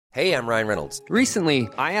Hey, I'm Ryan Reynolds. Recently,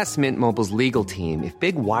 I asked Mint Mobile's legal team if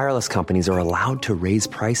big wireless companies are allowed to raise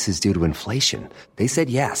prices due to inflation. They said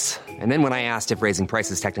yes. And then when I asked if raising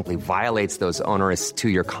prices technically violates those onerous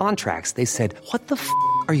two-year contracts, they said, "What the f***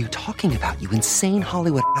 are you talking about, you insane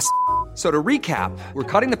Hollywood ass?" So to recap, we're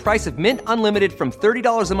cutting the price of Mint Unlimited from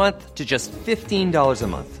 $30 a month to just $15 a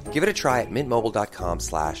month. Give it a try at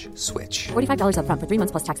mintmobile.com/switch. $45 up front for 3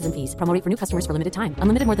 months plus taxes and fees. Promo rate for new customers for limited time.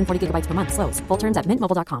 Unlimited more than 40 gigabytes per month. Slows full terms at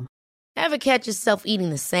mintmobile.com. Ever catch yourself eating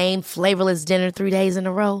the same flavorless dinner 3 days in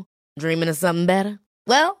a row? Dreaming of something better?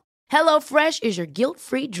 Well, HelloFresh is your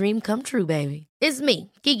guilt-free dream come true, baby. It's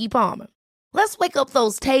me, Keke Palmer. Let's wake up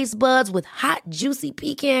those taste buds with hot, juicy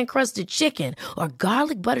pecan-crusted chicken or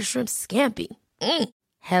garlic butter shrimp scampi.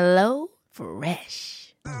 Hello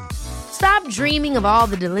Fresh. Stop dreaming of all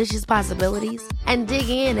the delicious possibilities and dig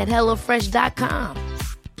in at HelloFresh.com.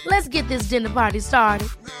 Let's get this dinner party started.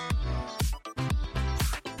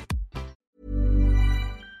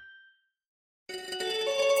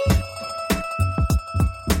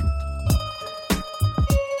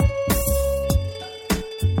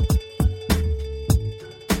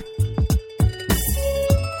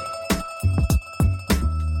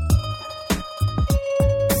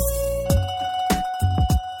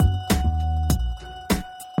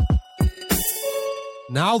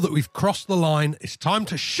 Now that we've crossed the line, it's time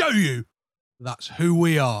to show you that's who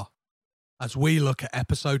we are as we look at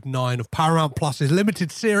episode 9 of Paramount Plus's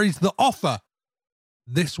limited series, The Offer.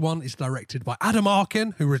 This one is directed by Adam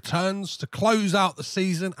Arkin, who returns to close out the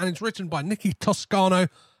season, and it's written by Nikki Toscano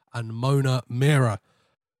and Mona Mira.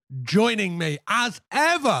 Joining me, as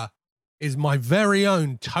ever, is my very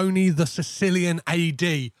own Tony the Sicilian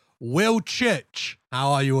AD, Will Chich.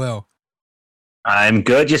 How are you, Will? I'm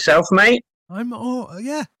good. Yourself, mate?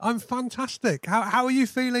 I'm fantastic. How are you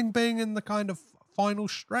feeling being in the kind of final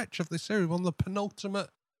stretch of this series, on the penultimate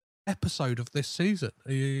episode of this season?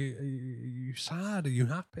 Are you sad? Are you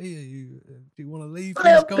happy? Do you want to leave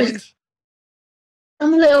these guys?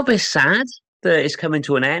 I'm a little bit sad that it's coming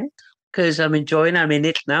to an end because I'm in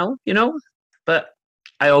it now, but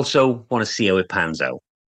I also want to see how it pans out.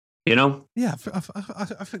 Yeah,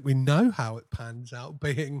 I think we know how it pans out.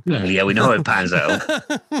 Yeah, we know how it pans out.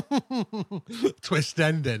 Twist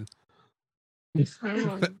ending.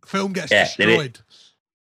 Film gets destroyed.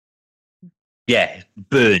 Yeah,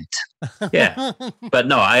 burnt. Yeah, but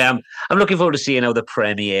no, I'm looking forward to seeing how the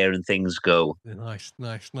premiere and things go.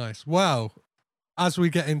 Nice. Well, as we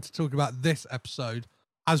get into talk about this episode,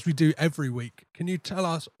 as we do every week, can you tell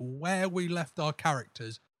us where we left our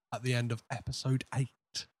characters at the end of episode 8?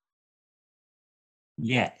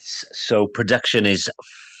 Yes. So production is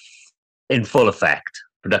in full effect.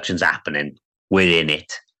 Production's happening. We're in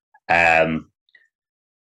it.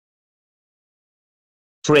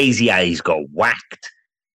 Crazy Eyes got whacked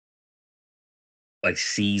by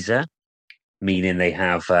Caesar, meaning they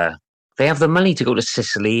have the money to go to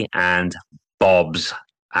Sicily, and Bob's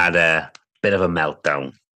had a bit of a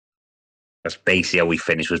meltdown. That's basically how we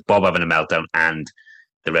finished, was Bob having a meltdown and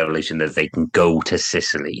the revelation that they can go to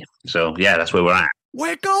Sicily. So yeah, that's where we're at.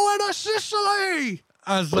 We're going to Sicily!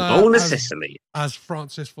 We're going to Sicily. As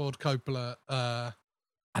Francis Ford Coppola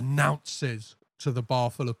announces to the bar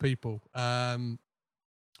full of people,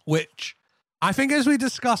 which I think, as we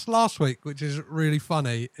discussed last week, which is really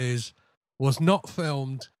funny, was not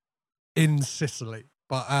filmed in Sicily.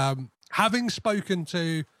 But having spoken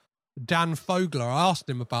to Dan Fogler, I asked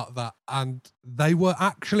him about that, and they were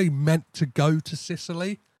actually meant to go to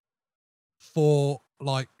Sicily for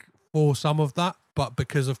some of that, but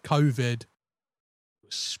because of COVID,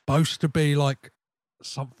 it's supposed to be like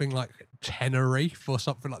something like Tenerife or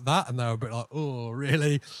something like that, and they were a bit like, oh,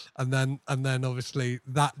 really? And then obviously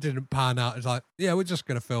that didn't pan out. It's like, yeah, we're just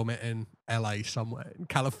going to film it in LA somewhere in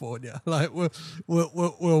California. Like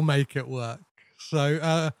we'll make it work. So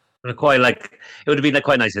it would have been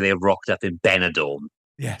quite nice if they had rocked up in Benidorm.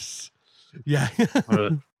 Yes, yeah.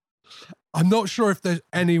 I'm not sure if there's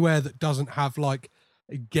anywhere that doesn't have like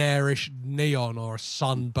a garish neon or a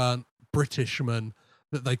sunburnt Britishman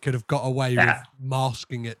that they could have got away with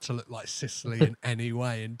masking it to look like Sicily in any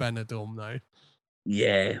way in Benidorm, though.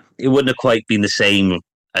 Yeah, it wouldn't have quite been the same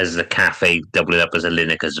as the cafe doubling up as a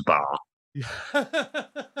Lineker's bar.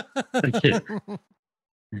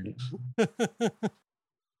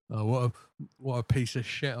 Oh, what a piece of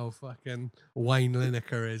shit of fucking Wayne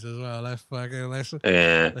Lineker is as well. Let's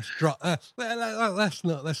drop. Let's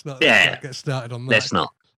not get started on that. Let's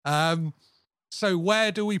not. So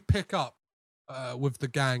where do we pick up with the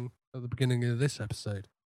gang at the beginning of this episode?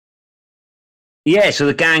 Yeah, so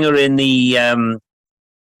the gang are in the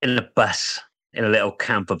bus in a little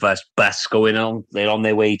camper bus going on. They're on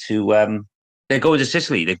their way to. They're going to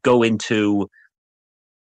Sicily. They go into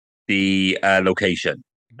the location,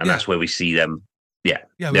 and that's where we see them. Yeah,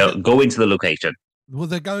 they'll go into the location. Well,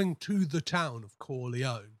 they're going to the town of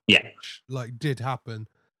Corleone. Yeah, which, like, did happen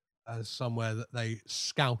as somewhere that they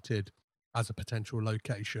scouted as a potential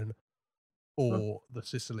location for the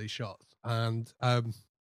Sicily shots. And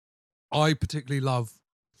I particularly love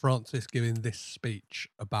Francis giving this speech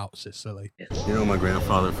about Sicily. You know, my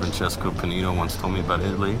grandfather, Francesco Panino, once told me about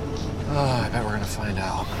Italy. Oh, I bet we're going to find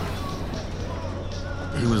out.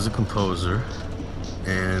 He was a composer,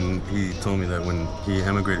 and he told me that when he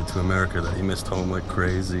emigrated to America that he missed home like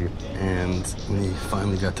crazy. And when he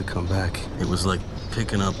finally got to come back, it was like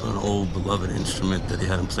picking up an old beloved instrument that he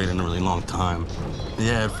hadn't played in a really long time.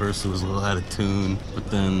 Yeah, at first it was a little out of tune, but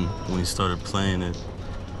then when he started playing it,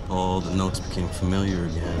 all the notes became familiar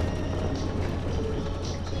again.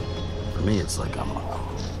 For me, it's like I'm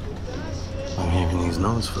hearing these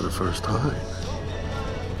notes for the first time.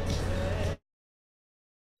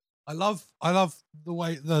 I love the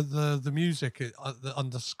way the music that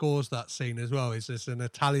underscores that scene as well. Is this an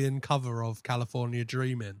Italian cover of California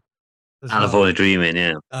Dreamin'? California Dreamin',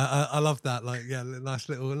 yeah. I love that. Like, yeah, nice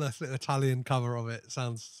little Italian cover of it.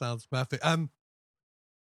 Sounds perfect.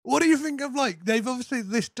 What do you think of, like, they've obviously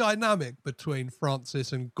this dynamic between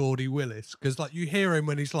Francis and Gordy Willis, because like you hear him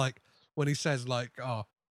when he says like, oh,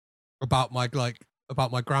 about my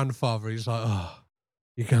grandfather, he's like, oh,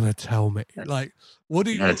 you're gonna tell me, like, what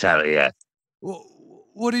do you gonna tell you? Yeah.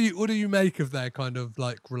 What do you make of their kind of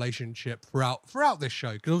like relationship throughout this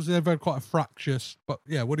show? Because obviously they've had quite a fractious, but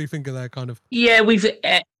yeah, what do you think of their kind of? Yeah,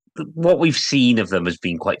 what we've seen of them has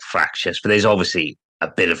been quite fractious, but there's obviously a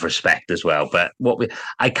bit of respect as well. But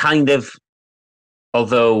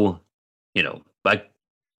although, you know, I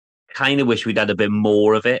kind of wish we'd had a bit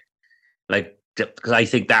more of it, like, because I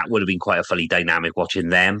think that would have been quite a funny dynamic watching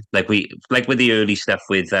them, like with the early stuff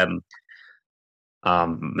with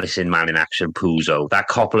Missing Man in Action, Puzo. That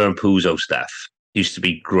Coppola and Puzo stuff used to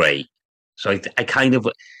be great. So I kind of,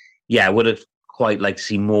 yeah, I would have quite liked to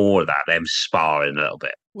see more of that, them sparring a little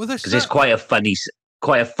bit. Well, because it's quite a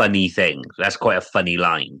funny thing. That's quite a funny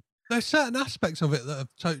line. There's certain aspects of it that have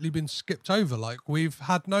totally been skipped over. Like, we've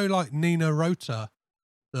had no, like, Nino Rota,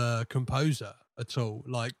 the composer, at all.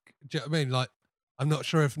 Like, do you know what I mean? Like, I'm not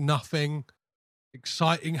sure if nothing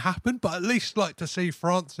exciting happened, but at least, like, to see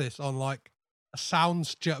Francis on, like, a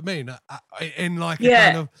sounds, do you know what I mean? In, like, a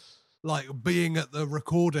kind of, like, being at the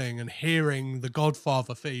recording and hearing the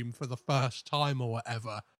Godfather theme for the first time or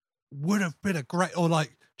whatever would have been a great, or,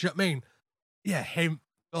 like, do you know what I mean? Yeah, him,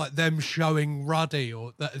 like, them showing Ruddy,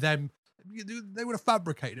 or them, they would have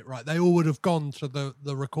fabricated it, right? They all would have gone to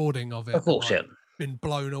the recording of it. Of course, like, been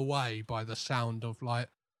blown away by the sound of, like,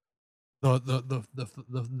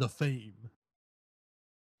 the theme.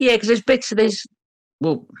 Yeah, because there's bits of this.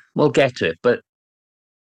 We'll get to it, but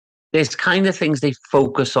there's kind of things they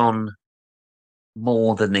focus on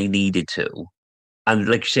more than they needed to, and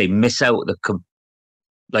like you say, miss out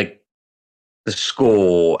the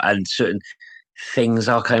score, and certain things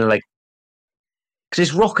are kind of like, because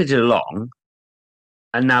it's rocketed along,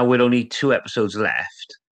 and now we're only 2 episodes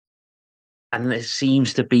left, and there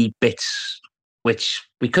seems to be bits which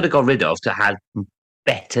we could have got rid of to have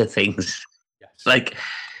better things. Yes. Like,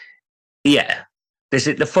 yeah, there's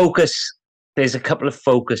the focus. There's a couple of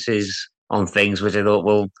focuses on things which I thought,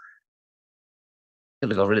 well, could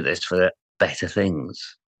have got rid of this for the better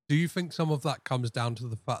things. Do you think some of that comes down to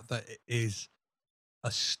the fact that it is a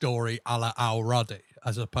story a la Al Ruddy,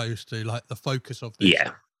 as opposed to, like, the focus of this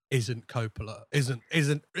isn't Coppola, isn't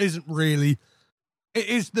really? It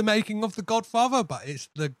is the making of The Godfather, but it's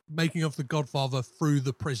the making of The Godfather through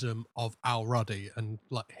the prism of Al Ruddy and,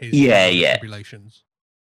 like, his tribulations.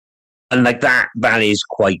 And, like, that is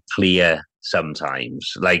quite clear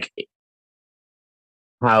sometimes. Like,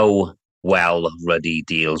 how well Ruddy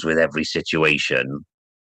deals with every situation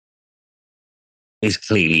is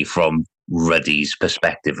clearly from Ruddy's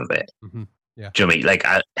perspective of it. Mm-hmm. Yeah. Do you know what I mean? Like,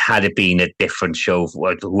 had it been a different show,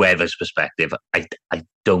 whoever's perspective, I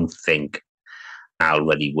don't think Al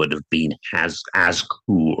Ruddy would have been as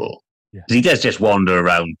cool. Yeah. He does just wander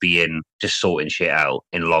around just sorting shit out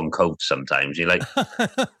in long coats sometimes. You're like,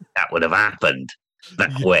 that would have happened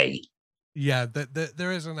that way. Yeah,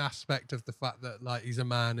 there is an aspect of the fact that, like, he's a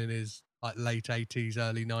man in his, like, late 80s,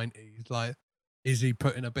 early 90s. Like, is he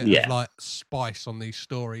putting a bit of, like, spice on these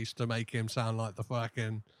stories to make him sound like the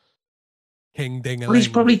fucking King Ding-a-ling? Well, he's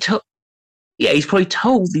probably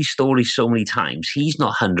told these stories so many times. He's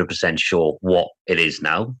not 100% sure what it is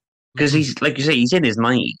now, because he's, like you say, he's in his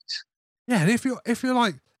 90s. Yeah, and if you're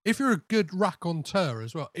like, if you're a good raconteur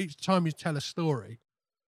as well, each time you tell a story,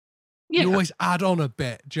 Yeah. you always add on a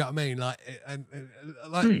bit. Do you know what I mean? Like, and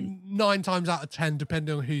like 9 times out of 10,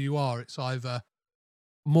 depending on who you are, it's either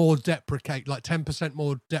more deprecate, like 10%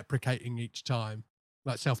 more deprecating each time,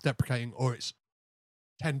 like self-deprecating, or it's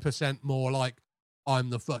 10% more like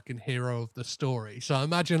I'm the fucking hero of the story. So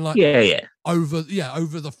imagine like over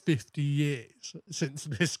the 50 years since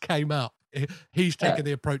this came out, he's taken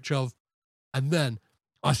the approach of, and then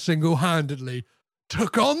I single-handedly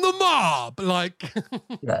took on the mob. Like,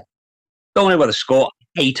 Yeah. Don't worry about the score.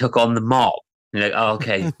 He took on the mob. You're like, oh,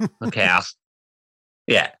 okay, okay.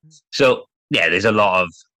 Yeah. So yeah, there's a lot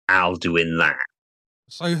of Al doing that.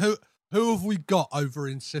 So who have we got over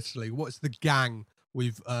in Sicily? What's the gang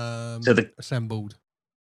we've assembled?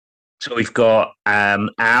 So we've got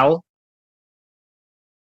Al,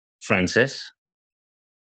 Francis,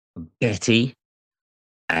 Betty,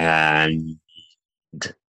 and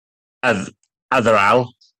other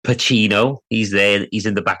Al, Pacino. He's there. He's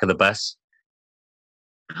in the back of the bus.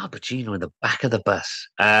 Al Pacino in the back of the bus.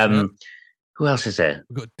 Who else is there?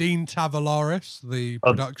 We've got Dean Tavolaris, the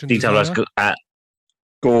production Dean designer. Tavolaris.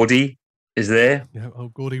 Gordy is there. Yeah,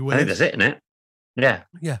 Gordy I Willis. think that's it, isn't it? Yeah.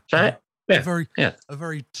 Yeah. Is that it? Yeah. A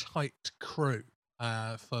very tight crew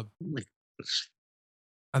for.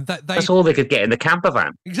 And that's all they could get in the camper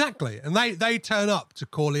van. Exactly. And they turn up to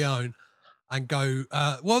Corleone and go,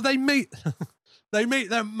 they meet they meet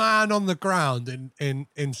their man on the ground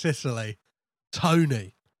in Sicily,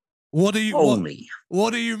 Tony. What do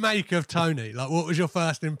you make of Tony? Like, what was your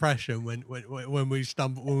first impression when we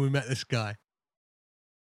met this guy?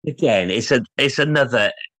 Again, it's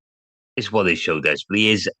what they showed us, but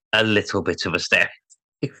he is a little bit of a step.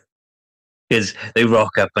 Because they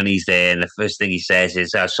rock up and he's there, and the first thing he says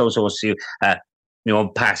is, "So see you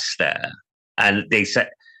on pasta," and they sit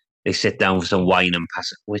down for some wine and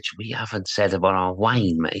pasta, which we haven't said about our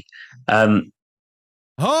wine, mate.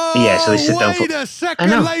 Yeah, so they sit down wait a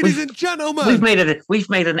second, ladies and gentlemen. We've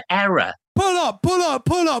made an error. Pull up.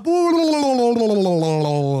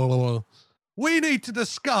 We need to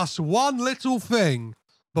discuss one little thing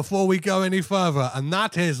before we go any further, and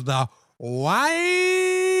that is the wine.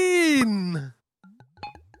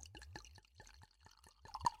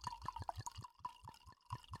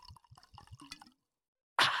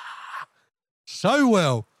 So,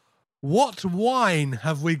 Will, what wine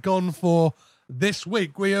have we gone for this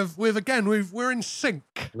week? We're in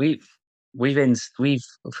sync. We're in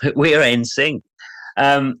sync.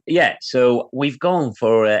 So we've gone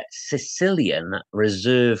for a Sicilian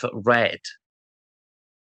Reserve Red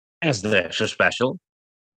as the extra special.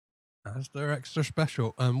 As their extra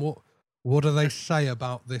special. And what do they say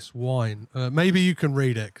about this wine? Maybe you can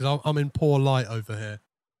read it, because I'm in poor light over here.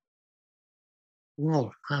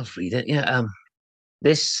 Well, I'll read it. Yeah.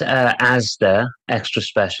 This Asda extra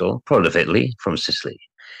special, product of Italy from Sicily.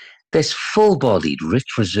 This full-bodied,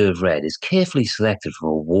 rich reserve red is carefully selected from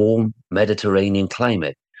a warm Mediterranean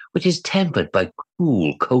climate, which is tempered by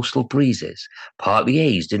cool coastal breezes, partly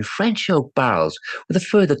aged in French oak barrels with a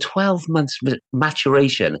further 12 months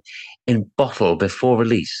maturation in bottle before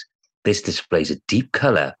release. This displays a deep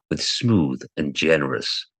colour with smooth and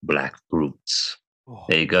generous black fruits. Oh.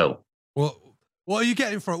 There you go. What are you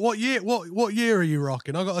getting for it? What year are you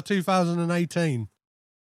rocking? I got a 2018.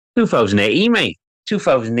 2018, mate.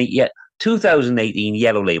 2018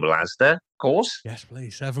 yellow label Asda, of course. Yes,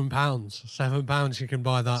 please. £7. £7 you can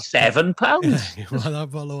buy that. £7? Yeah, you can buy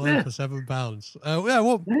that bottle of wine for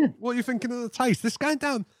 £7. What are you thinking of the taste? This going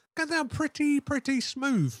down pretty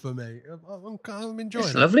smooth for me. I'm enjoying it.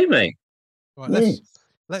 It's lovely, mate. Right,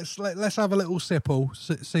 let's have a little sipple,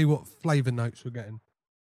 see what flavour notes we're getting.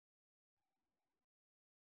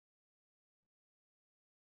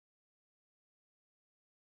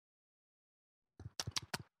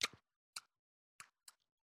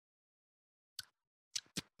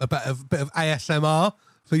 A bit of ASMR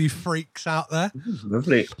for you freaks out there.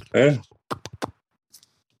 Lovely.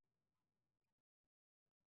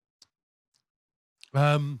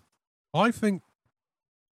 I think,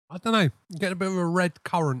 I don't know, you get a bit of a red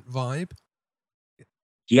currant vibe.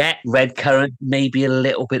 Yeah, red currant, maybe a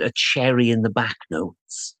little bit of cherry in the back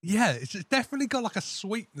notes. Yeah, it's definitely got like a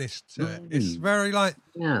sweetness to it. It's very like,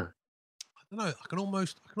 yeah. I don't know, I can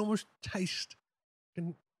almost taste,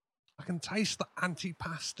 I can taste the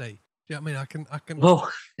antipasti. Do you know what I mean? I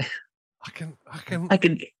can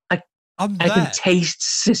taste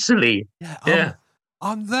Sicily. Yeah.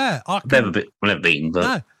 I'm there. Never been,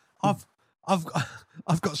 but no,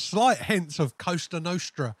 I've got slight hints of Costa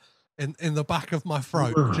Nostra in the back of my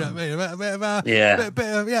throat. Do you know what I mean?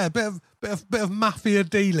 A bit of bit of mafia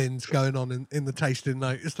dealings going on in the tasting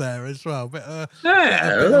notes there as well. Bit of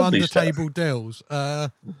under table deals.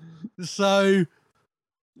 So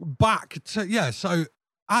back to So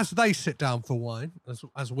as they sit down for wine,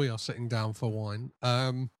 as we are sitting down for wine,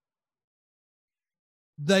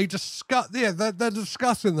 they discuss. Yeah, they're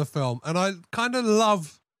discussing the film, and I kind of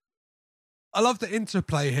love. I love the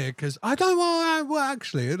interplay here because I don't want. Well,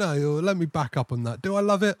 actually, no. Let me back up on that. Do I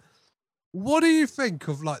love it? What do you think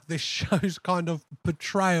of like this show's kind of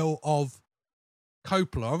portrayal of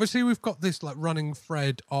Coppola? Obviously, we've got this like running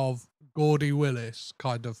thread of Gordy Willis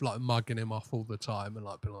kind of like mugging him off all the time and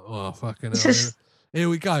like being like, oh fucking hell, here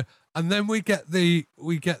we go. And then we get the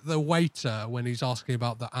waiter when he's asking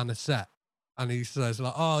about the anisette, and he says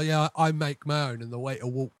like, oh yeah, I make my own, and the waiter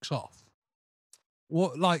walks off.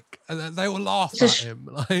 What, like, and then they all laugh at him,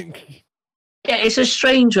 like. Yeah, it's a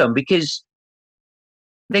strange one because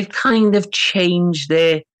they've kind of changed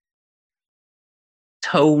their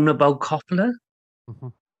tone about Coppola. Mm-hmm.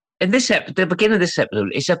 In this the beginning of this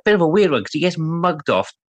episode, it's a bit of a weird one because he gets mugged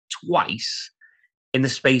off twice in the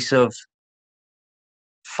space of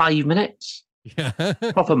 5 minutes. Yeah,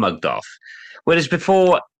 proper mugged off. Whereas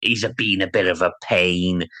before, he's been a bit of a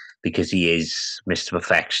pain because he is Mr.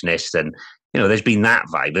 Perfectionist, and there's been that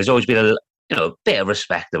vibe. There's always been a bit of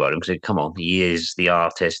respect about him because, come on, he is the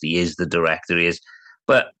artist, he is the director, he is.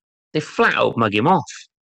 But they flat out mug him off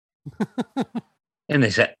at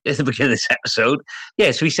the beginning of this episode.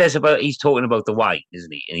 Yeah, so he's talking about the wine,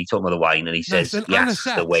 isn't he? And he's talking about the wine, and he says, "Yes,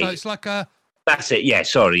 the way." So it's like a. That's it. Yeah,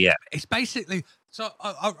 sorry. Yeah, it's basically. So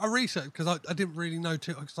I researched because I didn't really know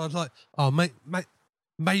too. Because I was like, oh,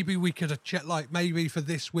 maybe we could have checked. Like maybe for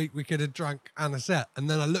this week we could have drank anisette, and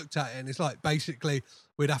then I looked at it, and it's like basically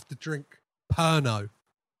we'd have to drink Pernod,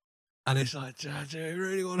 and it's like, do you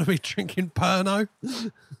really want to be drinking Pernod?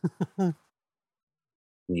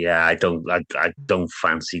 Yeah, I don't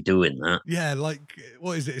fancy doing that. Yeah, like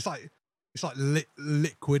what is it? It's like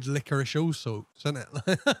liquid licorice all sorts, isn't it?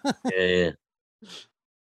 Yeah.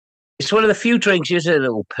 It's one of the few drinks. Here's a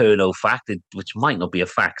little Pernod fact, which might not be a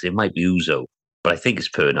fact. It might be ouzo, but I think it's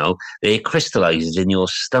Pernod. It crystallizes in your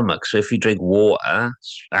stomach. So if you drink water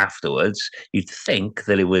afterwards, you'd think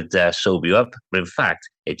that it would sober you up. But in fact,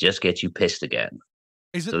 it just gets you pissed again.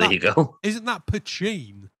 There you go. Isn't that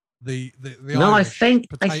poutine? The no, Irish I think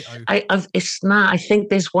potato? it's not. I think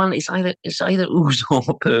this one is either ouzo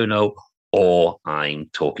or Pernod, or I'm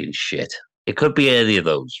talking shit. It could be any of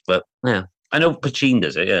those, but yeah. I know Pachin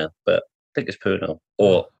does it, yeah, but I think it's Pernod.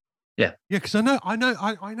 Or yeah, because I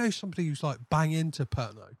know somebody who's like bang into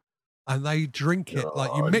Pernod, and they drink it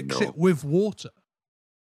like you mix it with water.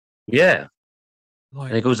 Yeah,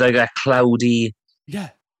 and it goes like that cloudy. Yeah,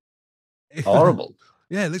 horrible.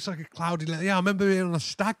 Yeah, it looks like a cloudy. Yeah, I remember being on a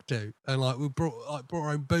stag do, and like we brought our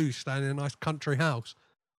own booze, staying in a nice country house.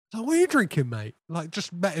 So what are you drinking, mate? Like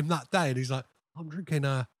just met him that day, and he's like, I'm drinking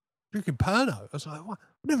Pernod. I was like, what?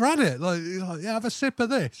 I've never had it. Like, he's like, yeah, have a sip of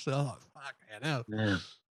this. So I'm like, fucking hell. Yeah.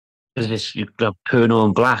 Because you got Pernod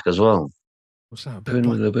and black as well. What's that? Pernod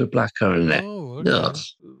with a little bit of black currant in there. Oh,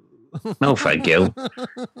 okay. No, thank you.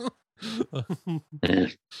 Yeah.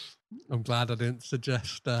 I'm glad I didn't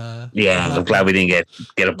suggest. I'm glad we didn't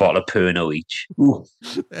get a bottle of Pernod each.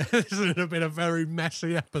 This would have been a very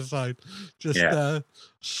messy episode. Just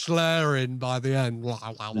slurring by the end.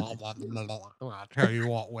 I'll tell you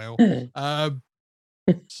what, Will.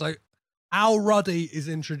 So Al Ruddy is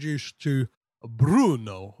introduced to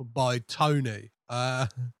Bruno by Tony,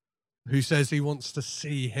 who says he wants to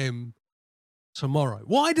see him tomorrow.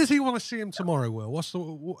 Why does he want to see him tomorrow, Will?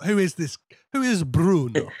 Who is this? Who is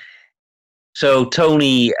Bruno? So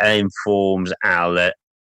Tony informs Al that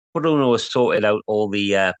Bruno has sorted out all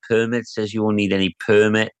the permits, says you won't need any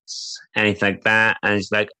permits, anything like that. And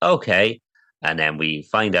he's like, okay. And then we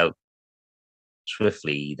find out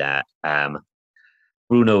swiftly that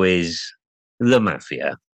Bruno is the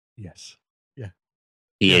mafia. Yes. Yeah.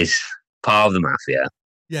 He is part of the mafia.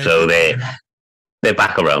 Yeah. So they're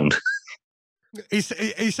back around. He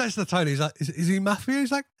says to Tony, he's like, is he mafia?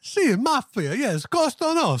 He's like, see, mafia, yes,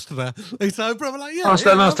 Costa Nostra. He's so probably like, yeah,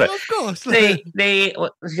 Costa Nostra. Of course.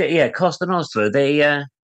 Costa Nostra, they run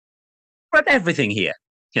everything here.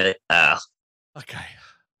 Okay.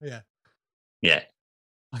 Yeah. Yeah.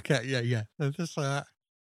 Okay, yeah. Just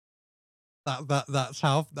that's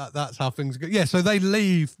how things go. Yeah, so they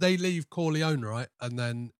leave Corleone, right? And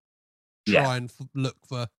then try and look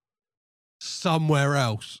for somewhere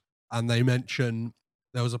else. And they mention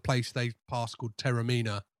there was a place they passed called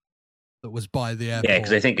Terramina that was by the airport. Yeah,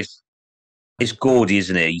 because I think it's Gordy,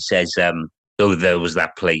 isn't it? He says So there was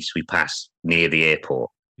that place we passed near the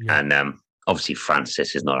airport, Yeah. and obviously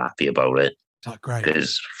Francis is not happy about it It's like, great.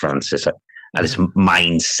 because Francis had his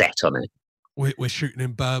mind set on it. We're shooting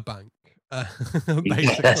in Burbank, basically.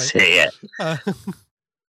 That's it, yeah.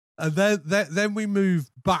 And then we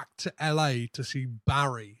move back to LA to see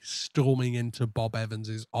Barry storming into Bob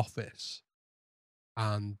Evans's office,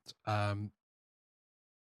 and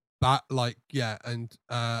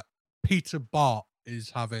Peter Bart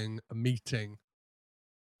is having a meeting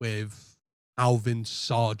with Alvin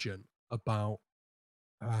Sargent about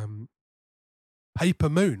Paper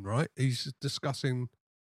Moon, right? He's discussing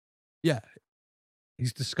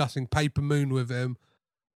Paper Moon with him,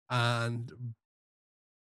 and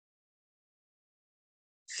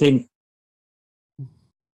Think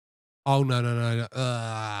oh no.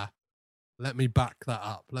 Let me back that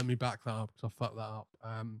up because I fucked that up.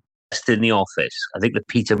 just in the office. I think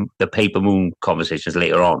the Paper Moon conversations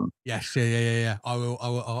later on. Yes, yeah.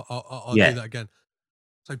 I'll Yeah. do that again.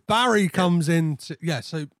 So Barry comes in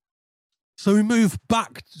so we move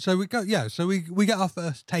back. So we go, so we get our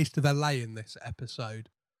first taste of LA in this episode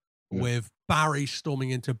with Barry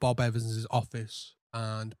storming into Bob Evans's office,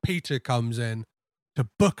 and Peter comes in to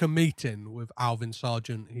book a meeting with Alvin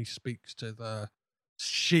Sargent. He speaks to the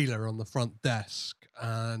Sheila on the front desk,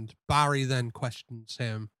 and Barry then questions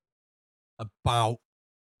him about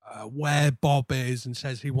where Bob is and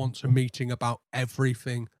says he wants a meeting about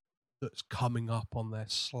everything that's coming up on their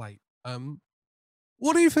slate.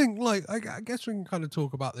 What do you think? Like, I guess we can kind of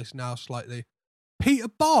talk about this now slightly. Peter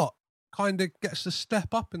Bart kind of gets to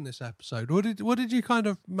step up in this episode. What did you kind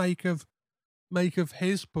of make of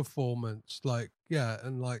his performance? Like,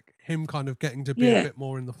 and like him kind of getting to be a bit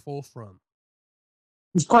more in the forefront.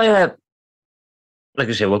 It's quite a, like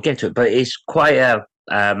I said, we'll get to it, but it's quite a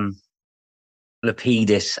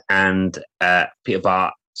Lapidus and Peter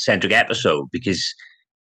Bart centric episode, because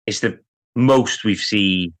it's the most we've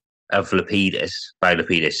seen of Lapidus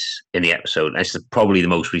in the episode. And it's probably the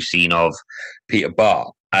most we've seen of Peter Bart.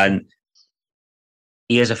 And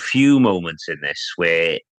he has a few moments in this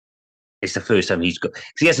where it's the first time because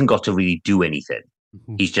he hasn't got to really do anything.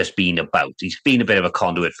 Mm-hmm. He's just been about. He's been a bit of a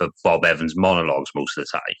conduit for Bob Evans' monologues most of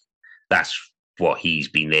the time. That's what he's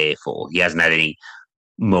been there for. He hasn't had any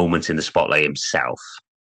moments in the spotlight himself.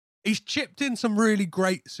 He's chipped in some really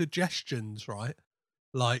great suggestions, right?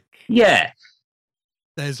 Like, yeah.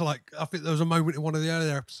 There's like, I think there was a moment in one of the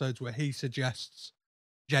earlier episodes where he suggests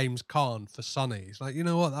James Caan for Sonny. He's like, you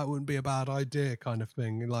know what, that wouldn't be a bad idea, kind of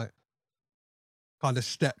thing. And like, kind of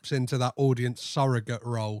steps into that audience surrogate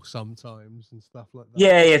role sometimes and stuff like that.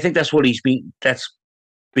 Yeah, I think that's what he's been. That's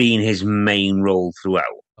been his main role throughout.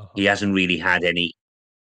 Uh-huh. He hasn't really had any.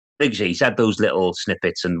 Like you say, he's had those little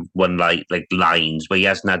snippets and one like lines, but he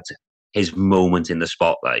hasn't had his moment in the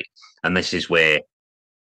spotlight. And this is where,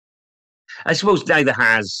 I suppose, neither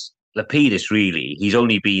has Lapidus really. He's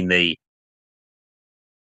only been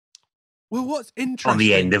what's interesting on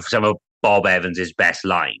the end of some of Bob Evans' best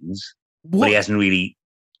lines. But he hasn't really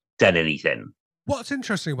done anything. What's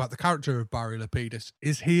interesting about the character of Barry Lapidus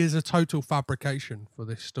is he is a total fabrication for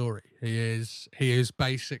this story. He is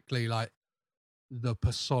basically like the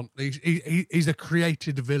person. He's a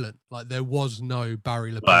created villain. Like, there was no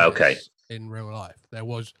Barry Lapidus in real life. There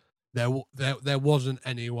wasn't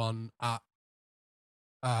anyone at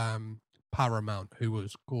Paramount who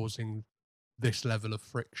was causing this level of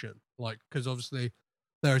friction. Like, because obviously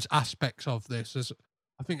there's aspects of this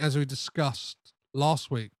I think, as we discussed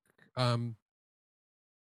last week, Ali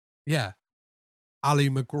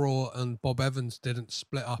McGraw and Bob Evans didn't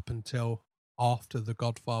split up until after The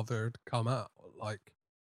Godfather had come out. Like,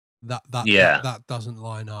 that doesn't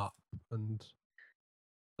line up. And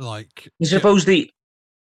like, I suppose the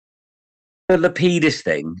Lapidus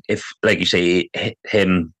thing, if, like you say,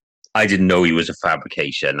 him, I didn't know he was a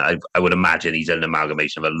fabrication. I would imagine he's an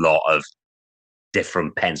amalgamation of a lot of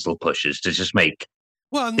different pencil pushers to just make.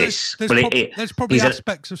 Well, and there's probably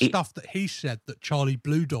aspects of stuff that he said that Charlie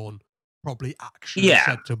Blue Dawn probably actually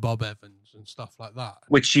said to Bob Evans and stuff like that.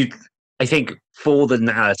 Which I think for the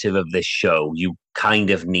narrative of this show, you kind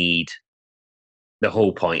of need. The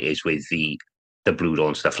whole point is with the Blue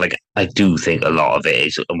Dawn stuff. Like, I do think a lot of it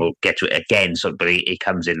is, and we'll get to it again. So, but it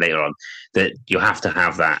comes in later on, that you have to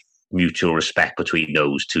have that mutual respect between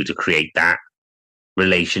those two to create that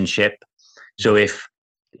relationship. So if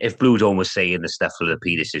Blue Dawn was saying the stuff for the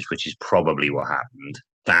Lapidus, which is probably what happened,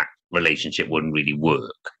 that relationship wouldn't really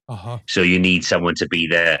work. Uh-huh. So you need someone to be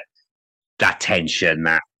there, that tension,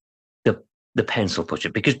 that the pencil pusher,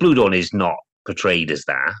 because Blue Dawn is not portrayed as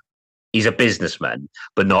that. He's a businessman,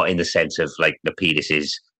 but not in the sense of like Lapidus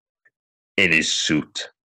is in his suit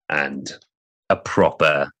and a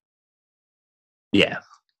proper,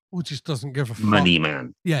 Or just doesn't give a fuck. money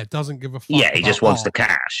man. Yeah, doesn't give a fuck. Yeah, he about just wants the art.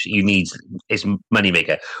 cash. He needs his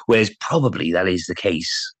moneymaker. Whereas probably that is the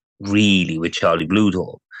case, really, with Charlie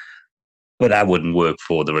Bluedorn. But that wouldn't work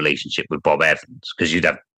for the relationship with Bob Evans because you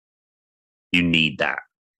need that.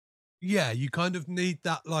 Yeah, you kind of need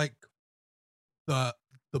that, like the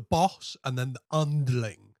boss and then the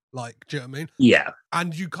underling. Like, do you know what I mean? Yeah,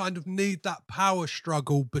 And you kind of need that power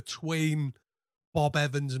struggle between Bob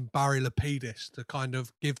Evans and Barry Lapidus to kind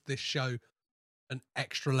of give this show an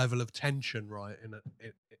extra level of tension, right? In a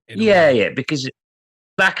way. yeah, because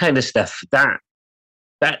that kind of stuff, that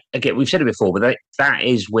again, we've said it before, but that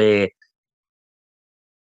is where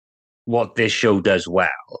what this show does well,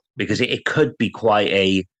 because it could be quite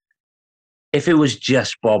a. If it was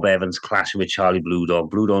just Bob Evans clashing with Charlie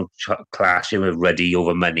Bluedorn clashing with Ruddy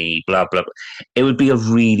over money, blah, blah, blah, it would be a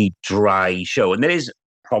really dry show. And there is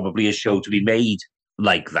probably a show to be made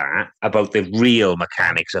like that about the real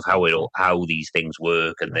mechanics of how these things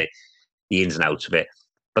work and the ins and outs of it.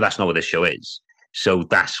 But that's not what this show is. So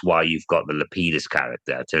that's why you've got the Lapidus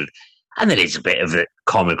character. And there is a bit of a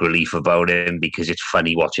comic relief about him because it's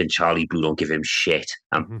funny watching Charlie Bluedorn give him shit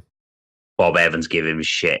and Bob Evans give him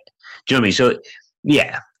shit. Do you know what I mean? So,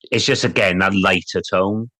 yeah, it's just, again, that lighter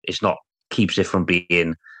tone. It's not, keeps it from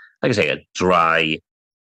being, like I say, a dry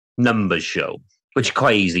numbers show, which it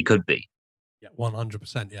quite easily could be. Yeah,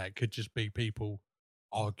 100%. Yeah, it could just be people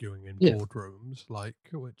arguing in boardrooms, like,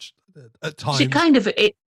 which at times. It kind of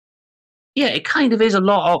is a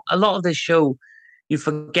lot of this show. You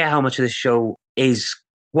forget how much of this show is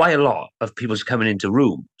quite a lot of people just coming into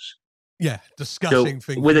rooms. Yeah, discussing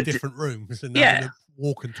things in different rooms and having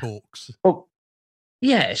walk and talks. Well,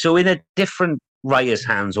 yeah, so in a different writer's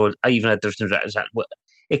hands or even a different writer's hands,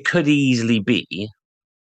 it could easily be,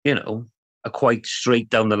 a quite straight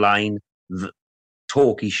down the line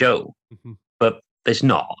talky show. But it's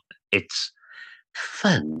not. It's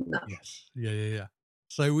fun. Yes. Yeah.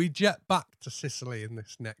 So we jet back to Sicily in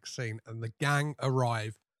this next scene and the gang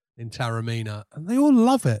arrive in Taormina and they all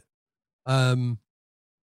love it.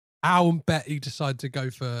 Al and Betty decide to go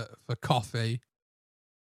for coffee.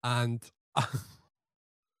 And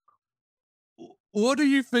what do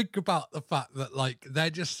you think about the fact that, like, they're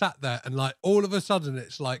just sat there and, like, all of a sudden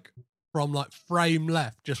it's like from, like, frame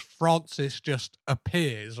left, just Francis just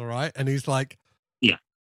appears, all right? And he's like, yeah,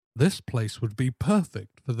 this place would be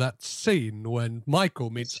perfect for that scene when Michael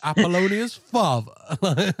meets Apollonia's father.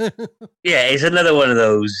 Yeah, it's another one of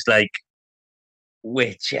those, like,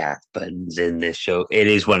 which happens in this show. It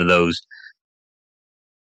is one of those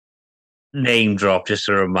name drop just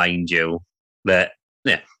to remind you that,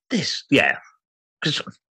 because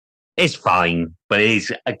it's fine, but it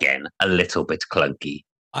is, again, a little bit clunky.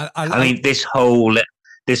 I mean, this whole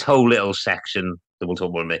little section that we'll talk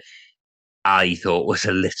about in a minute, I thought was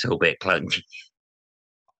a little bit clunky.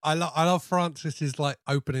 I love Francis's, like,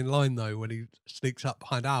 opening line, though, when he sneaks up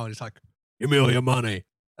behind Al and he's like, give me all your money.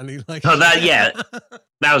 And he's like, oh, that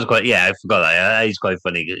was quite, I forgot that. He's quite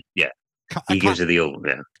funny. Yeah. He gives her the old,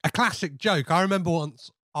 a classic joke. I remember once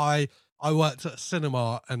I worked at a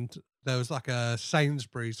cinema and there was like a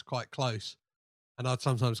Sainsbury's quite close, and I'd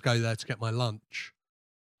sometimes go there to get my lunch.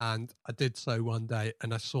 And I did so one day,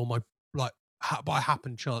 and I saw by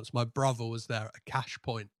happen chance, my brother was there at a cash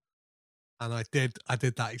point, and I did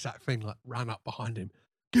that exact thing, like ran up behind him,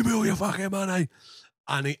 give me all your fucking money.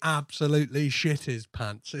 And he absolutely shit his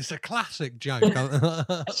pants. It's a classic joke.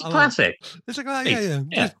 It's a classic. It's a classic. Yeah.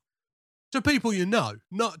 Just to people you know,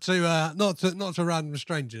 not to random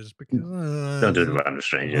strangers, because don't do it to random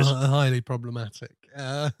strangers. Highly problematic.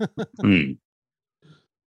 And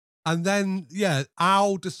then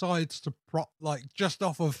Al decides to just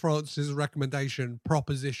off of Francis' recommendation,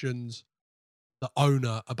 propositions the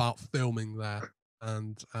owner about filming there,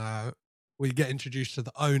 and we get introduced to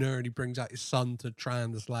the owner, and he brings out his son to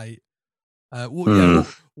translate.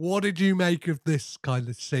 What did you make of this kind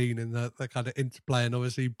of scene and the kind of interplay? And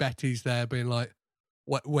obviously Betty's there being like,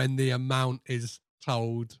 when the amount is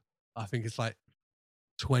told, I think it's like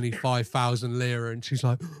 25,000 lira, and she's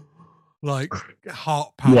like heart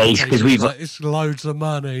palpitating. Yeah, because it's loads of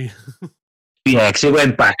money. Yeah, because it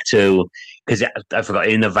went back to, because I forgot,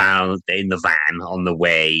 in the van on the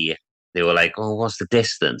way, they were like, oh, what's the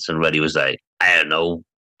distance? And Ruddy was like, I don't know,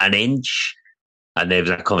 an inch. And there was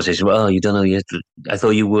that conversation, well, you don't know yet. I thought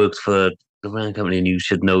you worked for the van company and you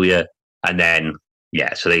should know yet. And then,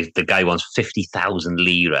 so the guy wants 50,000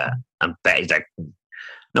 lira. And Betty's like,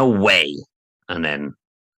 no way. And then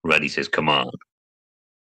Ruddy says, come on.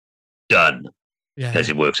 Done. Yeah. Because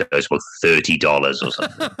it works out, it's about $30 or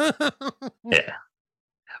something. Yeah.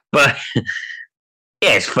 But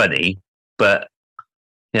Yeah, it's funny, but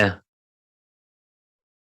yeah,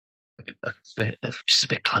 just a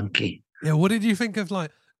bit clunky. Yeah, what did you think of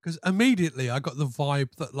like? Because immediately I got the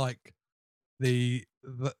vibe that like the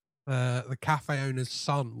cafe owner's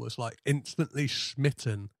son was like instantly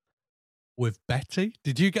smitten with Betty.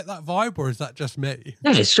 Did you get that vibe, or is that just me?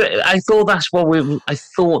 Yeah, I thought that's what I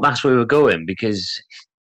thought that's where we were going, because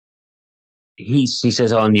he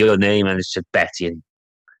says on your name and it's just Betty, and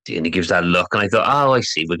he gives that look, and I thought, oh, I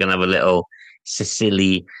see, we're gonna have a little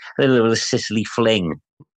Sicily fling,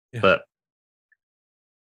 Yeah. but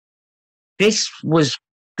this is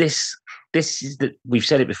that we've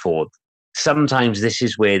said it before. Sometimes this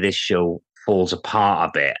is where this show falls apart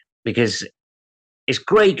a bit, because it's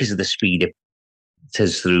great because of the speed it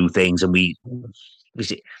does through things, and we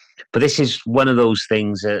see. But this is one of those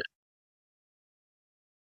things that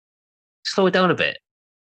slow it down a bit.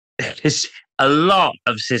 Because a lot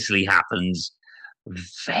of Sicily happens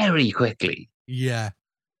very quickly. Yeah.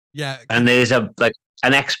 And there's an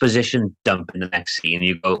exposition dump in the next scene, and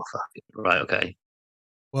you go, fuck it. Right, okay.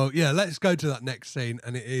 Well, yeah, let's go to that next scene,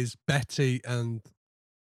 and it is Betty and,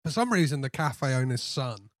 for some reason, the cafe owner's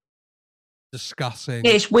son discussing.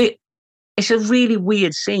 Yeah, it's weird. It's a really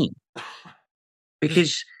weird scene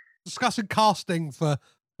because discussing casting for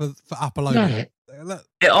Apollonia. Yeah.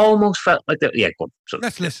 It almost felt like that. Yeah, go on. So,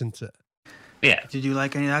 let's listen to it. Yeah. Did you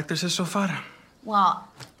like any actresses so far? Well,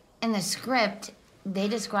 in the script, they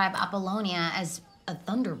describe Apollonia as a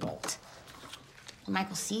thunderbolt. When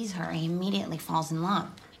Michael sees her, he immediately falls in love.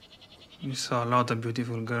 You saw a lot of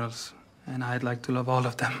beautiful girls, and I'd like to love all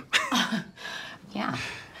of them. Yeah.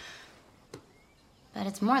 But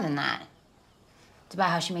it's more than that. It's about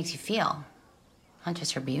how she makes you feel. Not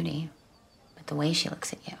just her beauty, but the way she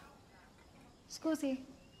looks at you. Scusi,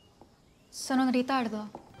 sono in ritardo.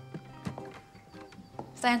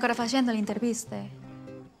 Stai ancora facendo le interviste?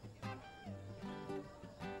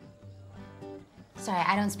 Sorry,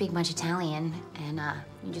 I don't speak much Italian, and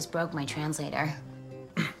you just broke my translator.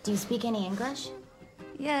 Do you speak any English?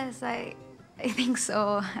 Yes, I think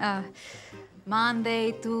so.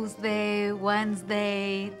 Monday, Tuesday,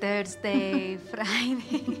 Wednesday, Thursday,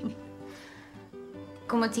 Friday.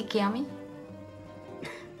 Come ti chiami?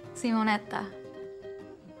 Simonetta.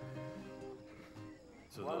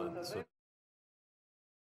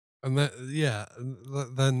 And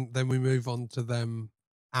then we move on to them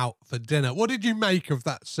out for dinner. What did you make of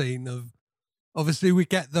that scene? Of obviously we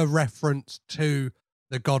get the reference to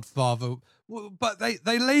The Godfather, but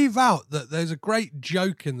they leave out that there's a great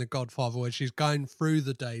joke in The Godfather where she's going through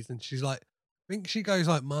the days and she's like, I think she goes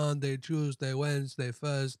like Monday, Tuesday, Wednesday,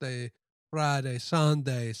 Thursday, Friday,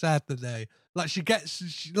 Sunday, Saturday. Like she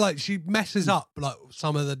messes up like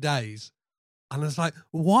some of the days. And it's like,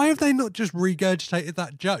 why have they not just regurgitated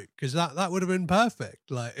that joke? Because that would have been perfect.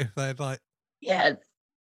 Like if they'd like, yeah.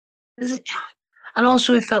 And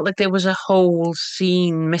also, it felt like there was a whole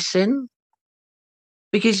scene missing,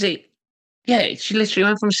 because she literally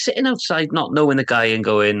went from sitting outside not knowing the guy and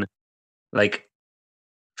going like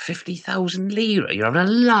 50,000 lira, you're having a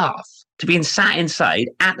laugh, to being sat inside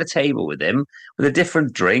at the table with him with a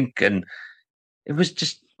different drink, and it was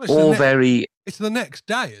just very. It's the next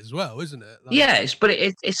day as well, isn't it? Like, yes, but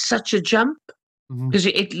it's such a jump, because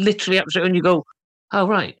it literally happens, and you go, "Oh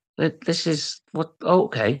right, this is what." Oh,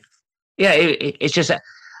 okay, yeah, it's just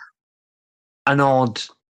an odd,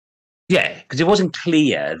 yeah, because it wasn't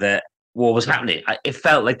clear that what was happening. It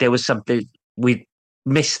felt like there was something we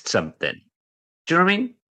missed something. Do you know what I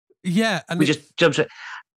mean? Yeah, and we just jumped.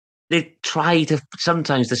 They try to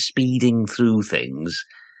sometimes the speeding through things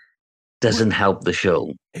doesn't help the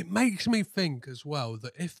show. It makes me think as well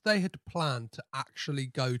that if they had planned to actually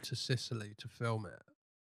go to Sicily to film it,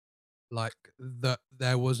 like that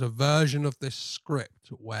there was a version of this script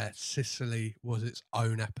where Sicily was its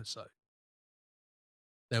own episode.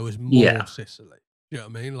 There was more Sicily. Do you know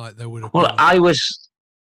what I mean? Like there would have. Well, I was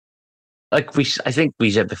like I think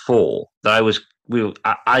we said before that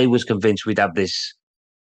I was convinced we'd have this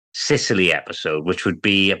Sicily episode, which would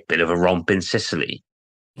be a bit of a romp in Sicily.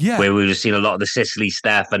 Yeah. Where we would have seen a lot of the Sicily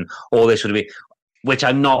stuff and all this would be, which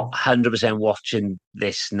I'm not 100% watching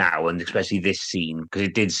this now, and especially this scene, because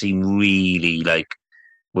it did seem really like,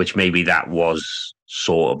 which maybe that was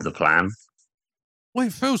sort of the plan. Well,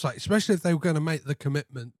 it feels like, especially if they were going to make the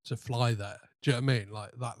commitment to fly there. Do you know what I mean?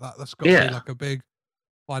 Like that's got to be like a big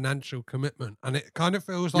financial commitment. And it kind of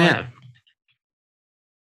feels like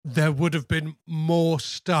there would have been more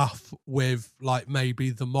stuff with like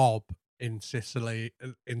maybe the mob in Sicily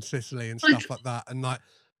and stuff like that, and like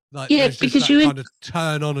because you kind of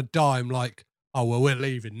turn on a dime, like, oh well, we're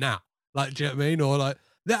leaving now, like, do you know what I mean? Or like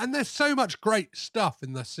And there's so much great stuff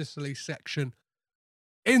in the Sicily section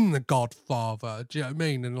in The Godfather. Do you know what I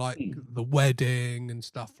mean? And like the wedding and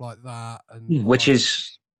stuff like that. And which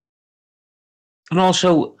is, and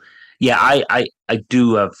also, yeah, I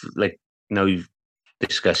do have, like, you know, you've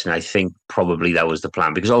discussed, and I think probably that was the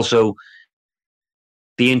plan, because also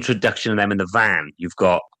the introduction of them in the van, you've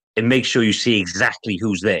got, it makes sure you see exactly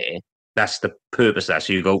who's there. That's the purpose of that.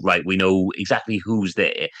 So you go, right, we know exactly who's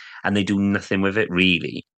there, and they do nothing with it,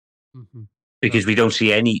 really. Mm-hmm. Because we don't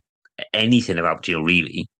see anything about Jill,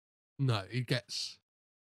 really. No, we get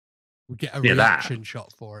a reaction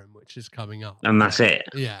shot for him, which is coming up. And that's it.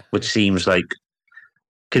 Yeah. Which seems like,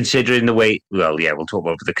 considering the way, well, yeah, we'll talk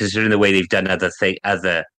about it, considering the way they've done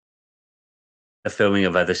the filming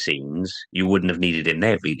of other scenes, you wouldn't have needed him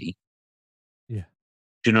there, really. Yeah.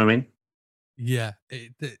 Do you know what I mean? Yeah.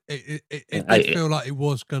 It did feel like it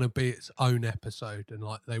was going to be its own episode, and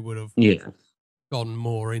like they would have gone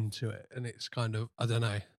more into it. And it's kind of, I don't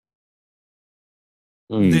know.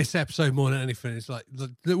 This episode more than anything is like,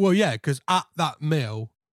 well, yeah, because at that meal,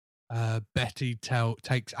 Betty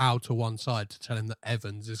takes Al to one side to tell him that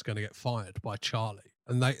Evans is going to get fired by Charlie,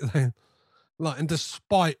 and they like, and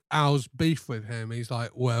despite Al's beef with him, he's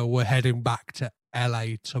like, "Well, we're heading back to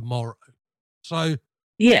LA tomorrow." So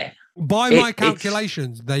yeah, by my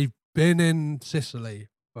calculations, they've been in Sicily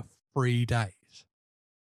for 3 days.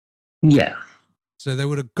 Yeah, so they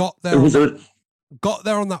would have got there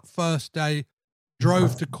on that first day,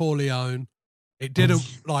 drove to Corleone. It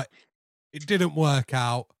didn't work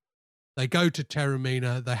out. They go to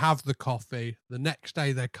Terramina, they have the coffee. The next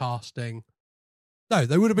day they're casting. No,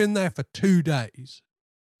 they would have been there for 2 days.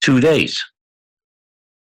 2 days?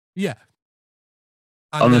 Yeah.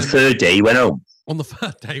 And on the third day, he went home. On the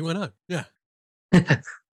third day, he went home. Yeah.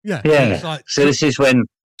 Yeah. Yeah. Like, so this is when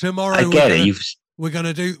tomorrow I get it. We're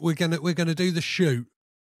gonna do the shoot.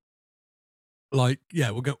 Like,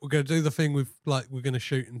 yeah, we're gonna do the thing with, like, we're gonna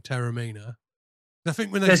shoot in Terramina. I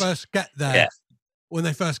think when they first get there,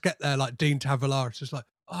 like Dean Tavoularis is like,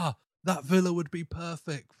 that villa would be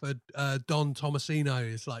perfect for Don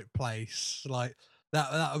Tomasino's like place. Like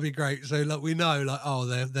that would be great. So like we know,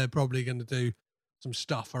 like, they're probably going to do some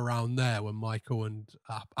stuff around there when Michael and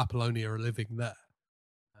Apollonia are living there.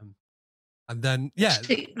 And then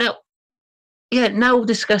now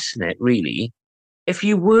discussing it, really, if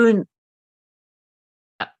you weren't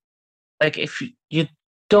like, if you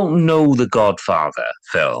don't know the Godfather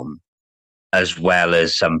film as well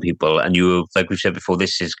as some people, and you, like we've said before,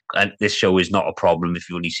 this show is not a problem if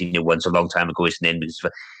you've only seen it once a long time ago. It's an end.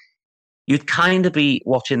 You'd kind of be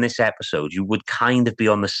watching this episode. You would kind of be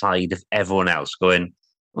on the side of everyone else, going,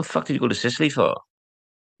 "What the fuck did you go to Sicily for?"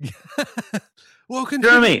 Well, do you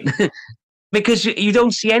know what I mean? Because you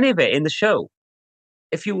don't see any of it in the show.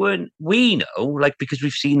 If you weren't, we know, like, because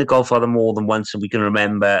we've seen The Godfather more than once, and we can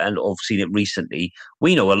remember, and have seen it recently.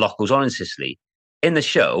 We know a lot goes on in Sicily. In the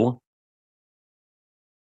show,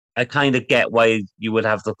 I kind of get why you would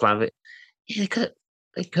have the plan of it. Yeah,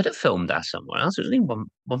 they could have filmed that somewhere else. There's only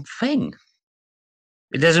one thing.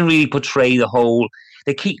 It doesn't really portray the whole.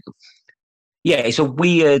 It's a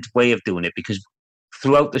weird way of doing it, because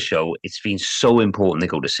throughout the show, it's been so important they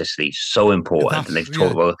go to Sicily, so important, and they've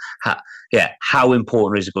talked about how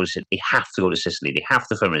important it is to go to Sicily. They have to go to Sicily. They have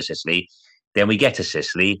to film in Sicily. Then we get to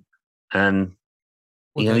Sicily, and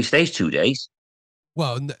he only stays 2 days.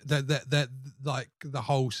 Well, that like the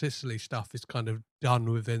whole Sicily stuff is kind of done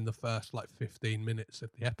within the first like 15 minutes of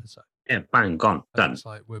the episode. Yeah, bang, gone, done. It's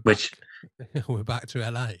like we're back to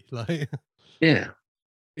LA. Like,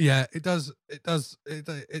 yeah, it does. It does.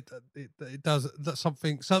 It does. That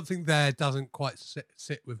something there doesn't quite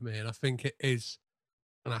sit with me, and I think it is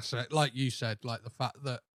an aspect, like you said, like the fact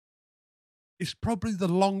that it's probably the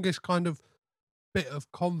longest kind of bit of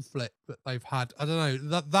conflict that they've had. I don't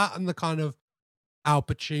know, that and the kind of Al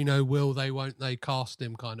Pacino, will they, won't they cast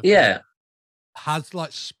him kind of thing, has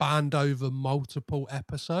like spanned over multiple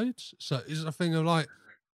episodes. So it's a thing of like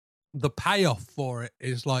the payoff for it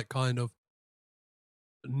is like kind of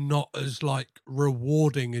not as like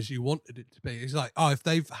rewarding as you wanted it to be. It's like, if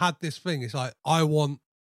they've had this thing, it's like I want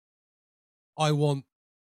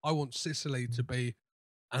Sicily to be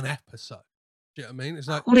an episode. Do you know what I mean? It's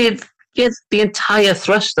like, well, the entire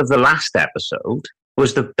thrust of the last episode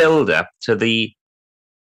was the build up to the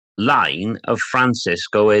line of Francis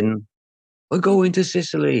going, "We're going to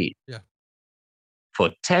Sicily." Yeah.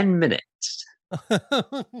 For 10 minutes.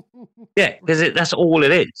 Yeah, because that's all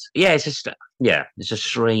it is. Yeah, it's a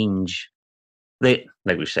strange. Like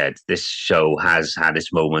we said, this show has had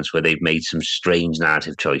its moments where they've made some strange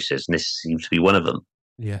narrative choices, and this seems to be one of them.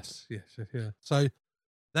 Yes. So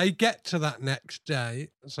They get to that next day.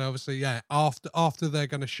 So obviously, yeah, after they're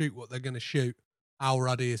going to shoot what they're going to shoot, Al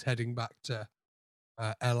Ruddy is heading back to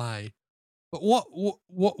LA. But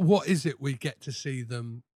what is it we get to see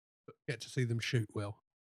them shoot, Will?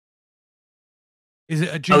 Is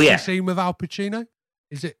it a juicy scene with Al Pacino?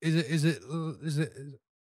 Is it?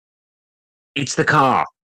 It's the car.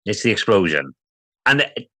 It's the explosion, and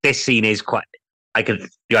this scene is quite. You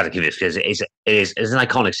have to give it because it's an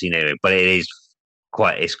iconic scene anyway, but it's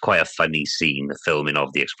quite a funny scene. The filming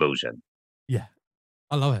of the explosion. Yeah,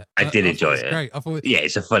 I love it. I did enjoy it. Great. I thought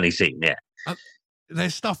it's a funny scene. Yeah.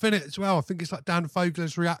 There's stuff in it as well. I think it's like Dan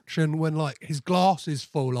Fogler's reaction when like his glasses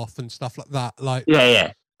fall off and stuff like that. Like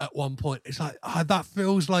yeah. At one point, it's like that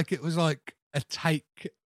feels like it was like a take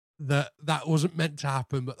that wasn't meant to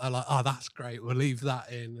happen, but they're like, that's great. We'll leave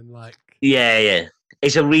that in and like yeah.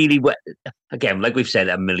 It's a really again, like we've said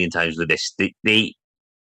a million times with this, the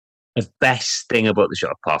best thing about the show,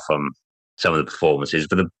 apart from some of the performances,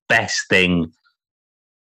 but the best thing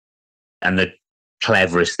and the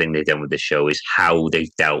cleverest thing they've done with this show is how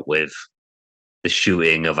they've dealt with the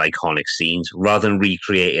shooting of iconic scenes rather than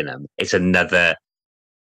recreating them. It's another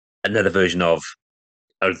version of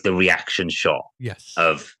the reaction shot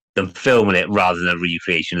of them filming it rather than a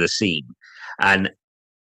recreation of the scene. And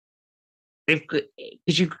you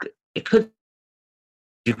could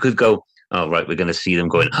go, oh right, we're going to see them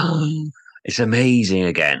going, oh, it's amazing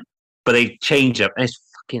again, but they change up. And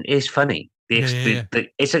it's funny.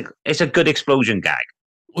 It's a good explosion gag.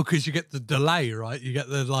 Well, because you get the delay, right? You get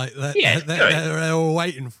they're all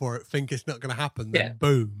waiting for it, think it's not going to happen. Then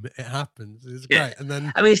boom, it happens. It's great. And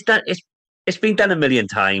then I mean, it's been done a million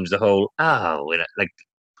times. The whole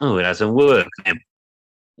it hasn't worked,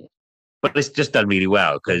 but it's just done really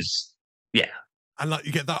well because and like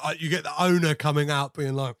you get the owner coming out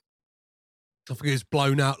being like, something is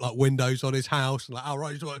blown out, like windows on his house, and like, all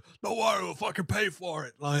right, he's like, don't worry, we'll fucking pay for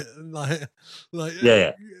it. Like,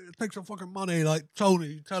 take some fucking money, like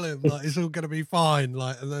Tony, tell him, like, it's all gonna be fine.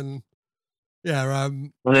 Like, and then,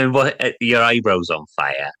 and then your eyebrows on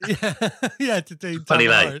fire. To Dean funny,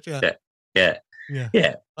 like, yeah.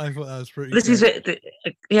 I thought that was pretty. This is it.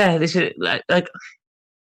 This is like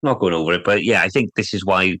not going over it, but I think this is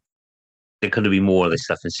why there could be more of this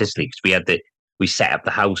stuff in Sicily because we set up the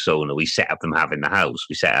house owner, we set up them having the house,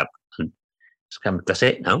 we set up. That's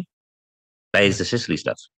it. No, that is the Sicily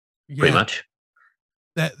stuff, pretty much.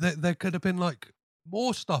 There could have been like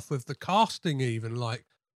more stuff with the casting, even like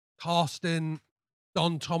casting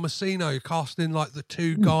Don Tomasino, casting like the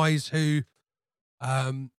two guys who,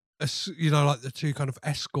 like the two kind of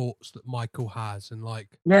escorts that Michael has, and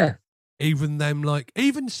like even them, like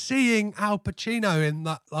even seeing Al Pacino in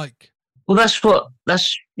that, like. Well, that's what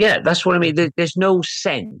I mean. There's no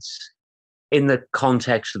sense in the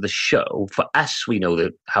context of the show. For us, we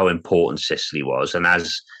know how important Sicily was, and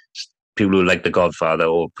as people who like The Godfather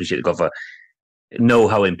or appreciate The Godfather know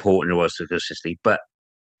how important it was to Sicily. But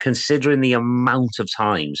considering the amount of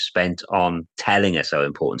time spent on telling us how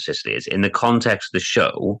important Sicily is, in the context of the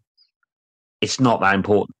show, it's not that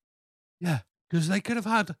important. Yeah, because they could have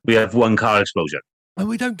had. We have one car explosion. And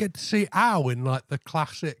we don't get to see Al in like the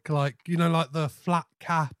classic, like, like the flat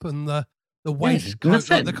cap and the waistcoat,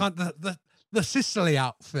 like the kind of the Sicily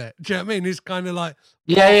outfit. Do you know what I mean? It's kind of like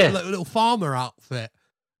little farmer outfit,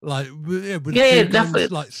 like with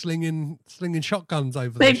guns, like slinging shotguns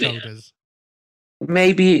over their shoulders.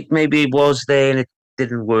 Maybe it was there and it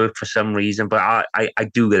didn't work for some reason, but I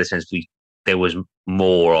do get a sense there was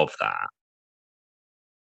more of that.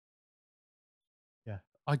 Yeah,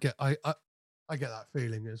 I get that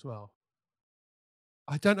feeling as well.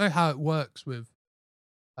 I don't know how it works with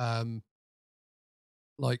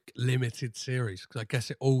like limited series, because I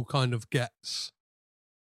guess it all kind of gets,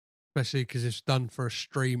 especially because it's done for a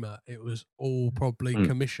streamer, it was all probably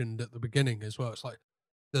commissioned at the beginning as well. It's like,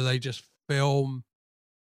 do they just film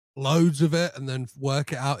loads of it and then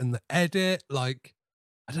work it out in the edit? Like,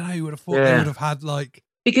 I don't know, you would have thought they would have had like,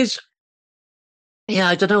 because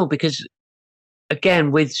I don't know, because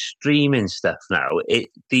again, with streaming stuff now,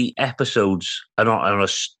 the episodes are not on a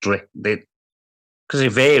strict, because they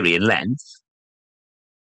vary in length.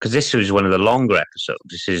 Because this was one of the longer episodes.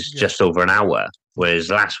 This is just over an hour, whereas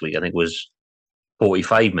last week I think was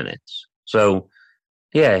 45 minutes. So,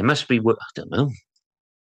 it must be. I don't know.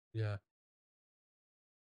 Yeah,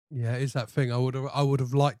 it's that thing. I would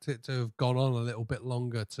have liked it to have gone on a little bit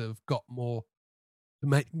longer, to have got more, to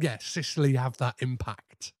make Sicily have that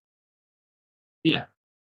impact. Yeah.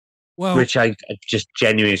 Well, which I just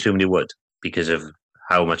genuinely assumed it would, because of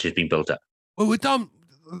how much has been built up. Well, we're done.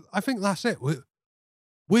 I think that's it.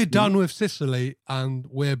 We're done with Sicily, and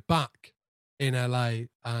we're back in LA,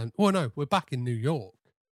 and we're back in New York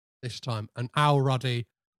this time, and Al Ruddy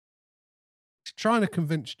is trying to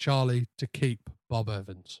convince Charlie to keep Bob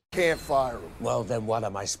Evans. Can't fire him. Well, then what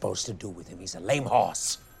am I supposed to do with him? He's a lame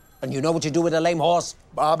horse. And you know what you do with a lame horse?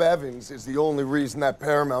 Bob Evans is the only reason that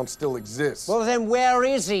Paramount still exists. Well, then where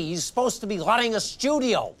is he? He's supposed to be running a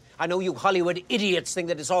studio. I know you Hollywood idiots think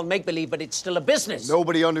that it's all make-believe, but it's still a business.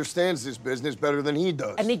 Nobody understands this business better than he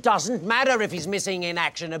does. And it doesn't matter if he's missing in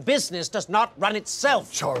action. A business does not run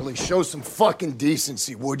itself. Charlie, show some fucking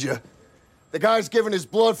decency, would you? The guy's giving his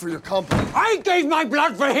blood for your company. I gave my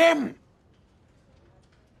blood for him!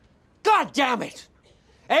 God damn it!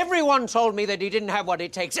 Everyone told me that he didn't have what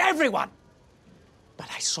it takes. Everyone! But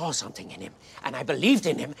I saw something in him, and I believed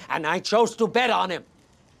in him, and I chose to bet on him.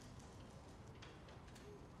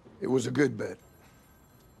 It was a good bet.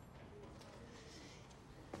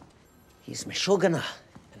 He's Meshuggah,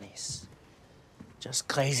 and he's just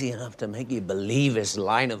crazy enough to make you believe his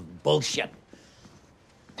line of bullshit.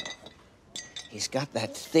 He's got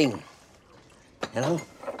that thing, you know?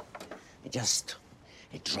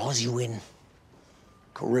 It draws you in.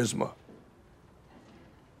 Charisma.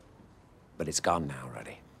 But it's gone now,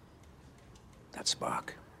 Ruddy. That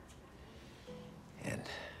spark. And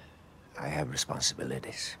I have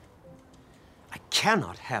responsibilities. I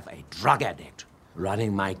cannot have a drug addict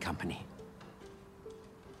running my company.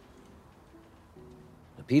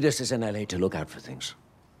 Peters is in LA to look out for things.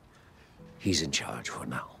 He's in charge for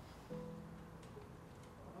now.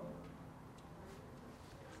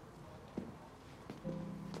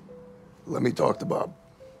 Let me talk to Bob.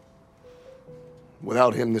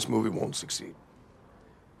 Without him, this movie won't succeed.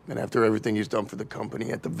 And after everything he's done for the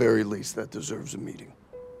company, at the very least, that deserves a meeting.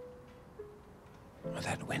 Well,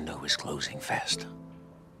 that window is closing fast.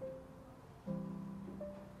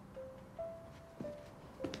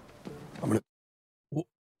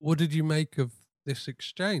 What did you make of this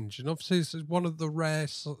exchange? And obviously, this is one of the rare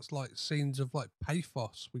like scenes of like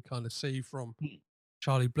pathos we kind of see from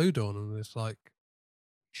Charlie Blue Dawn, and it's like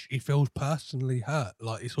he feels personally hurt.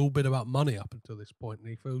 Like it's all been about money up until this point,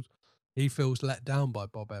 and he feels let down by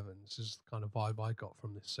Bob Evans. Is the kind of vibe I got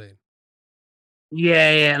from this scene.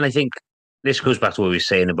 Yeah, and I think this goes back to what we were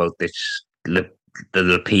saying about this the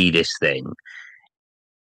Lapidus thing.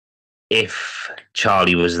 If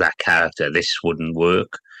Charlie was that character, this wouldn't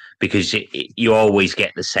work, because you always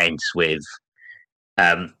get the sense with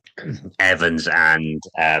Evans and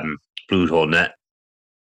Bluthorn that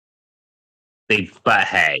they butt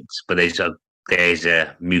heads, but there's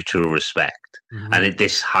a mutual respect, and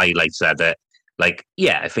this highlights that. Like,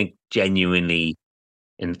 yeah, I think genuinely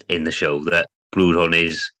in the show that Bluthorn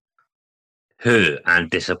is hurt and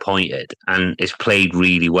disappointed, and it's played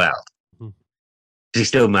really well. He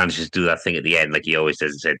still manages to do that thing at the end, like he always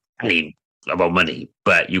does, and said, I mean, about money.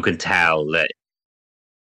 But you can tell that,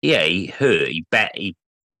 yeah, he hurt. He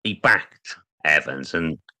backed Evans,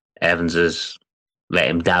 and Evans has let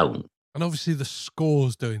him down. And obviously, the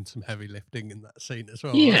score's doing some heavy lifting in that scene as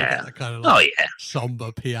well. Yeah, right? That kind of like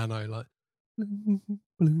somber piano, like. I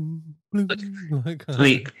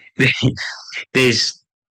mean,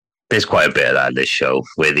 there's quite a bit of that in this show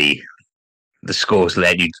where the scores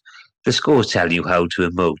the scores tell you how to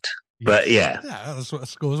emote. But yeah, that's what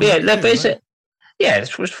scores. Yeah,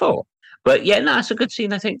 that's what it's for. But yeah, no, it's a good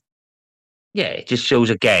scene. I think. Yeah, it just shows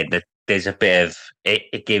again that there's a bit of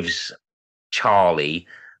it gives Charlie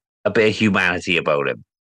a bit of humanity about him,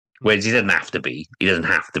 whereas he doesn't have to be. He doesn't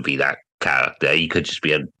have to be that character. He could just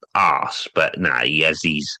be an arse. But nah, he has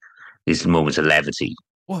these moments of levity.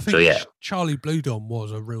 Well, I think Charlie Blue Dawn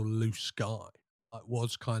was a real loose guy. Like,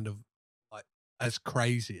 was kind of like as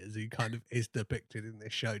crazy as he kind of is depicted in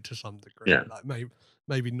this show to some degree. Yeah. Like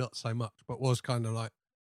maybe not so much, but was kind of like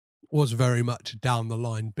was very much a down the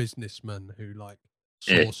line businessman who like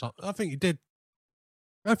saw something. I think he did.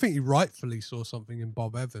 I think he rightfully saw something in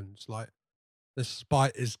Bob Evans, like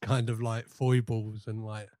despite his kind of like foibles and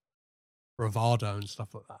like bravado and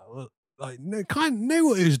stuff like that. Like, kind of knew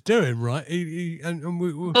what he was doing, right?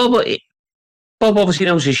 Bob obviously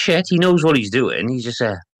knows his shit. He knows what he's doing. He's just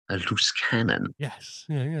a loose cannon. Yes,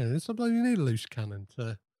 yeah. Sometimes you need a loose cannon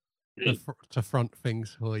to front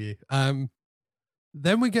things for you.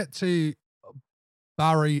 Then we get to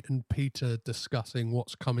Barry and Peter discussing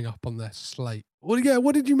what's coming up on their slate.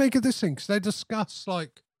 What did you make of this thing? Because they discuss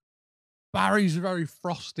like Barry's very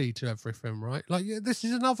frosty to everything, right? Like, yeah, this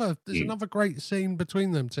is another great scene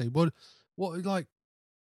between them two. What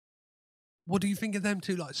do you think of them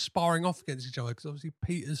two like sparring off against each other? Because obviously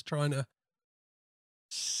Peter's trying to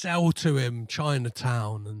sell to him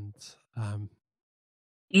Chinatown, and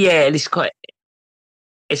yeah,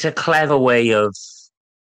 it's a clever way of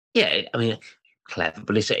Yeah, I mean, clever,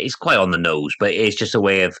 but it's quite on the nose. But it's just a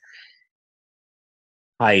way of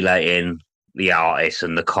highlighting the artist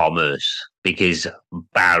and the commerce because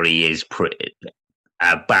Barry is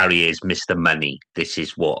Barry is Mr. Money. This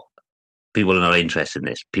is what people are not interested in.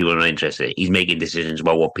 This people are not interested. He's making decisions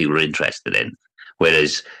about what people are interested in,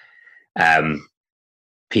 whereas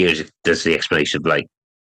Piers does the explanation of like,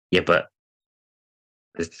 yeah, but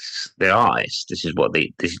they're artists. This is what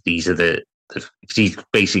these are the. He's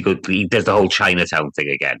basically he does the whole Chinatown thing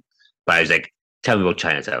again. But I was like, tell me about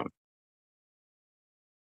Chinatown.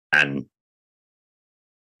 And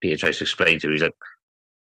Peter tries to explain to him, he's like,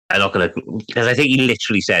 I'm not going to, because I think he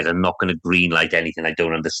literally says, I'm not going to green light anything I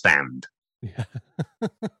don't understand. Yeah.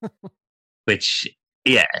 Which,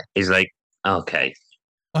 yeah, is like, okay.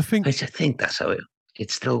 I think that's how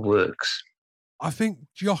it still works. I think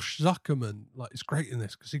Josh Zuckerman like is great in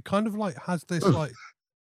this because he kind of like has this like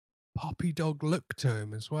puppy dog look to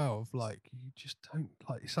him as well. Of like you just don't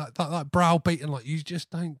like it's like that browbeating like you just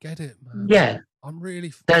don't get it, man. Yeah, I'm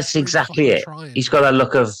really. That's really exactly it. trying. He's got that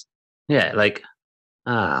look of like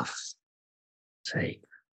say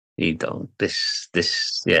you don't this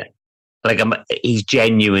yeah like he's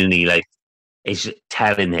genuinely like he's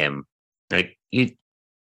telling him like you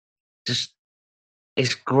just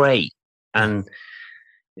it's great and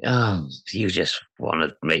you just want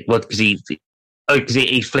to make what because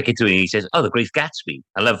he's flicking through and he says, "Oh, The Great Gatsby."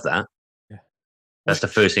 I love that. Yeah, that's the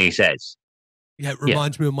first thing he says. Yeah, it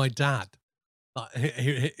reminds me of my dad.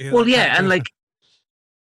 Like, well, yeah, and like,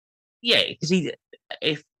 yeah, because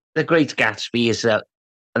if The Great Gatsby is a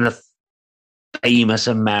famous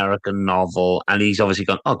American novel, and he's obviously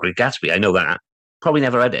gone, "Oh, Great Gatsby, I know that." Probably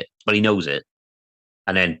never read it, but he knows it,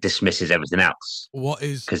 and then dismisses everything else. What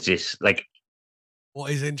is because just like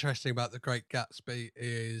what is interesting about The Great Gatsby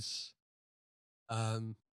is,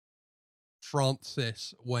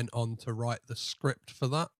 Francis went on to write the script for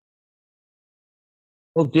that.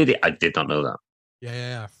 Oh, did it? I did not know that.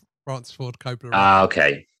 Yeah. Francis Ford Coppola. Ah,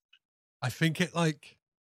 okay. I think it like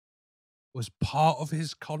was part of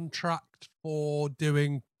his contract for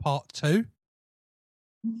doing part 2.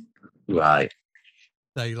 Right.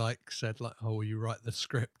 They like said like, "Oh, will you write the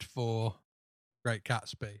script for Great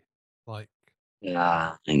Gatsby?" Like,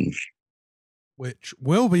 yeah, which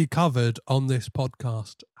will be covered on this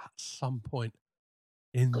podcast at some point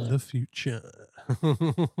in the future.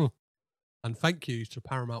 And thank you to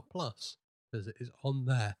Paramount Plus because it is on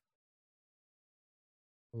there.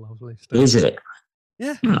 Lovely stuff. Is it?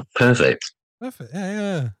 Yeah. Oh, perfect. Perfect.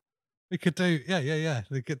 Yeah. We could do. Yeah.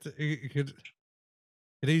 We could. You could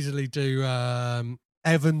easily do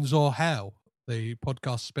Evans or Hell, the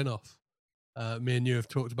podcast spin-off. Me and you have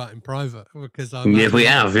talked about in private because we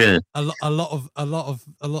have. Yeah. A lot of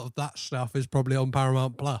that stuff is probably on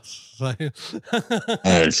Paramount Plus. So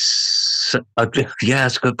That's a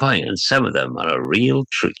good point. And some of them are a real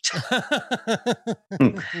treat.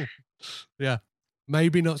 Yeah,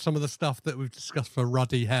 maybe not some of the stuff that we've discussed for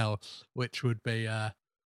Ruddy Hell, which would be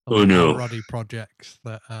Ruddy projects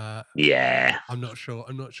that. Yeah, I'm not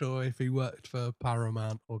sure if he worked for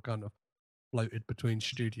Paramount or kind of floated between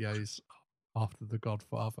studios after The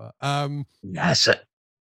Godfather. Yes.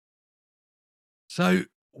 So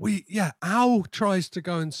Al tries to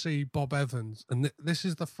go and see Bob Evans, and this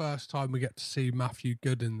is the first time we get to see Matthew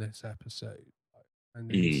Good in this episode.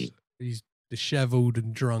 And he's dishevelled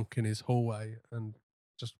and drunk in his hallway and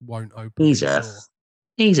just won't open the door.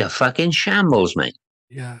 He's a fucking shambles, mate.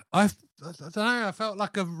 Yeah, I don't know. I felt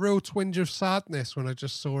like a real twinge of sadness when I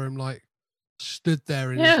just saw him like stood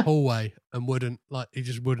there in his hallway and he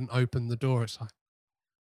just wouldn't open the door. It's like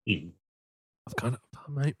I've kind of,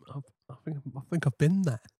 mate. I think I've been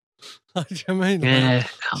there. Do you know what I mean? Yeah,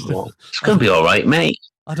 come on. It's gonna be all right, mate.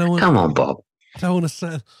 Come on, Bob. I don't want to say.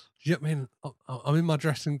 Do you know what I mean? I'm in my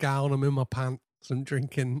dressing gown. I'm in my pants. I'm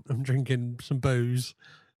drinking some booze.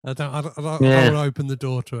 I don't want to open the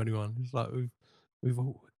door to anyone. It's like we've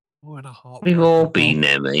all had a heart. We've all been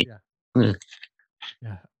there, mate.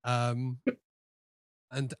 Yeah.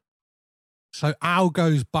 And so Al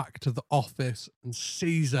goes back to the office and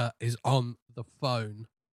Caesar is on the phone.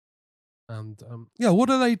 And what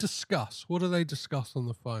do they discuss? What do they discuss on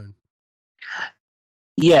the phone?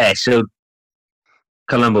 Yeah, so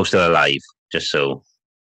Columbo's still alive, just so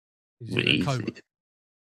he's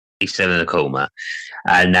still in a coma.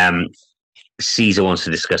 And Caesar wants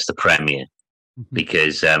to discuss the premiere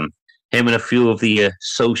because him and a few of the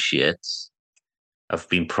associates have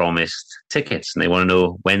been promised tickets and they want to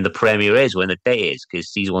know when the premiere is, when the day is, because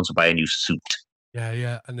Caesar wants to buy a new suit.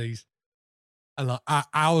 Yeah, and And like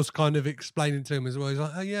Al's kind of explaining to him as well. He's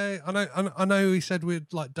like, "Oh yeah, I know. He said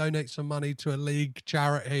we'd like donate some money to a league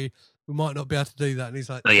charity. We might not be able to do that." And he's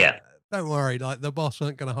like, Oh yeah, don't worry. Like the boss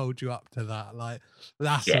ain't going to hold you up to that. Like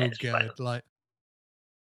that's Yeah, all it's good. fine. Like,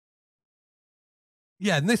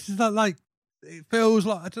 yeah. And this is like it feels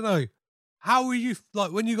like I don't know. How are you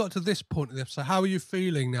like when you got to this point of the episode? How are you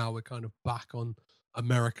feeling now? We're kind of back on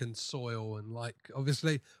American soil, and like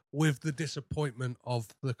obviously with the disappointment of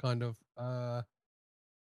the kind of I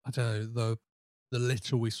don't know the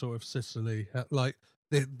little we saw of Sicily. Like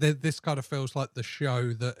this kind of feels like the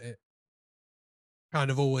show that it kind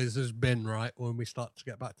of always has been, right? When we start to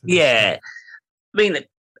get back to this yeah. point. I mean,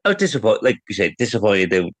 I was disappointed. Like you said, disappointed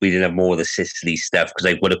that we didn't have more of the Sicily stuff because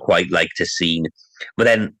I would have quite liked to seen. But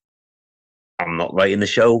then I'm not writing the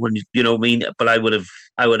show, and you know what I mean. But I would have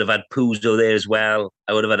had Puzo there as well.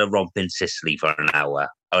 I would have had a romp in Sicily for an hour.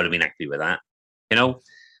 I would have been happy with that, you know.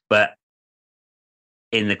 But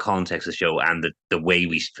in the context of the show and the way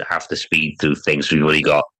we have to speed through things, we've only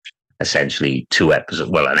got essentially 2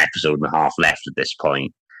 episodes, well, an episode and a half left at this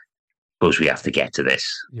point. Suppose we have to get to this,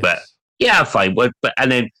 but yeah, fine. But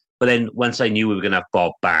then once I knew we were going to have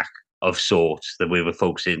Bob back of sorts, that we were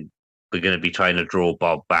focusing, we're going to be trying to draw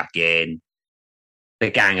Bob back in. The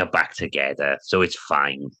gang are back together, so it's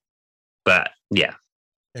fine. But yeah,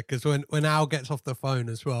 because when Al gets off the phone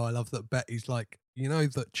as well, I love that Betty's like, you know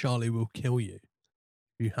that Charlie will kill you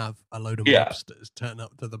if you have a load of mobsters turn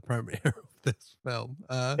up to the premiere of this film.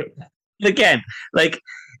 Again, like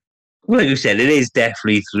you said, it is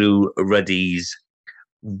definitely through Ruddy's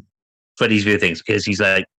view of things because he's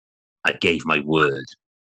like, I gave my word.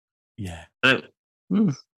 Yeah.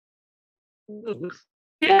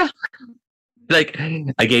 Yeah. Like,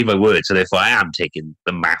 I gave my word, so therefore I am taking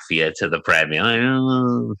the mafia to the premiere.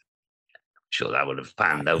 I'm sure that would have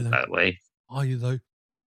panned out that way. Are you though?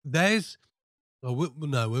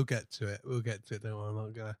 We'll get to it. We'll get to it. Don't worry, I'm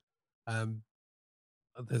not gonna.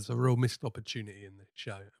 There's a real missed opportunity in this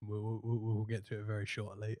show, and we'll get to it very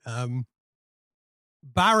shortly.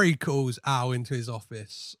 Barry calls Al into his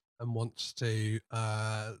office and wants to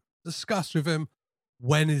discuss with him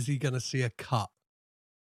when is he going to see a cut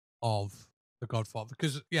of The Godfather,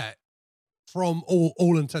 because from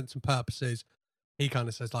all intents and purposes, he kind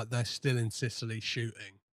of says like they're still in Sicily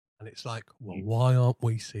shooting, and it's like, well, why aren't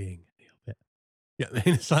we seeing any of it? Yeah, I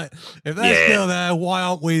mean, it's like if they're still there, why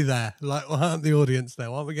aren't we there? Like, why aren't the audience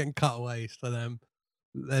there? Why aren't we getting cutaways to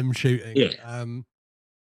them shooting? Yeah.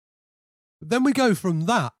 Then we go from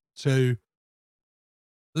that to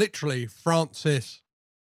literally Francis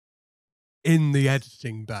in the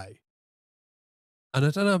editing bay. And I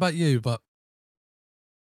don't know about you, but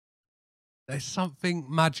there's something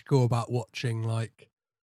magical about watching like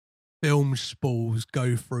film spools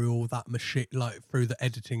go through all that machine, like through the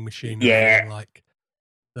editing machine. Yeah. And, like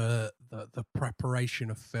the preparation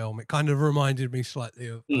of film. It kind of reminded me slightly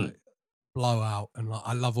of like Blowout, and like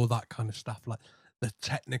I love all that kind of stuff. Like the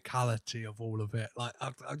technicality of all of it. Like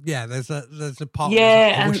there's a part.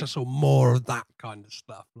 Yeah, I wish I saw more of that kind of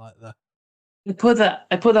stuff. Like that. I put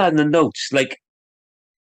that in the notes. Like,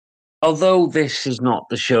 although this is not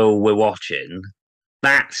the show we're watching,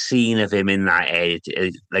 that scene of him in that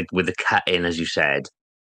edit, like with the cut in, as you said,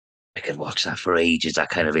 I could watch that for ages. That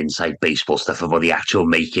kind of inside baseball stuff about the actual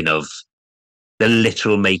making of, the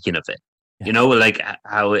literal making of it. Yeah. You know, like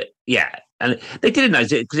how it, and they did it nice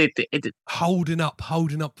because it holding up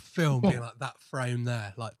film, being like that frame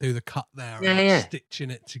there, like do the cut there, and like stitching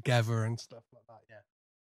it together and stuff like that.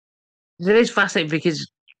 Yeah, it is fascinating because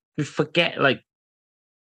we forget like.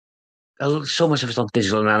 So much of it's on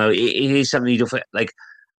digital now. It is something you don't forget, like.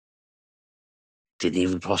 Didn't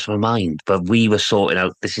even cross my mind, but we were sorting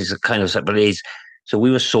out. This is a kind of, but it is. So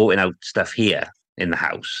we were sorting out stuff here in the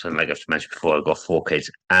house, and like I've mentioned before, I've got 4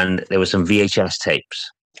 kids, and there were some VHS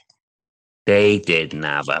tapes. They didn't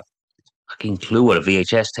have a fucking clue what a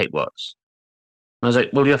VHS tape was. And I was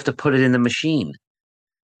like, "Well, you have to put it in the machine,"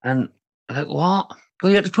 and I'm like, "What?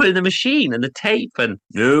 Well, you have to put it in the machine and the tape," and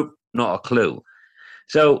nope, not a clue.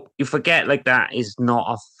 So you forget like that is not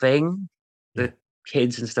a thing. The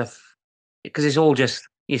kids and stuff. Because it's all just,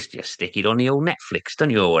 you just stick it on the old Netflix, don't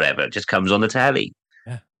you, or whatever. It just comes on the telly.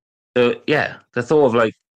 Yeah. So, the thought of,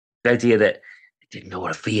 like, the idea that I didn't know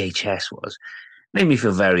what a VHS was made me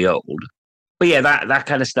feel very old. But, that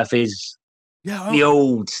kind of stuff is the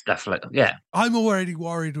old stuff. Like, I'm already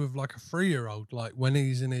worried with, like, a 3-year-old. Like, when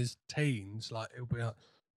he's in his teens, like, it'll be like,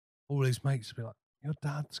 all his mates will be like, your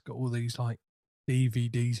dad's got all these, like,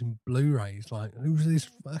 DVDs and Blu-rays. Like, who's this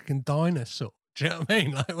fucking dinosaur? Do you know what I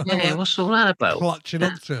mean? Like, what's all that about? Clutching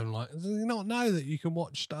up to him, like, does he not know that you can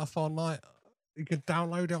watch stuff on like, you could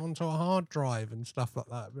download it onto a hard drive and stuff like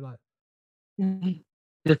that. It'd be like,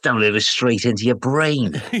 Just download it straight into your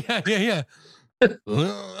brain. yeah.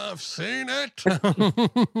 I've seen it.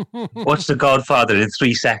 Watch The Godfather in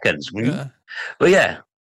 3 seconds. Yeah. But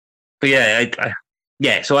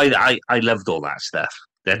yeah. So I loved all that stuff.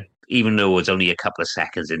 That even though it's only a couple of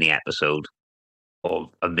seconds in the episode or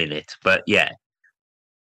a minute, but yeah,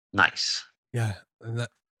 nice. Yeah, and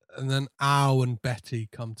then Al and Betty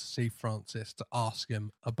come to see Francis to ask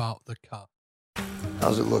him about the cut.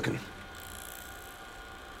 How's it looking?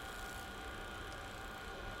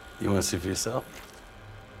 You want to see for yourself?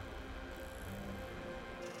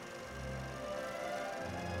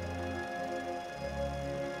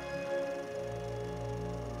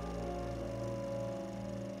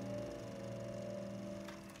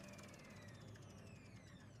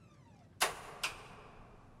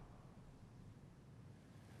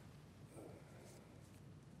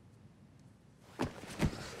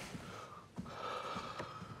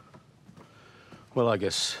 Well, I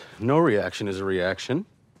guess no reaction is a reaction.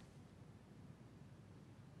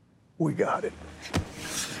 We got it.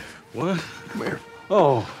 What? Come here.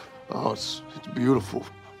 Oh, it's beautiful.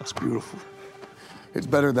 It's beautiful. It's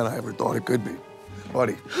better than I ever thought it could be.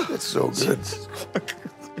 Buddy, it's so good.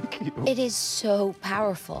 It is so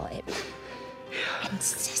powerful. And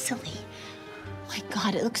Sicily. My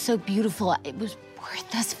God, it looks so beautiful. It was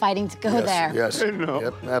worth us fighting to go there. Yes. I know.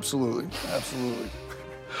 Yep, absolutely. Absolutely.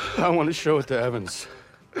 I want to show it to Evans.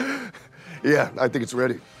 Yeah, I think it's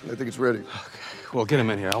ready. Okay. Well, get him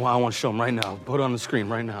in here. I want to show him right now. Put it on the screen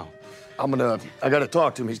right now. I gotta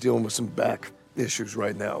talk to him. He's dealing with some back issues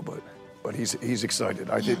right now, but he's excited.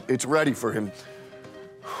 I think it's ready for him.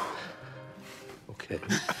 Okay.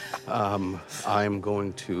 I'm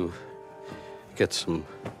going to get some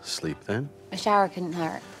sleep then. A shower couldn't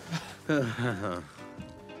hurt.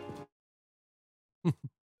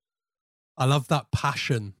 I love that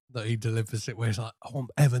passion that he delivers it, where he's like, "I want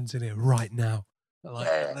Evans in here right now." Like,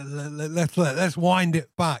 let's wind it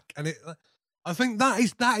back, and I think that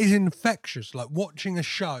is infectious. Like watching a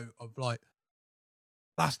show of like,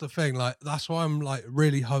 that's the thing. Like that's why I'm like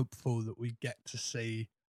really hopeful that we get to see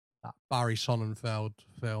that Barry Sonnenfeld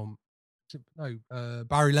film,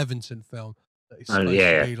 Barry Levinson film that is supposed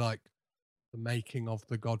to be like the making of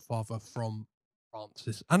The Godfather from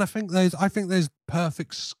Francis. And I think there's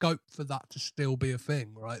perfect scope for that to still be a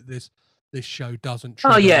thing, right? This show doesn't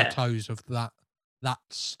tread on the toes of that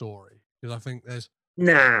story, because I think there's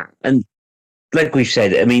and like we've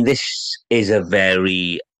said, I mean, this is a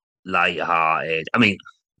very light-hearted. I mean,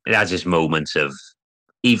 it has its moments of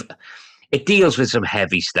it deals with some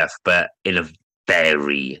heavy stuff, but in a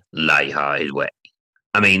very light-hearted way.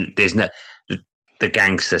 I mean, there's the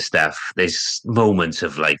gangster stuff. There's moments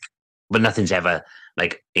of like, but nothing's ever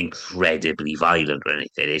like incredibly violent or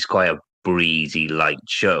anything. It's quite a breezy, light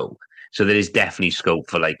show. So there is definitely scope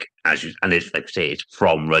for like, and it's like I say, it's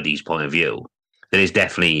from Ruddy's point of view. There is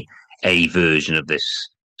definitely a version of this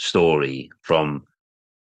story from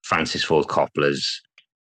Francis Ford Coppola's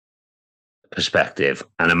perspective,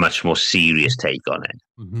 and a much more serious take on it.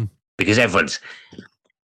 Mm-hmm. Because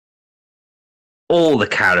all the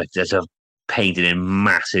characters are painted in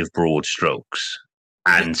massive broad strokes,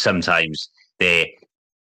 and sometimes their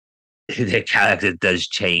character does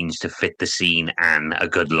change to fit the scene and a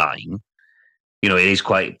good line. You know, it is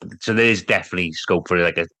quite, so there is definitely scope for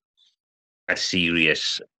like a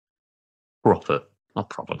serious, not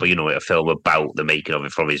proper, but you know, a film about the making of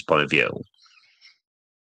it from his point of view.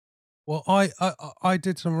 Well, I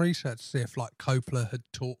did some research to see if like Coppola had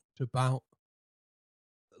talked about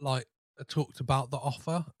the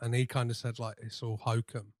offer, and he kind of said like it's all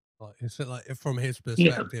hokum. Like it's like from his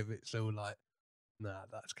perspective, it's all like, nah,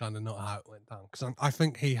 that's kind of not how it went down. Because I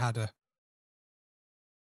think he had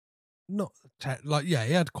he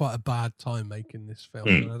had quite a bad time making this film.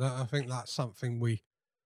 And I think that's something we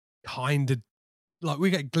kind of like,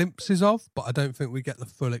 we get glimpses of, but I don't think we get the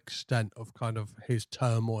full extent of kind of his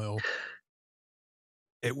turmoil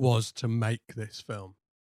it was to make this film.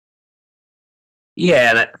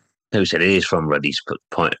 Yeah, like I said, it is from Ruddy's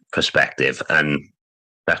perspective, and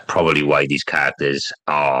that's probably why these characters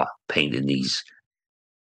are painting these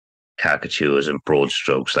caricatures and broad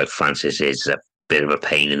strokes. Like Francis is a bit of a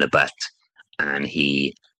pain in the butt, and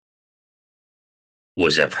he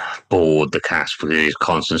was bored the cast with his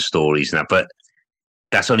constant stories and that, but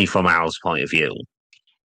that's only from Al's point of view,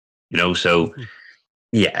 you know. So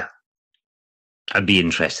yeah, I'd be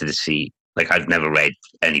interested to see. Like, I've never read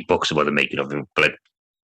any books about the making of him, but I've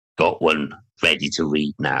got one ready to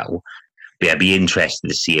read now. yeah, be interesting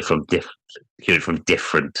to see it hear it from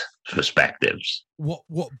different perspectives.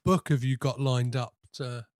 What book have you got lined up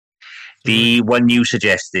to the one you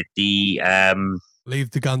suggested, the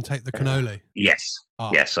Leave the Gun, Take the Cannoli? Yes.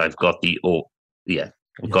 Oh. Yes, I've got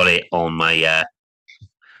got it on my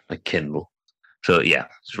my Kindle. So yeah,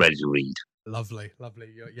 it's ready to read. Lovely.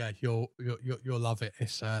 You'll love it.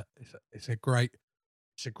 It's a great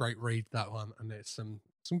read, that one, and it's some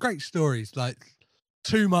great stories. Like,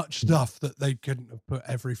 too much stuff that they couldn't have put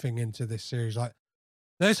everything into this series. Like,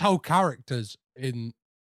 there's whole characters in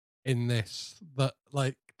this that,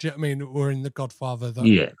 like, do you know what I mean, were in The Godfather.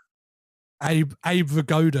 That Abe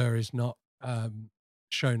Vigoda is not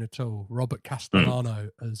shown at all. Robert Castellano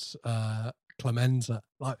as Clemenza.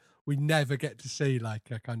 Like, we never get to see like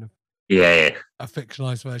a kind of a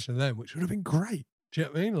fictionalized version of them, which would have been great. Do you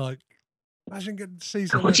know what I mean? Like, imagine getting to see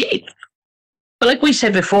something. But like we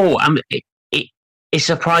said before, it's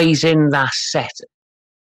surprising that set.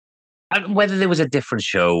 Whether there was a different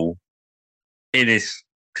show in its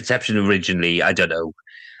conception originally, I don't know.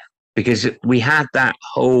 Because we had that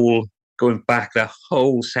whole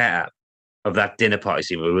setup of that dinner party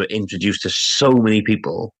scene where we were introduced to so many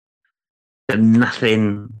people that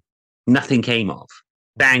nothing came of.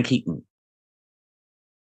 Dan Keaton.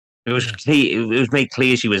 It was made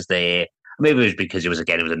clear she was there. Maybe it was because it was a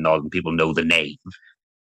nod and people know the name.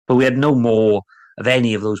 But we had no more of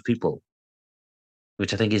any of those people,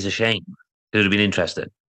 which I think is a shame. It would have been interesting.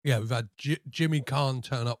 Yeah, we've had Jimmy Kahn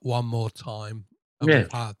turn up one more time. And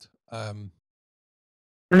we've had... and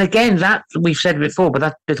again, that we've said before,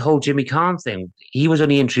 but that whole Jimmy Kahn thing, he was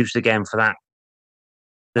only introduced again for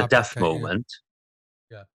the death moment.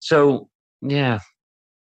 Yeah. So, yeah.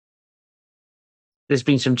 There's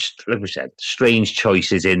been some, like we said, strange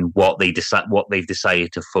choices in what they've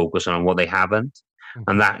decided to focus on and what they haven't. Mm-hmm.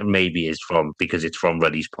 And that maybe is because it's from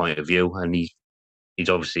Ruddy's point of view, and he's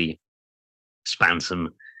obviously spanned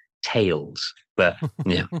some tales. But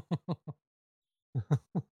yeah.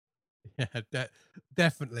 Yeah,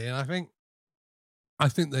 definitely. And I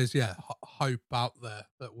think there's hope out there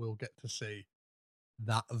that we'll get to see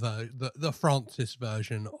that the Francis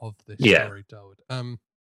version of this story told.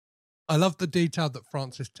 I love the detail that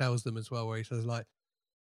Francis tells them as well, where he says, like,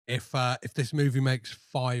 if this movie makes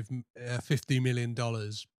 $50 million,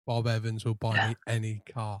 Bob Evans will buy me any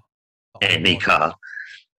car. Any car.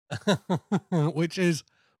 which is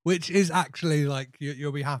actually, like,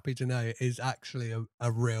 you'll be happy to know, it is actually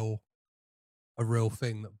a real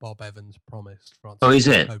thing that Bob Evans promised Francis. Oh, is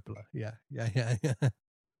it? Coppola. Yeah.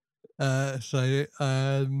 So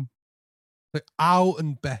Al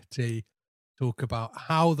and Betty talk about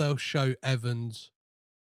how they'll show Evans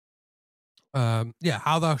the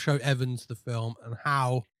film, and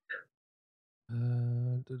how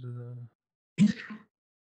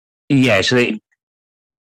so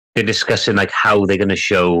they're discussing like how they're going to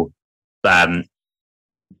show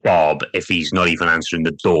Bob if he's not even answering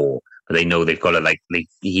the door, but they know they've got to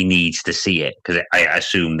he needs to see it, because I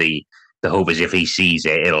assume the hope is if he sees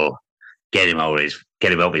it, it'll get him out of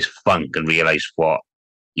his funk and realize what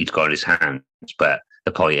he's got in his hands. But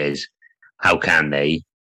the point is, how can they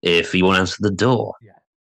if he won't answer the door? Yeah,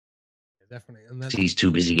 definitely. And then he's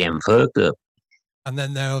too busy getting fucked up. And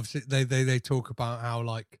then they obviously they talk about how,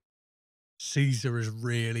 like, Caesar is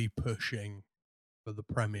really pushing for the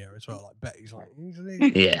premiere as well. Like, Betty's like,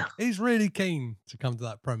 he's really keen to come to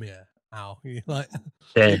that premiere. Al, like,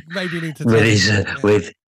 maybe you need to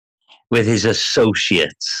with his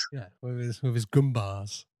associates. Yeah, with his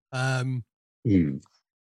gumbars.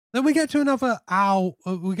 Then we get to another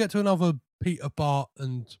Peter Bart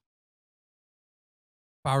and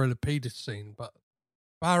Barry Lapidus scene, but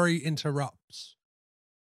Barry interrupts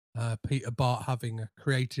Peter Bart having a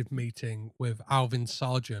creative meeting with Alvin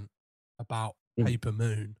Sargent about Paper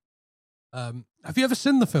Moon. Have you ever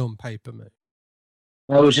seen the film Paper Moon?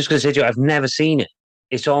 I was just going to say to you, I've never seen it.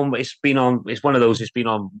 It's one of those, it's been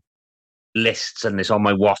on lists and it's on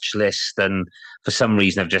my watch list, and for some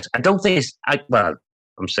reason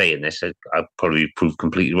I'm saying this, I'll probably prove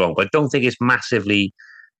completely wrong, but I don't think it's massively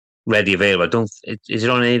ready available. Is it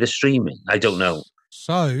on any of the streaming? I don't know.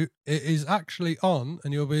 So it is actually on,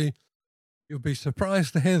 and you'll be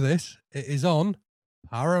surprised to hear this. It is on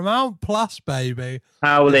Paramount Plus, baby.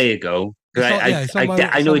 Oh, there you go. I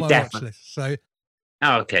know it definitely. So,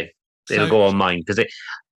 okay, it'll go on mine, because it's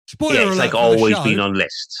like always been on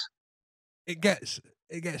lists. It gets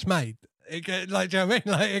made. It do you know what I mean?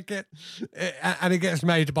 Like, it gets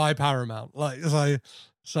made by Paramount. Like,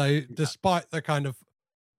 so despite the kind of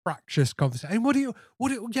fractious conversation, what do you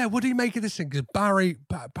make of this thing? Because Barry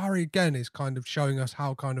again is kind of showing us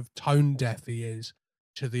how kind of tone deaf he is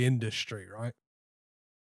to the industry, right?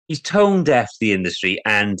 He's tone deaf to the industry,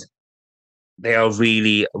 and they are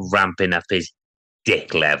really ramping up his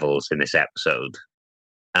dick levels in this episode.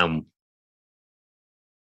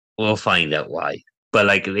 We'll find out why. But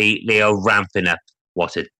like they are ramping up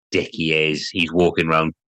what a dick he is. He's walking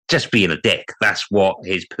around just being a dick. That's what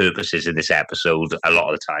his purpose is in this episode. A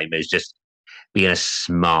lot of the time is just being a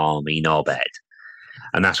smarmy knobhead,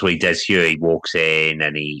 and that's what he does here. He walks in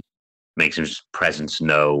and he makes his presence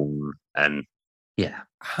known, and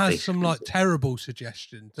has some like terrible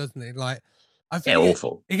suggestions, doesn't he? Like, I think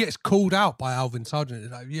awful. He gets called out by Alvin Sargent.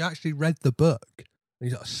 He's like, you actually read the book? And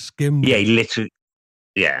he's like, skimmed. Yeah, it. he literally.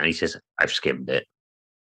 Yeah, and he says, "I've skimmed it."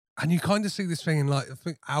 And you kind of see this thing, and like I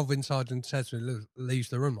think Alvin Sargent says when he leaves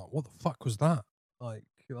the room, like, "What the fuck was that?" Like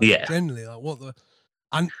generally, like, what the,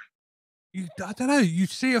 and I don't know. You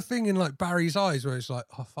see a thing in like Barry's eyes where it's like,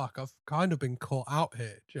 "Oh fuck, I've kind of been caught out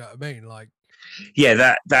here." Do you know what I mean? Like,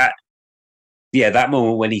 that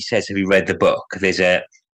moment when he says, "Have you read the book?" There's a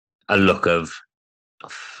look of,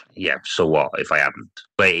 so what if I haven't?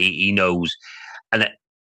 But he knows, and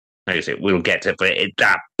like I said, we'll get to, but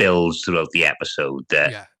that builds throughout the episode.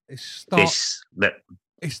 It's the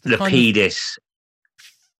pedis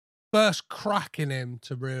first crack in him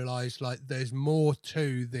to realize like there's more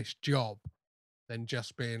to this job than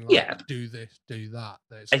just being like do this, do that.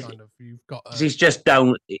 There's kind of you've got. He's just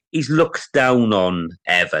down. He's looked down on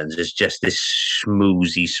Evans as just this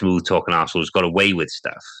schmoozy, smooth talking arsehole who's got away with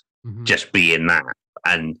stuff, just being that,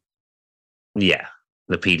 and the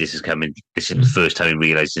pedis is coming. This is the first time he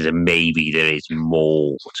realizes that maybe there is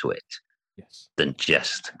more to it than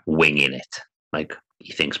just winging it, like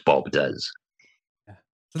he thinks Bob does. Yeah.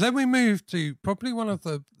 So then we move to probably one of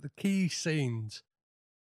the key scenes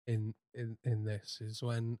in this is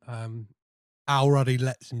when Al Ruddy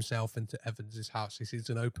lets himself into Evans's house. He sees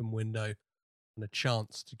an open window and a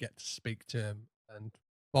chance to get to speak to him. And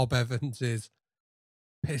Bob Evans is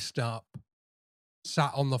pissed up,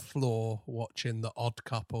 sat on the floor watching The Odd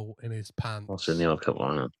Couple in his pants. What's in The Odd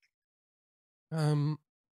Couple?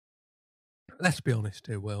 Let's be honest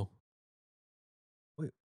here, Will.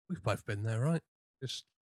 We've both been there, right? Just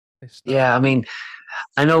I mean,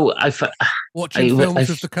 I know. Watching films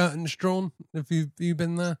with the curtains drawn. Have you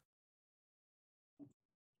been there?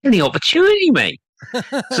 Any opportunity, mate.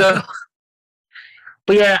 So,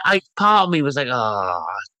 but yeah, part of me was like, oh,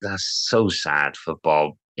 that's so sad for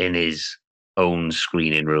Bob in his own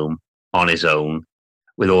screening room on his own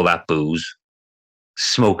with all that booze,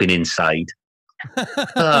 smoking inside.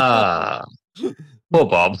 Poor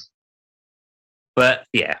Bob. But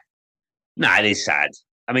yeah, it is sad.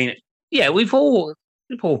 I mean, we've all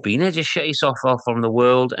been there. Just shut yourself off from the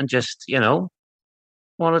world and just, want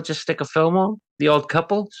to just stick a film on. The Odd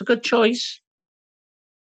Couple. It's a good choice.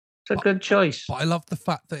 It's a good choice. But I love the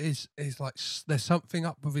fact that he's like, there's something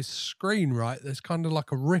up with his screen, right? There's kind of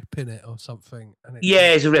like a rip in it or something. And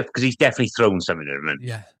it's a rip because he's definitely thrown something at him.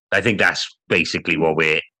 Yeah. I think that's basically what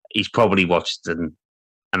he's probably watched an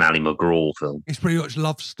Ali McGraw film. He's pretty much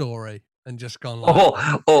Love Story and just gone like...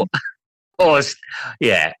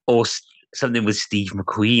 Or something with Steve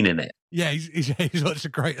McQueen in it. Yeah, he's watched The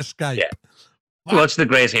Great Escape. Yeah. Watch The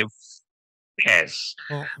Great Escape. Yes.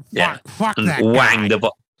 Fuck and that wang guy.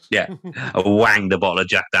 Wang the bottle of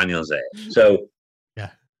Jack Daniels there. So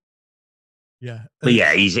yeah. But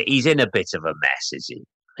he's in a bit of a mess, is he?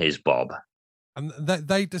 His Bob. And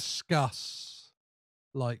they discuss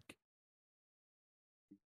like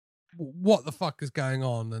what the fuck is going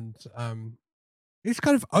on, and he's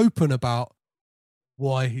kind of open about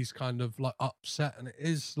why he's kind of like upset, and it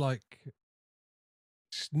is like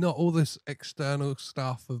it's not all this external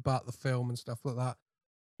stuff about the film and stuff like that.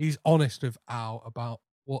 He's honest with Al about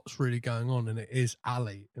what's really going on, and it is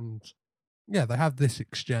Ali, and they have this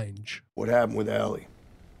exchange. What happened with Ali?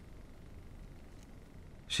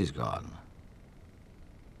 She's gone.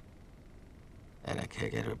 And I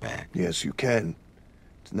can't get her back. Yes, you can.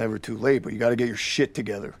 It's never too late, but you gotta get your shit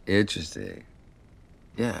together. Interesting.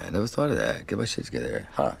 Yeah, I never thought of that. Get my shit together.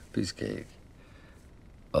 Huh, piece of cake.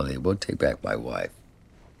 Only it won't take back my wife.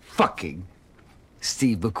 Fucking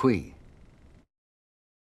Steve McQueen.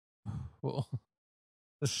 Well,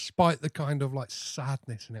 despite the kind of like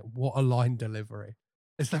sadness in it, what a line delivery.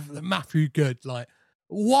 It's the Matthew Good, like,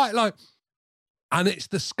 why, like, and it's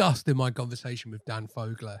discussed in my conversation with Dan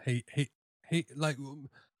Fogler. He like,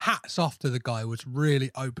 hats off to the guy who was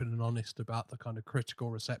really open and honest about the kind of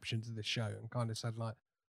critical reception to this show, and kind of said, like,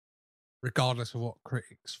 regardless of what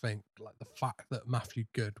critics think, like, the fact that Matthew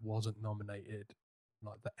Good wasn't nominated,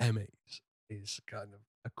 like, the Emmys is kind of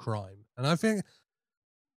a crime. And I think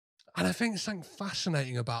something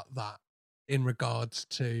fascinating about that in regards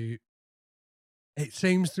to, it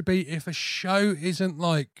seems to be, if a show isn't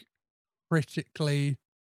like critically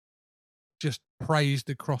just praised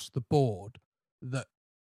across the board, that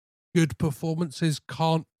good performances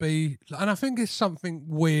can't be. And I think it's something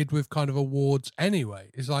weird with kind of awards anyway.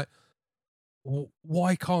 It's like,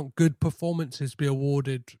 why can't good performances be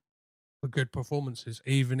awarded for good performances,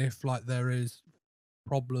 even if like there is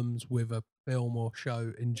problems with a film or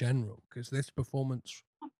show in general? Because this performance,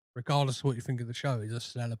 regardless of what you think of the show, is a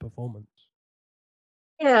stellar performance.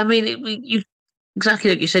 Yeah, I mean, you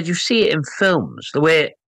exactly like you said. You see it in films the way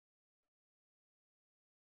it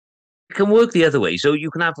can work the other way. So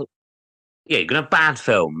you can have, you can have bad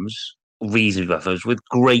films, reasonably bad films with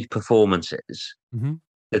great performances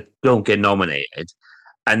that don't get nominated,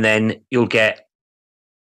 and then you'll get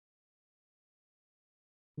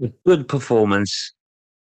a good performance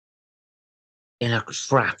in a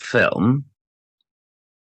crap film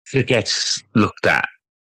that gets looked at.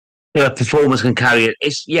 A performance can carry it.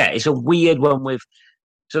 It's a weird one with,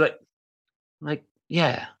 so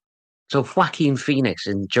so Joaquin Phoenix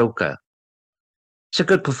in Joker. It's a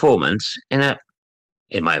good performance in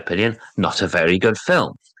my opinion, not a very good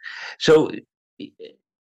film. So,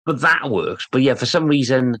 but that works. But yeah, for some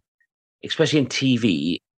reason, especially in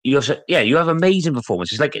TV, you have amazing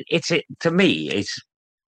performances. Like to me, it's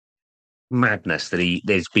madness that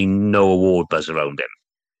there's been no award buzz around him,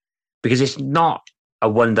 because it's not a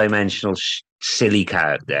one-dimensional silly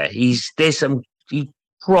character. He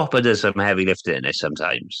proper does some heavy lifting in it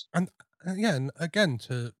sometimes. And and again,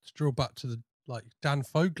 to draw back to the Dan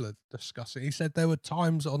Fogler discussing, he said there were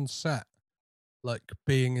times on set, like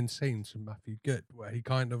being in scenes with Matthew Good, where he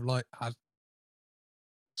kind of like had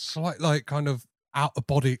slight kind of out of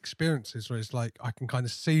body experiences where it's like, I can kind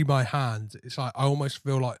of see my hand. It's like, I almost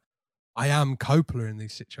feel like I am Coppola in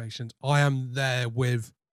these situations. I am there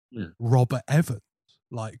with Robert Evans.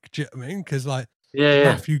 Like, do you know what I mean? Because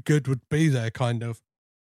Matthew Good would be there kind of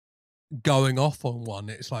going off on one.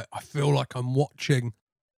 It's like, I feel like I'm watching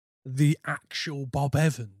the actual Bob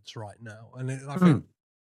Evans right now. And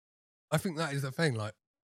I think that is the thing. Like,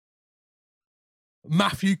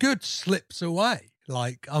 Matthew Good slips away.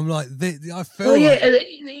 Like, I'm like, I feel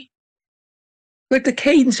like the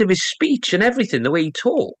cadence of his speech and everything, the way he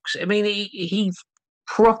talks. I mean, he's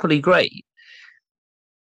properly great.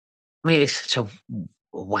 I mean, it's such a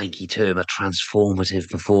wanky term, a transformative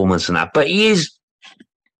performance and that, but he's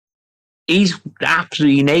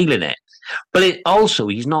absolutely nailing it. But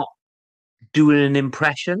he's not doing an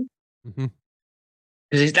impression,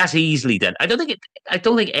 because that's easily done. I don't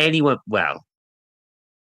think anyone. Well,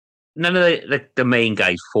 none of the main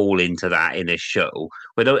guys fall into that in this show.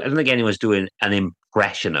 But I don't think anyone's doing an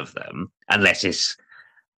impression of them, unless it's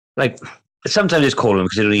like, sometimes it's called them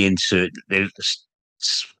because they insert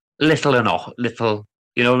little and little.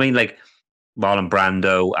 You know what I mean? Like Marlon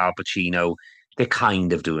Brando, Al Pacino, they're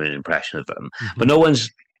kind of doing an impression of them, but no one's.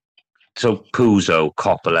 So Puzo,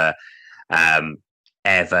 Coppola,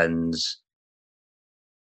 Evans,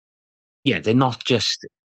 they're not just.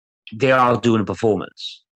 They are doing a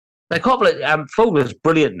performance. Like Coppola, Fogler's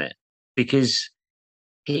brilliant in it, because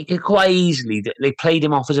he could quite easily. They played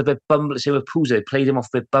him off as a bit bumbling. So with Puzo, they played him off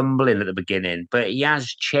a bit bumbling at the beginning, but he has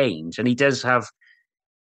changed, and he does have,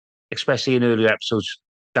 especially in earlier episodes,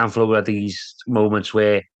 Dan Fogler had these moments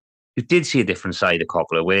where you did see a different side of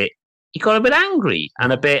Coppola, where he got a bit angry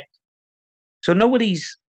and a bit. So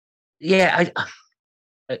nobody's. The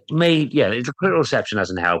critical reception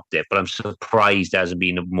hasn't helped it, but I'm surprised there hasn't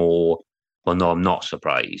been more. Well, no, I'm not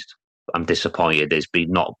surprised. I'm disappointed there's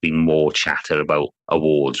not been more chatter about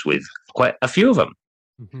awards with quite a few of them.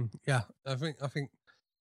 Yeah, I think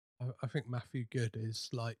Matthew Good is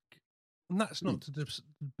like, and that's not to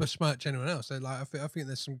besmirch anyone else. Like, I think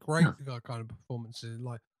there's some great kind of performances.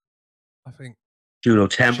 Like, I think Juno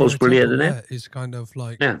Temple's brilliant, isn't it? Is kind of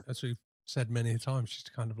like, as we've said many times, she's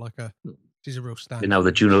kind of like she's a real standard. You know,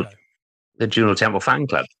 the Juno Temple fan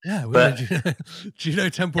club. Yeah, Juno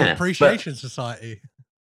Temple Appreciation Society.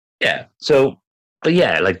 Yeah. So, but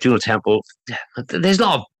like Juno Temple, there's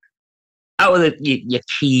not out of your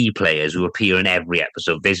key players who appear in every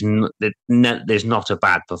episode. There's not a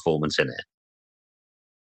bad performance in it.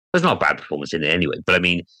 There's not a bad performance in it anyway. But I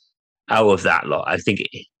mean, out of that lot, I think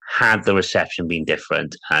had the reception been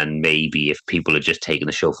different, and maybe if people had just taken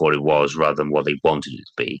the show for what it was rather than what they wanted it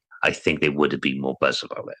to be, I think there would have been more buzz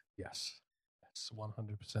about it. Yes,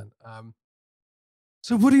 100%.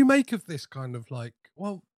 So what do you make of this kind of like?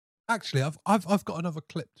 Well, actually, I've got another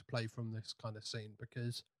clip to play from this kind of scene,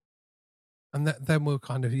 because, and then we'll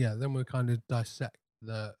kind of dissect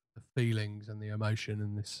the feelings and the emotion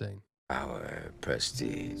in this scene. Our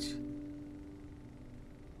prestige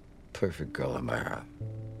perfect girl in my arm.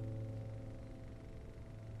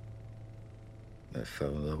 I fell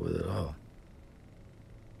in love with it all.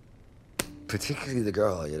 Particularly the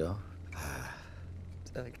girl, you know.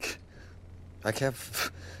 I can't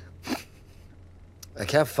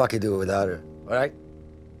fucking do it without her, all right?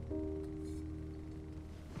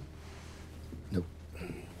 Nope.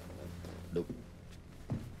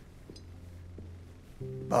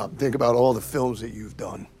 Bob, think about all the films that you've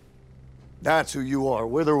done. That's who you are,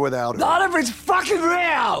 with or without her. None of it's fucking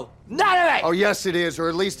real! None of it! Oh, yes, it is, or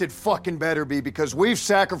at least it fucking better be, because we've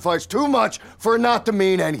sacrificed too much for it not to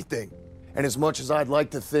mean anything. And as much as I'd like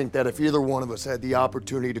to think that if either one of us had the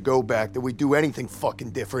opportunity to go back, that we'd do anything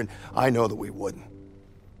fucking different, I know that we wouldn't.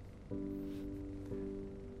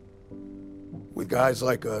 With guys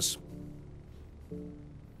like us,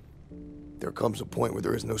 there comes a point where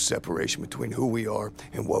there is no separation between who we are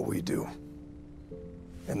and what we do.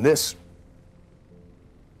 And this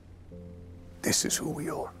is who we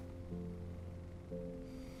are.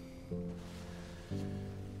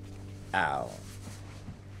 Ow.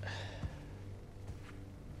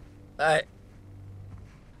 I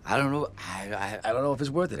don't know. I don't know if it's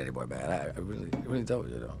worth it anymore, man. I really don't,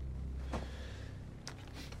 you know.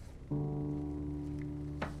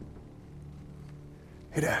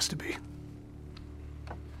 It has to be.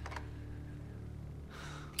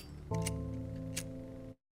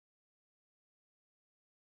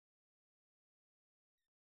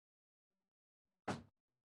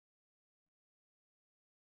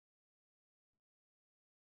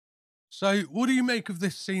 So, what do you make of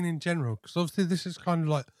this scene in general? Because obviously, this is kind of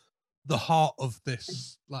like the heart of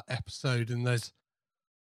this like episode, and this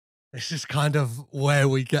is kind of where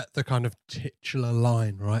we get the kind of titular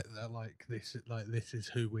line, right? That like this is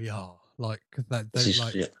who we are. Like that, they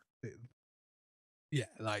like, yeah,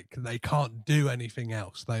 like they can't do anything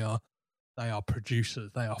else. They are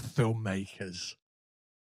producers. They are filmmakers.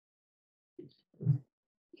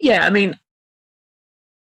 Yeah, I mean,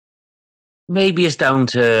 maybe it's down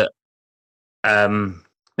to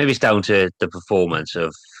the performance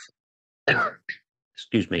of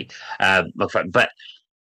excuse me, McFadden, but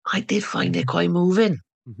I did find it quite moving.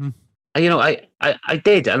 Mm-hmm. You know, I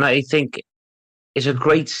did, and I think it's a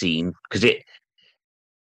great scene because it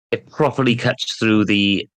properly cuts through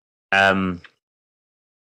the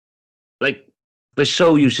like we're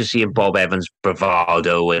so used to seeing Bob Evans'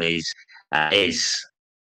 bravado and his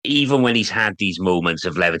even when he's had these moments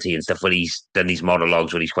of levity and stuff, when he's done these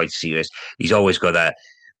monologues when he's quite serious, he's always got that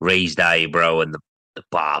raised eyebrow and the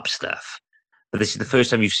Bob stuff. But this is the first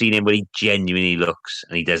time you've seen him where he genuinely looks,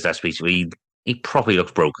 and he does that speech where he properly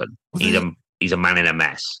looks broken. Well, he's a man in a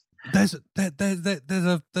mess. There's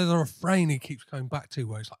a refrain he keeps going back to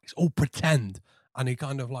where it's like it's all pretend, and he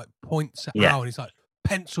kind of like points it out, and he's like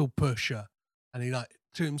pencil pusher, and he like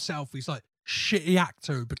to himself he's like shitty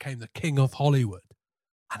actor who became the king of Hollywood.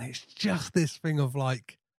 And it's just this thing of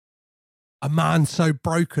like a man so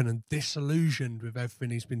broken and disillusioned with everything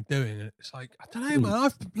he's been doing. And it's like, I don't know, man.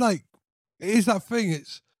 It is that thing.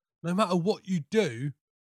 It's no matter what you do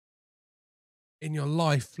in your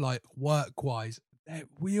life, like work wise, I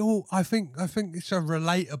think it's a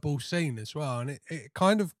relatable scene as well. And it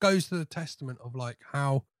kind of goes to the testament of like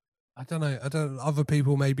how, I don't know, other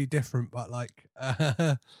people may be different, but like,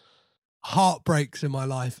 heartbreaks in my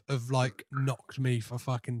life have like knocked me for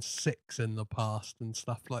fucking 6 in the past and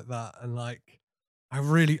stuff like that, and like I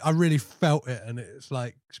really felt it, and it's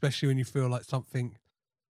like, especially when you feel like something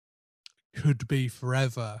could be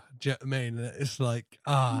forever, do you know what I mean? It's like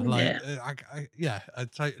I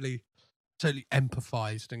totally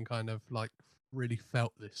empathized and kind of like really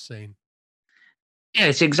felt this scene. Yeah,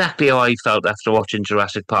 it's exactly how I felt after watching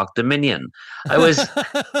Jurassic Park Dominion. I was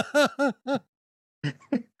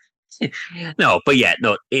it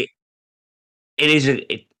is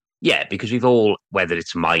because we've all, whether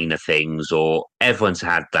it's minor things or everyone's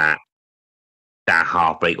had that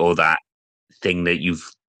heartbreak or that thing that you've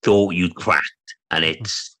thought you'd cracked and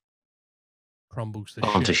it's crumbles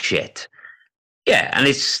onto shit. Yeah, and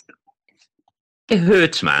it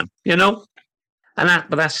hurts, man, you know? And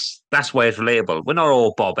that's why it's relatable. We're not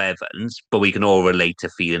all Bob Evans, but we can all relate to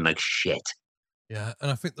feeling like shit. Yeah,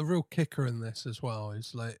 and I think the real kicker in this as well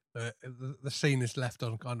is like the scene is left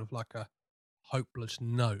on kind of like a hopeless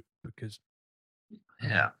note because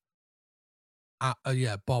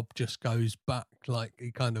Bob just goes back, like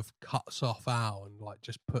he kind of cuts off Al and like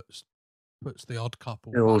just puts the odd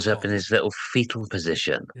couple rolls up in his little fetal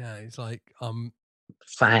position. Yeah, he's like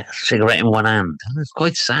fat cigarette in one hand. It's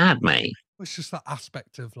quite sad, mate. It's just that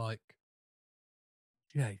aspect of like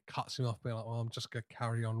he cuts him off, being like, "Well, I'm just gonna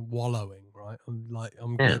carry on wallowing, right? I'm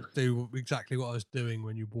Yeah. gonna do exactly what I was doing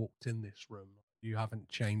when you walked in this room. You haven't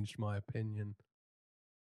changed my opinion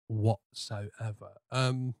whatsoever."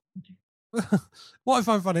 What I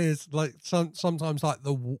find funny is like sometimes like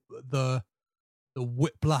the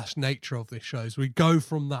whiplash nature of this show is we go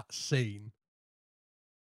from that scene,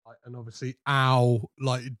 like, and obviously Al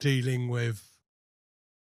like dealing with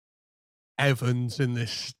Evans in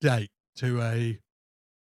this state to a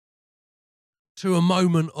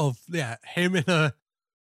moment of him in a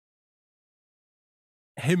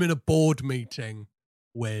board meeting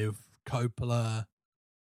with Coppola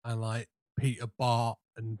and like Peter Bart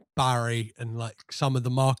and Barry and like some of the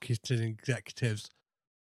marketing executives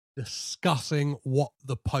discussing what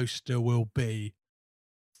the poster will be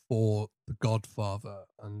for The Godfather.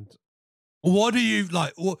 And what do you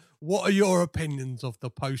like? What are your opinions of the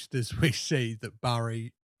posters we see that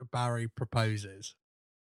Barry proposes?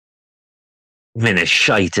 I mean, they're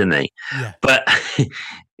shite, aren't they? Yeah. But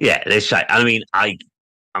yeah, they're shite. I mean,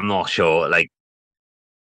 I'm not sure. Like,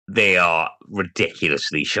 they are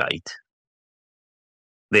ridiculously shite.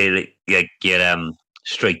 They get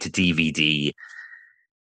straight to DVD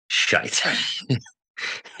shite.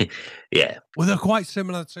 Yeah. Well, they're quite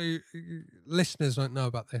similar to listeners don't know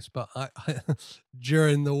about this, but I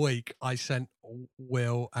during the week I sent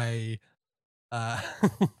Will a a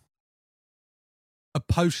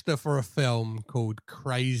poster for a film called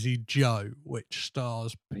Crazy Joe, which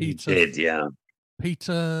stars Peter. You did, yeah.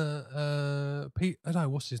 Peter, I don't know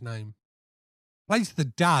what's his name. Plays the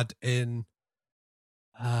dad in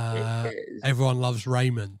Everyone Loves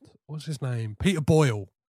Raymond. What's his name? Peter Boyle.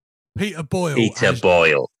 Peter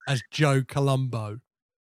Boyle as Joe Colombo,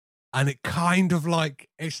 and it kind of like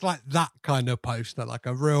it's like that kind of poster, like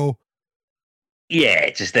a real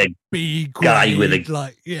just a big guy with a a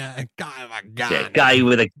guy with a gun. Yeah, guy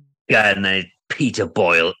with a gun. And Peter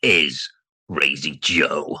Boyle is Crazy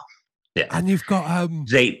Joe. Yeah, and you've got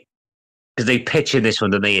because they pitch in this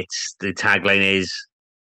one, don't they? It's the tagline is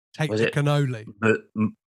take the cannoli.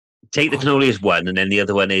 Take the cannoli is one, and then the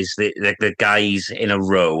other one is the guys in a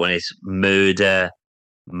row, and it's murder,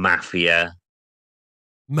 mafia,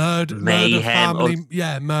 mayhem, family,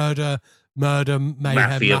 murder,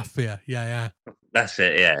 mayhem, mafia. Yeah. That's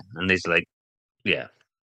it, yeah. And it's like, yeah.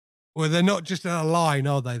 Well, they're not just in a line,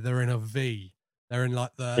 are they? They're in a V. They're in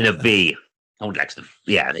like in a V.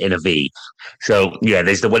 In a V. So yeah,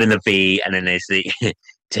 there's the one in the V, and then there's the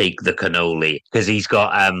take the cannoli, because he's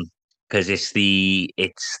got because it's the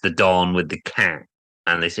Don with the cat,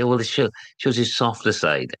 and they say, well, this shows his softer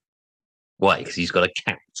side. Why? Because he's got a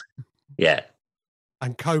cat. Yeah.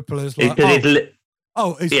 And Coppola's like,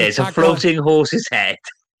 it's a floating horse's head,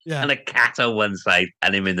 yeah, and a cat on one side,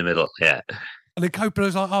 and him in the middle. Yeah. And then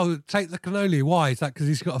Coppola's like, oh, take the cannoli. Why? Is that because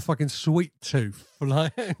he's got a fucking sweet tooth?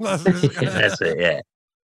 Like, that's it. Yeah.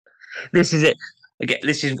 This is it. Again,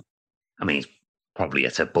 I mean, it's probably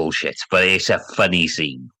utter bullshit, but it's a funny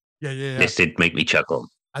scene. Yeah. This did make me chuckle.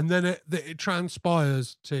 And then it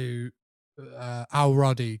transpires to Al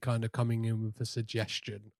Ruddy kind of coming in with a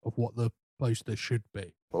suggestion of what the poster should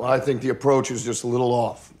be. Well, I think the approach is just a little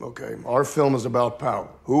off, okay? Our film is about power.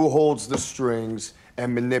 Who holds the strings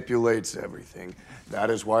and manipulates everything.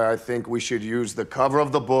 That is why I think we should use the cover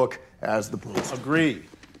of the book as the poster. Agreed.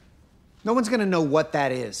 No one's gonna know what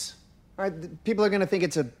that is. All right, people are gonna think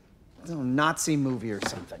it's a Nazi movie or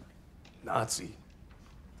something. Nazi?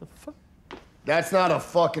 The fuck? That's not a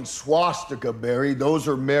fucking swastika, Barry. Those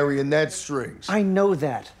are marionette strings. I know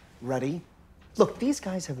that, Ruddy. Look, these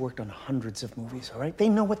guys have worked on hundreds of movies, all right? They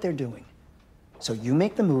know what they're doing. So you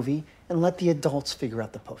make the movie and let the adults figure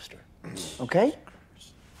out the poster. Okay?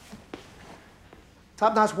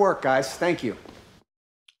 Top-notch work, guys. Thank you.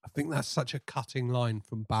 I think that's such a cutting line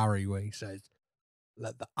from Barry where he says,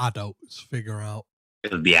 let the adults figure out.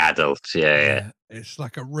 The adults, yeah. It's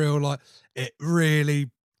like a real, like, it really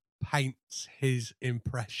paints his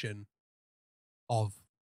impression of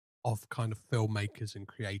kind of filmmakers and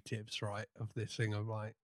creatives, right? Of this thing of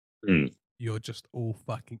like, you're just all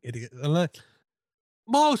fucking idiots. And like,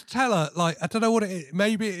 Miles Teller, like, I don't know what it is.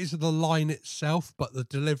 Maybe it is the line itself, but the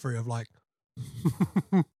delivery of like,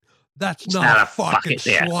 that's not a fucking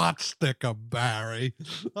swastika, Barry.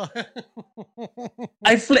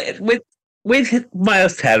 I flip with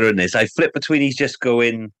Miles Teller in this. I flip between he's just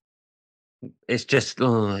going. It's just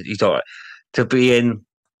he's all right to be in.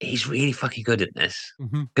 He's really fucking good at this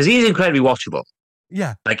because he is incredibly watchable.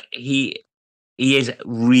 Yeah, like he is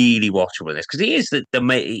really watchable in this because he is the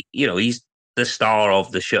he's the star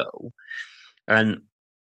of the show, and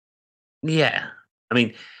yeah, I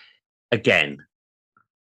mean, again,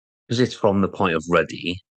 because it's from the point of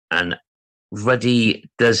Ruddy, and Ruddy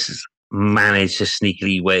does manage to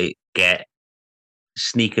sneakily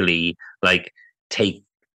like take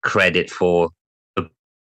credit for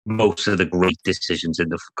most of the great decisions in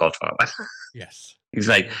The Godfather. Yes. He's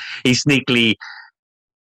like, he sneakily,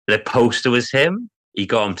 the poster was him. He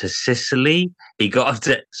got him to Sicily. He got him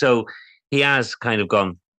to, so he has kind of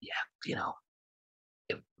gone,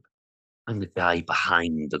 I'm the guy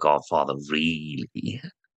behind The Godfather, really.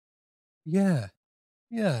 Yeah.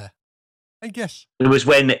 I guess. It was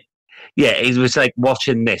when, it was like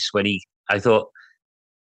watching this when I thought,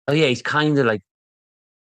 oh yeah, he's kind of like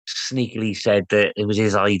sneakily said that it was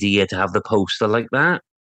his idea to have the poster like that.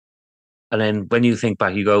 And then when you think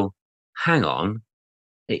back, you go, hang on,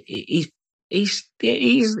 he's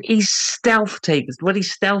stealth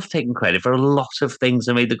taking credit for a lot of things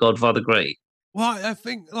that made The Godfather great. Well, I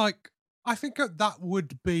think that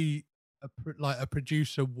would be a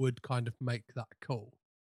producer would kind of make that call,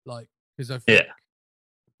 like, because I think,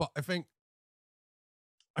 but I think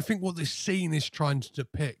what this scene is trying to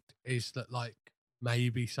depict is that, like,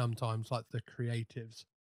 maybe sometimes like the creatives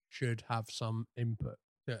should have some input.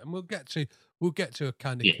 Yeah, and we'll get to a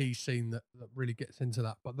kind of key scene that really gets into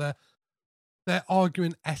that. But their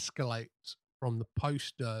argument escalates from the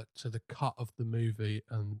poster to the cut of the movie,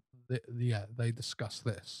 and they discuss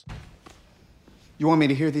this. You want me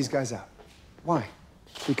to hear these guys out? Why?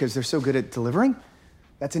 Because they're so good at delivering?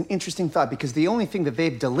 That's an interesting thought, because the only thing that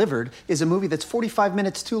they've delivered is a movie that's 45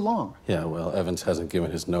 minutes too long. Yeah, well, Evans hasn't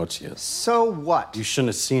given his notes yet. So what? You shouldn't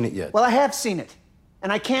have seen it yet. Well, I have seen it,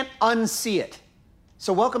 and I can't unsee it.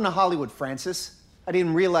 So welcome to Hollywood, Francis. I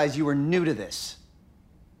didn't realize you were new to this.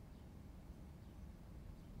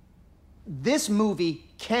 This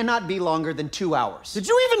movie cannot be longer than 2 hours. Did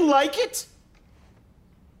you even like it?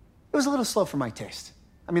 It was a little slow for my taste.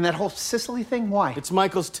 I mean, that whole Sicily thing, why? It's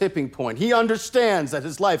Michael's tipping point. He understands that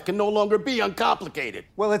his life can no longer be uncomplicated.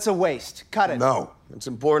 Well, it's a waste. Cut it. No, it's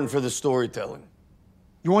important for the storytelling.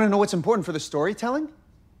 You want to know what's important for the storytelling?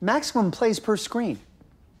 Maximum plays per screen.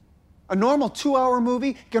 A normal 2-hour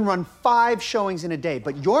movie can run 5 showings in a day,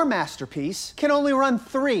 but your masterpiece can only run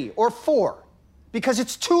 3 or 4 because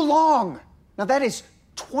it's too long. Now, that is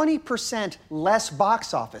 20% less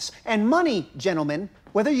box office. And money, gentlemen,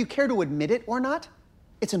 whether you care to admit it or not,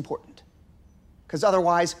 it's important. Because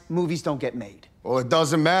otherwise, movies don't get made. Well, it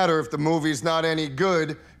doesn't matter if the movie's not any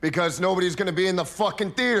good because nobody's going to be in the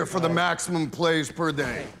fucking theater for the maximum plays per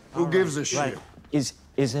day. Who gives a shit?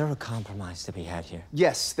 Is there a compromise to be had here?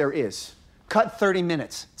 Yes, there is. Cut 30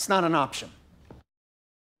 minutes. It's not an option.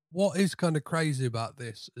 What is kind of crazy about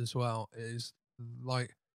this as well is,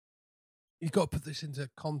 like, you got to put this into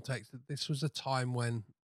context that this was a time when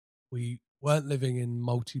we weren't living in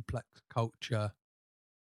multiplex culture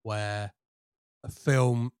where a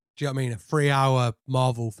film, do you know what I mean? A 3-hour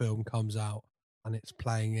Marvel film comes out and it's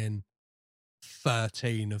playing in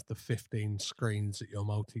 13 of the 15 screens at your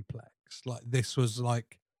multiplex. Like, this was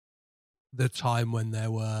like the time when there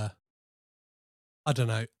were, I don't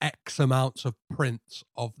know, X amounts of prints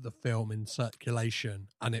of the film in circulation,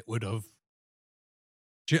 and it would have,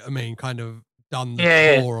 do you know what I mean, kind of done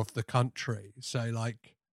the tour of the country. So,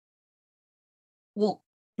 like, well,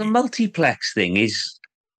 the multiplex thing is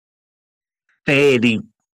fairly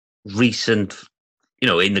recent,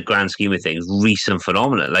 in the grand scheme of things, recent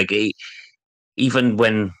phenomenon. Like, even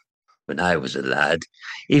when I was a lad,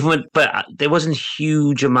 but there wasn't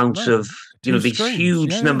huge amounts of, these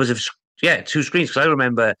huge numbers of, 2 screens. Because I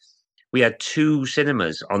remember we had 2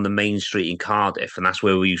 cinemas on the main street in Cardiff, and that's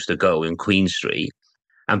where we used to go, in Queen Street,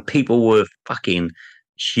 and people were fucking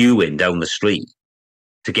queuing down the street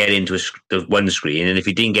to get into the one screen, and if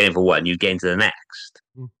you didn't get in for one, you'd get into the next.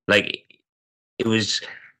 Like, it was,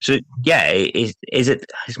 so yeah,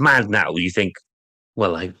 it's mad now. You think,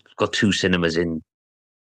 well, I've got 2 cinemas in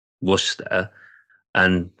Worcester,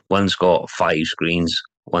 and one's got 5 screens,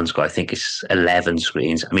 one's got, I think it's 11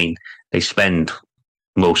 screens. I mean, they spend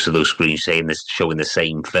most of those screens showing the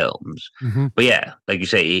same films. Mm-hmm. But yeah, like you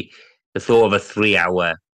say, the thought of a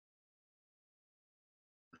 3-hour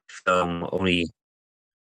film only,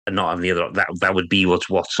 and not on the other, that would be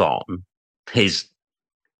what's on, is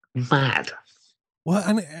mad. Well,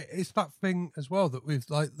 and it's that thing as well that we've,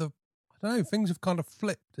 like, I don't know, things have kind of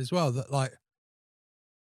flipped as well, that, like,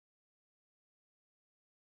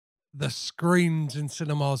 the screens in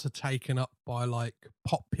cinemas are taken up by, like,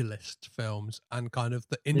 populist films and kind of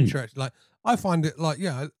the interest. Like, I find it, like,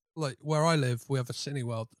 like where I live, we have a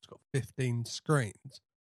Cineworld that's got 15 screens,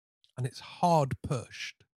 and it's hard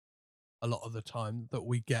pushed a lot of the time that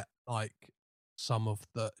we get, like, some of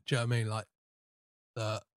the, do you know what I mean? Like,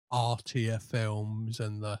 the artier films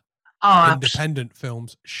and the independent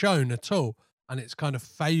films shown at all. And it's kind of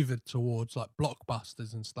favoured towards like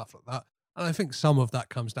blockbusters and stuff like that. And I think some of that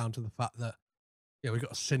comes down to the fact that, yeah, we've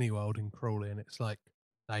got a Cineworld in Crawley, and it's like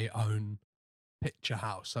they own Picture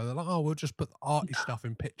House. So they're like, oh, we'll just put the arty stuff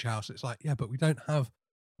in Picture House. It's like, yeah, but we don't have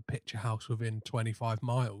a Picture House within 25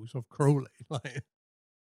 miles of Crawley. Like,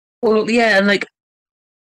 well, yeah, and like,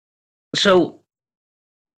 so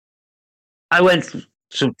I went.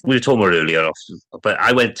 So we were talking about earlier, but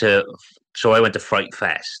I went to Fright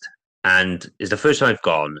Fest, and it's the first time I've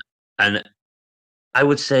gone, and I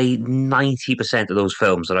would say 90% of those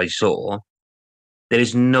films that I saw, there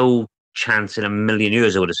is no chance in a million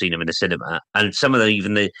years I would have seen them in the cinema. And some of them,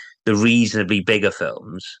 even the reasonably bigger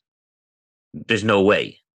films, there's no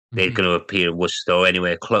way they're going to appear in Worcester or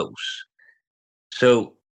anywhere close.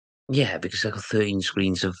 So, yeah, because I got 13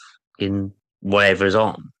 screens of in whatever's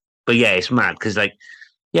on. But yeah, it's mad because, like,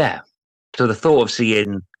 yeah. So the thought of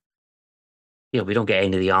seeing, we don't get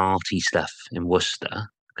any of the arty stuff in Worcester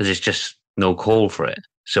because it's just no call for it.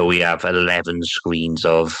 So we have 11 screens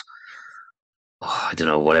of, I don't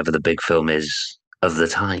know, whatever the big film is of the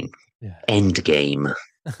time. Yeah. Endgame.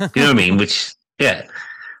 You know what I mean? Which, yeah.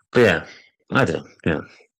 But yeah, I don't, yeah.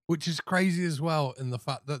 Which is crazy as well in the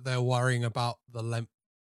fact that they're worrying about the length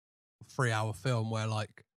of a 3-hour film where,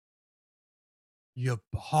 like, you're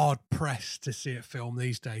hard pressed to see a film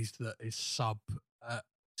these days that is sub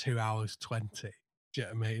 2 hours 20. Do you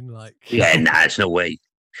know what I mean? Like, yeah, there's no way.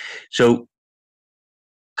 So,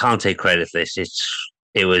 can't take credit for this.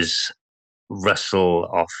 It was Russell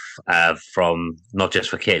off from Not Just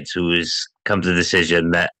for Kids, who has come to the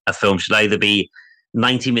decision that a film should either be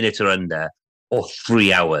 90 minutes or under, or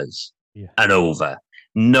 3 hours and over.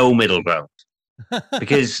 No middle ground.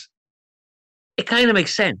 Because it kind of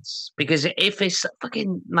makes sense. Because if it's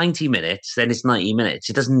fucking 90 minutes, then it's 90 minutes.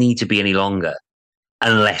 It doesn't need to be any longer.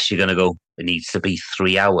 Unless you're going to go, it needs to be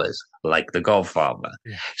 3 hours, like The Godfather.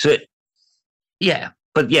 Yeah. So, yeah.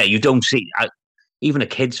 But yeah, you don't see... even a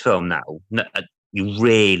kid's film now, you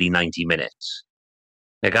rarely 90 minutes.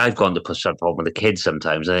 Like, I've gone to put something on with the kids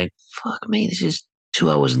sometimes. I think, fuck me, this is 2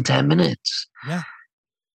 hours and 10 minutes. Yeah.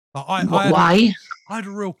 Why? I had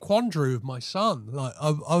a real quandary with my son. Like,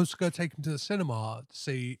 I was going to take him to the cinema to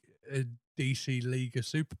see a DC League of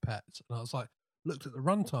Super Pets. And I was like, looked at the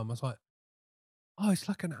runtime. I was like, oh, it's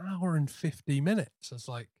like an hour and 50 minutes. I was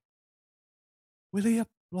like, will he,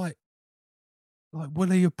 will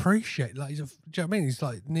he appreciate, like, do you know what I mean? He's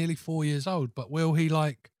like nearly 4 years old, but will he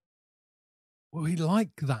like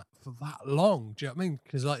that for that long? Do you know what I mean?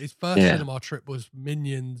 Because like his first cinema trip was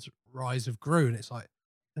Minions Rise of Gru, and it's like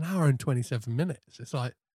an hour and 27 minutes. It's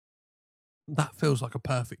like, that feels like a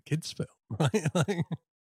perfect kids film, right? Like,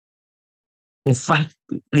 in fact,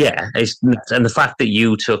 yeah, and the fact that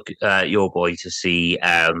you took your boy to see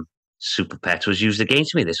Super Pets was used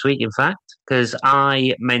against me this week, in fact, because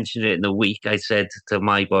I mentioned it in the week. I said to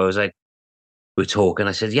my boy, I was like, we're talking,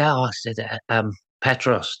 I said,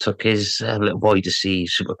 Petros took his little boy to see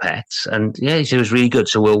Super Pets, and yeah, he said it was really good,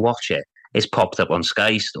 so we'll watch it. It's popped up on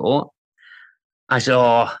Sky Store. I said,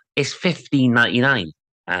 oh, it's $15.99.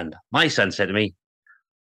 And my son said to me,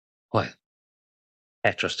 what?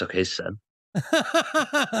 Petros took his son.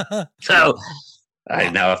 So I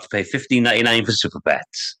now have to pay $15.99 for Super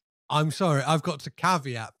Pets. I'm sorry, I've got to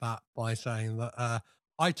caveat that by saying that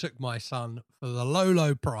I took my son for the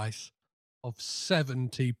low price of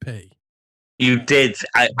 70p. You did.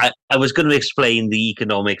 I was going to explain the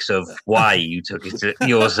economics of why you took it to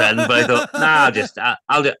your son, but I thought,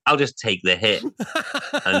 I'll just take the hit.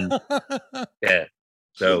 And yeah,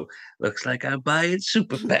 so looks like I'm buying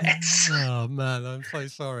Super Pets. Oh man, I'm so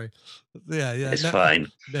sorry. Yeah, it's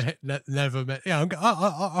fine. Never met. Yeah,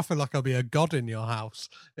 I feel like I'll be a god in your house.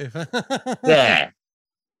 If yeah.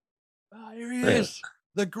 Oh, here he is,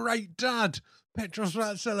 the great dad, Petros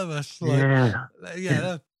Vatsilivus. Like,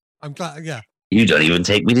 yeah. I'm glad. Yeah. You don't even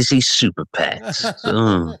take me to see Super Pets.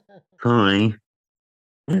 Oh, sorry.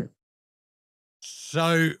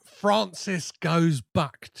 So Francis goes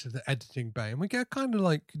back to the editing bay, and we get kind of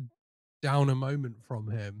like down a moment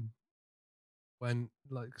from him when,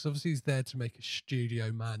 like, because obviously he's there to make a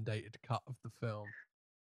studio mandated cut of the film,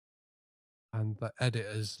 and the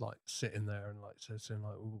editor's like sitting there and like says to him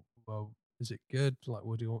like, well, is it good? Like,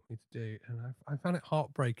 what do you want me to do? And I found it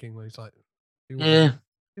heartbreaking when he's like, do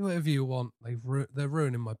whatever you want. They're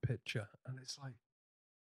ruining my picture, and it's like,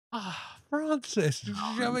 Francis, you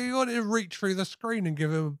wanted to reach through the screen and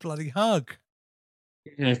give him a bloody hug.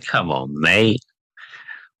 Yeah, come on, mate.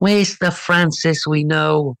 Where's the Francis we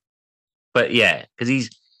know? But yeah, because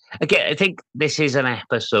I think this is an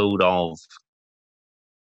episode of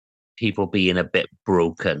people being a bit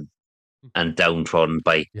broken and downtrodden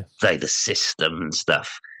by like the system and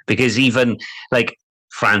stuff. Because even like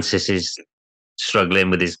Francis is struggling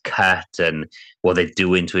with his cut and what they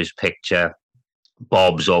do into his picture.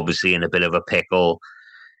 Bob's obviously in a bit of a pickle.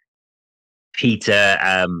 Peter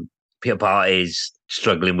Part is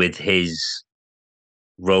struggling with his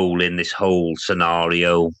role in this whole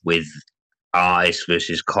scenario with artist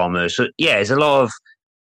versus commerce. So yeah, there's a lot of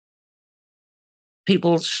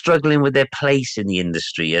people struggling with their place in the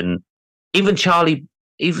industry, and even Charlie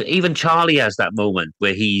has that moment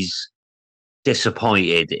where he's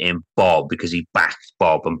disappointed in Bob because he backed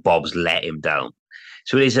Bob and Bob's let him down.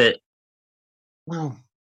 So it is well,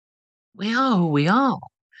 we are who we are.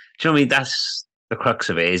 Do you know what I mean? That's the crux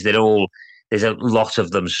of it, is that there's a lot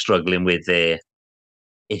of them struggling with their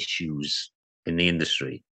issues in the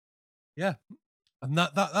industry. Yeah. And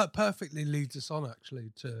that perfectly leads us on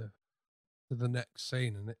actually to the next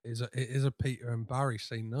scene, and it is a Peter and Barry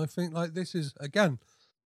scene. And I think like this is again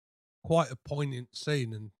quite a poignant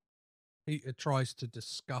scene, and Peter tries to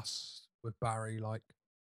discuss with Barry like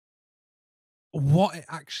what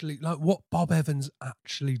Bob Evans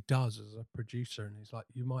actually does as a producer. And he's like,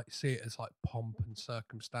 you might see it as like pomp and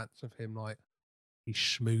circumstance of him, like he's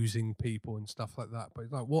schmoozing people and stuff like that. But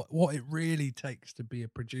it's like what it really takes to be a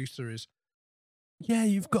producer is, yeah,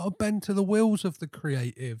 you've got to bend to the wills of the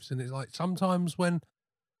creatives. And it's like sometimes when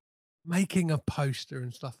making a poster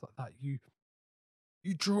and stuff like that, you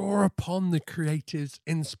draw upon the creative's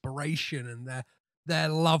inspiration and their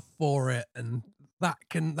love for it, and that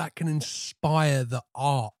can inspire the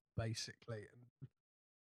art basically. And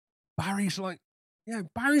Barry's like, yeah,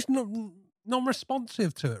 Barry's not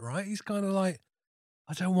responsive to it, right? He's kind of like,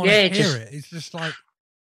 I don't want to hear it. He's just like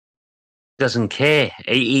doesn't care.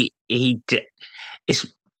 He's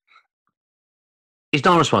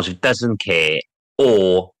not responsive, doesn't care,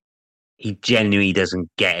 or he genuinely doesn't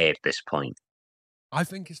get it at this point. I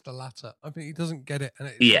think it's the latter. I think he doesn't get it.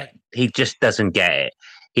 And he just doesn't get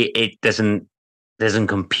it. It doesn't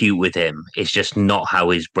compute with him. It's just not how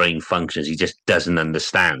his brain functions. He just doesn't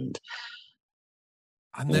understand.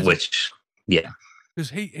 Because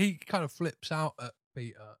he kind of flips out at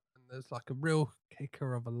Peter, and there's like a real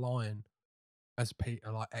kicker of a line as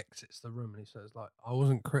Peter like exits the room, and he says like, I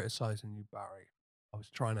wasn't criticizing you, Barry. I was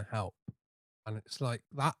trying to help. And it's like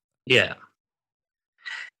that. Yeah.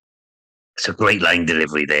 It's a great line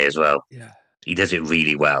delivery there as well. Yeah. He does it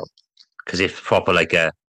really well. Because it's proper like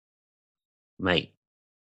a mate,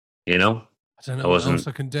 you know? I don't know what else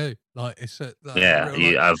I can do. Like it's I've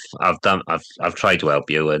tried to help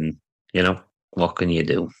you, and you know, what can you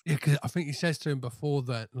do? Yeah, because I think he says to him before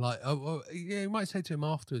that, like, he might say to him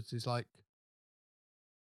afterwards, he's like,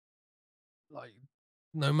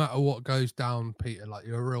 no matter what goes down, Peter, like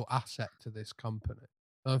you're a real asset to this company.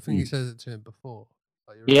 I think he says it to him before.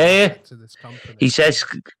 Like, you're a real asset to this company. He says,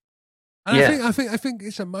 and I think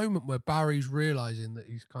it's a moment where Barry's realizing that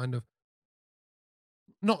he's kind of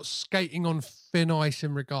not skating on thin ice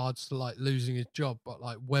in regards to like losing his job, but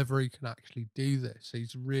like whether he can actually do this.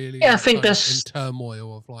 He's really, I think that's in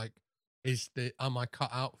turmoil of like, am I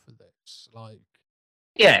cut out for this? Like,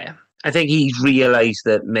 yeah, I think he's realized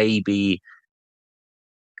that maybe,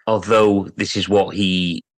 although this is what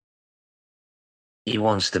he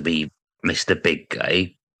wants to be, Mr. Big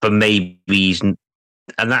Guy, but maybe he's, and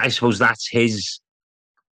that, I suppose that's his,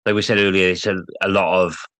 like we said earlier, it's a lot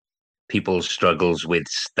of people's struggles with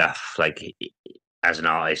stuff. Like, as an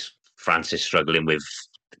artist, Francis struggling with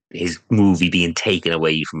his movie being taken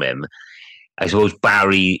away from him. I suppose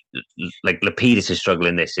Barry, like Lapidus is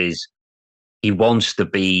struggling this, is he wants to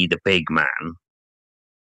be the big man,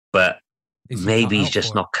 but maybe he's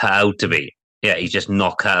just not cut out to be. Yeah, he's just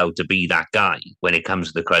not cut out to be that guy. When it comes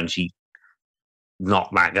to the crunch, he's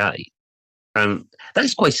not that guy. And that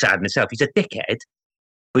is quite sad in itself. He's a dickhead,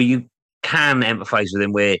 but you can empathise with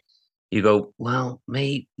him where you go, well,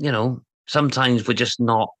 maybe, you know, sometimes we're just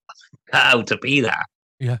not cut out to be that.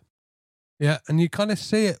 Yeah. Yeah, and you kind of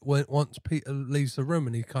see it once Peter leaves the room,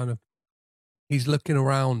 and he's looking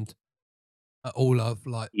around at all of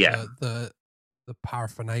like the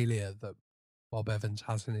paraphernalia that Bob Evans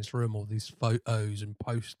has in his room, all these photos and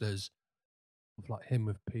posters of like him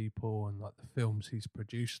with people and like the films he's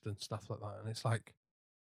produced and stuff like that. And it's like,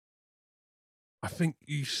 I think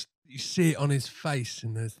you see it on his face,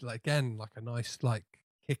 and there's like, again, like a nice like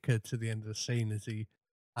kicker to the end of the scene as he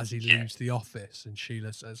leaves the office, and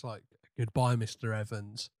Sheila says like, goodbye, Mr.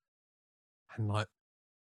 Evans. And like,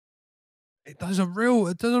 it does a real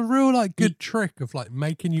like good trick of like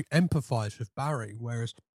making you empathize with Barry.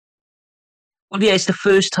 Whereas, well, yeah, it's the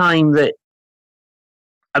first time that,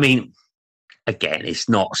 I mean, again, it's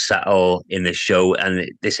not subtle in the show, and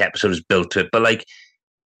this episode is built to it. But like,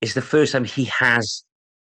 it's the first time he's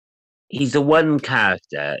the one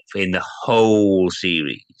character in the whole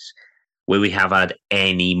series where we have had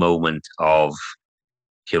any moment of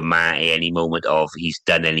humanity, any moment of he's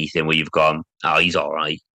done anything where you've gone, oh, he's all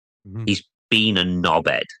right. Mm-hmm. He's been a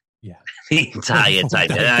knobhead Yeah. the entire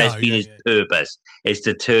time. And that's been his purpose, is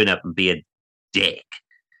to turn up and be a dick.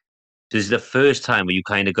 So this is the first time where you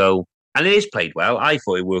kind of go, and it is played well. I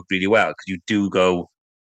thought it worked really well because you do go,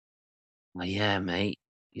 oh, yeah, mate,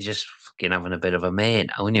 you're just fucking having a bit of a man,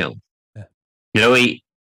 aren't you? Yeah. You know,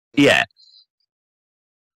 yeah.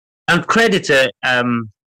 And credit to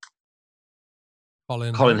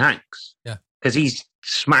Colin Hanks. Yeah. Because he's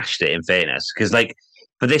smashed it, in fairness. Because, like,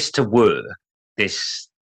 for this to work, this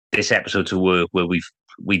episode to work where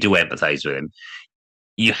we do empathise with him,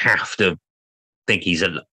 you have to think he's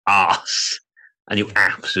an arse. And you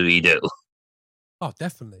absolutely do. Oh,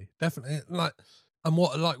 definitely. Like, and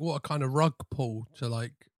what a kind of rug pull to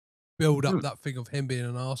like build up that thing of him being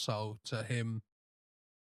an arsehole to him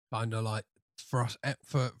kind of like for us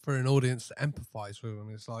for an audience to empathise with him.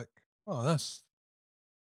 It's like, oh, that's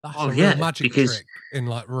a real magic trick in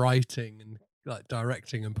like writing and like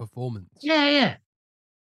directing and performance. Yeah.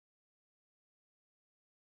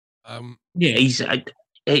 Yeah,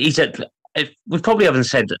 we probably haven't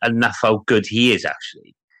said enough how good he is,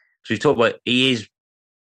 actually. So we've talked about he is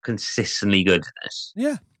consistently good at this.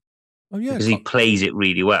 Yeah. Oh, yeah. Because he plays it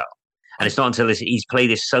really well. And it's not until he's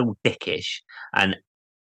played this so dickish and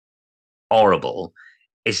horrible,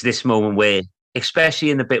 it's this moment where,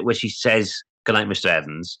 especially in the bit where she says, "Good night, Mr.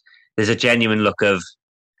 Evans," there's a genuine look of,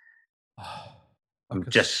 I'm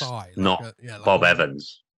just sigh, not Bob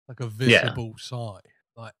Evans. Like a visible sigh.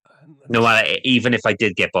 Like, no matter, even if I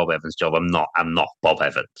did get Bob Evans' job, I'm not Bob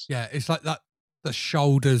Evans. Yeah, it's like that. The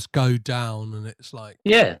shoulders go down, and it's like,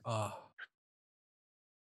 yeah.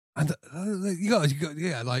 And you got,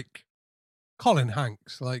 yeah, like Colin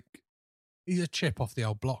Hanks, like he's a chip off the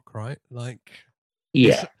old block, right? Like,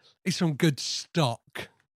 yeah, he's some good stock,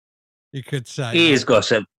 you could say. He has got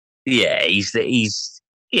some. Yeah, he's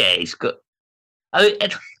good.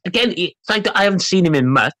 Again, it's like I haven't seen him in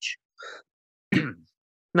much.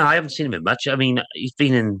 No, I haven't seen him in much. I mean, he's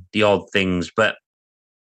been in the odd things, but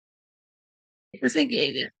I think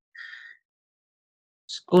it's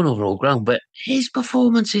going over all ground. But his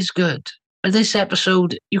performance is good. And this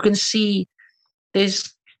episode, you can see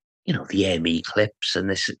there's, the Emmy clips, and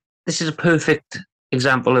this is a perfect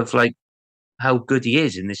example of like how good he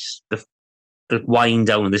is in this the wind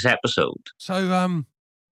down of this episode. So,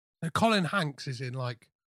 Colin Hanks is in like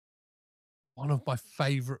one of my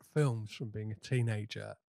favourite films from being a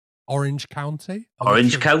teenager, Orange County.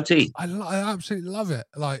 County. I absolutely love it.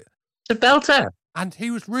 Like, it's a belter. And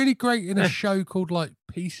he was really great in a show called like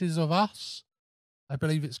Pieces of Us, I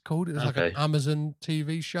believe it's called. It was like an Amazon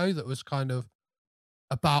TV show that was kind of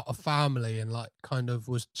about a family and like kind of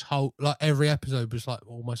was told, like every episode was like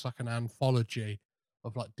almost like an anthology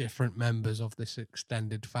of like different members of this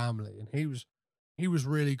extended family. And he was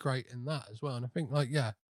really great in that as well. And I think like,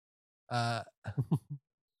 yeah,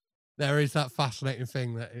 there is that fascinating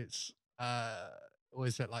thing that it's what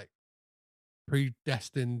is it, like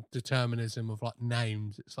predestined determinism of like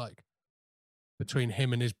names. It's like between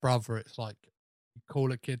him and his brother, it's like you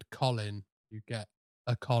call a kid Colin, you get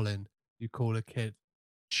a Colin. You call a kid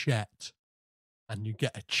Chet, and you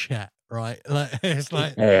get a Chet, right? Like it's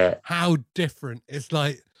like how different. It's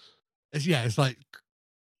like it's like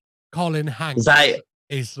Colin Hanks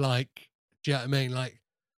is like, do you know what I mean? Like,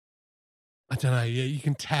 I don't know. You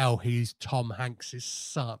can tell he's Tom Hanks'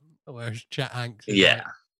 son, whereas Chet Hanks is like,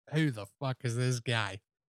 who the fuck is this guy?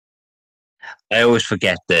 I always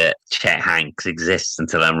forget that Chet Hanks exists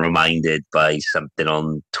until I'm reminded by something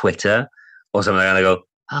on Twitter or something, and I go,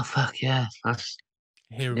 "Oh fuck yeah, that's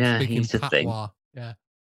he's the thing." Yeah.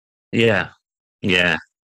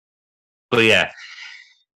 But yeah,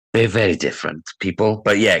 they're very different people.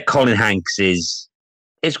 But yeah, Colin Hanks is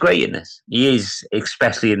great in this. He is,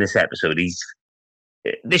 especially in this episode.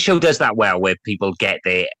 This show does that well, where people get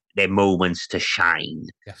their moments to shine.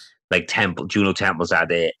 Yes. Like Juno Temple's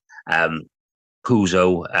had it.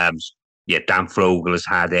 Puzo, Dan Fogler has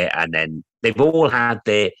had it, and then they've all had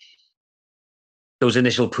those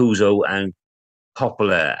initial Puzo and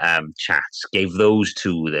Coppola chats. Gave those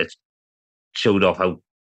two that showed off how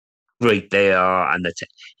great they are, and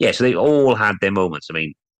so they all had their moments. I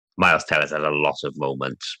mean, Miles Teller's had a lot of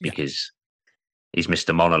moments because he's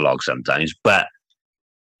Mr. Monologue sometimes, but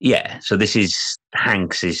yeah. So this is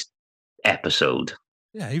Hanks's episode.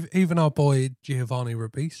 Yeah, even our boy Giovanni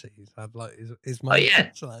Ribisi, he's had like his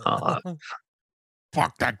moments. Oh, yeah.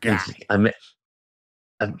 Fuck that guy.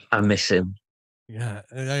 I miss him. Yeah.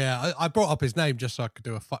 I brought up his name just so I could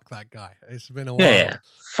do a fuck that guy. It's been a while. Yeah.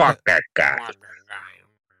 Fuck that guy.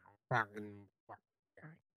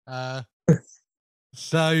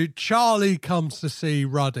 So Charlie comes to see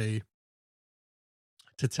Ruddy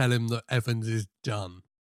to tell him that Evans is done.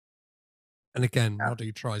 And again,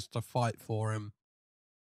 Ruddy tries to fight for him.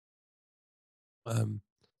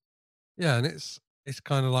 Yeah, and it's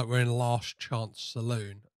kind of like we're in Last Chance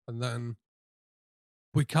Saloon. And then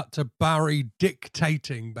we cut to Barry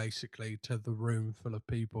dictating basically to the room full of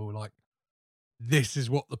people, like, this is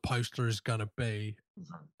what the poster is going to be.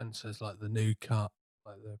 And says, like, the new cut,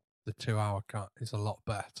 like the 2-hour cut is a lot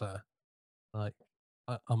better. Like,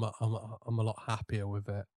 I'm a lot happier with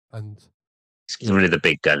it. And he's one of the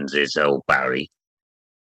big guns, is old Barry.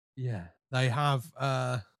 Yeah, they have,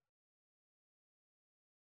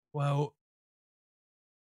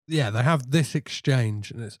 they have this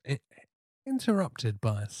exchange, and it's interrupted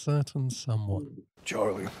by a certain someone.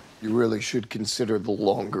 Charlie, you really should consider the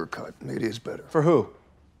longer cut. It is better. For who?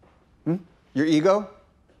 Your ego?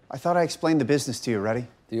 I thought I explained the business to you, Ruddy.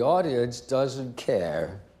 The audience doesn't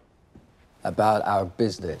care about our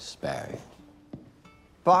business, Barry.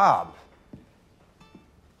 Bob.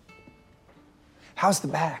 How's the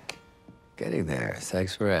back? Getting there.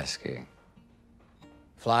 Thanks for asking.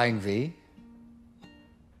 Flying V?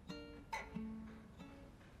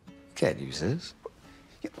 Can't use this.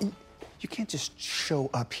 You can't just show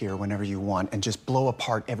up here whenever you want and just blow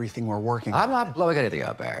apart everything we're working on. I'm not blowing anything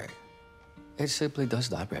up, Barry. It simply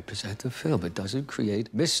does not represent the film. It doesn't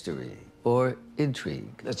create mystery or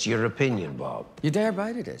intrigue. That's your opinion, Bob. You're damn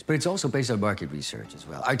right it is. But it's also based on market research as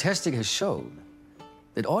well. Our testing has shown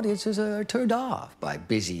that audiences are turned off by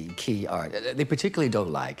busy key art. They particularly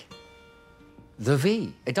don't like the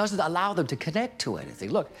V. It doesn't allow them to connect to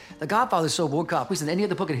anything. Look, The Godfather sold more copies than any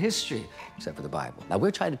other book in history, except for the Bible. Now,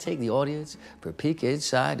 we're trying to take the audience for a peek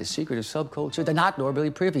inside a secretive subculture they're not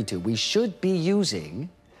normally privy to. We should be using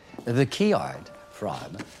the key art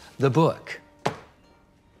from the book.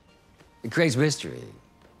 It creates mystery.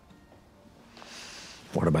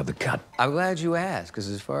 What about the cut? I'm glad you asked, because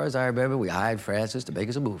as far as I remember, we hired Francis to make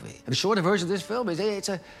us a movie. And the shorter version of this film is it's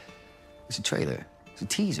a trailer. It's a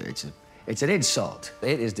teaser. It's an insult.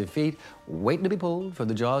 It is defeat waiting to be pulled from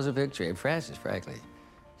the jaws of victory. And Francis, frankly,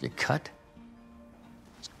 your cut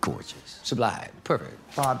is gorgeous, sublime, perfect.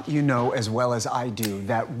 Bob, you know as well as I do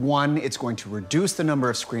that 1, it's going to reduce the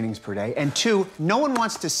number of screenings per day, and 2, no one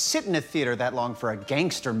wants to sit in a theater that long for a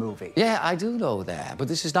gangster movie. Yeah, I do know that, but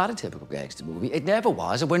this is not a typical gangster movie. It never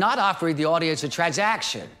was, and we're not offering the audience a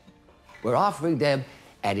transaction. We're offering them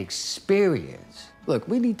an experience. Look,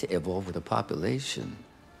 we need to evolve with the population.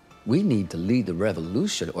 We need to lead the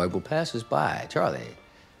revolution, or it will pass us by. Charlie.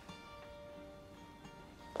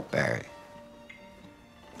 Barry.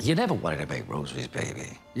 You never wanted to make Rosaries,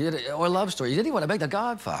 baby. Or Love Story. You didn't even want to make The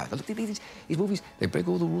Godfather. Look, these movies, they break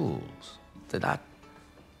all the rules. They're not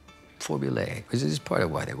formulaic. This is part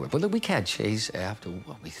of why they work. But look, we can't chase after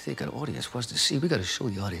what we think an audience wants to see. We got to show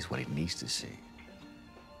the audience what it needs to see.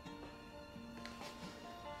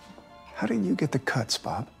 How did you get the cuts,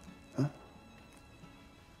 Bob? Huh?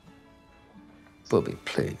 Bobby,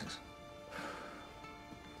 please.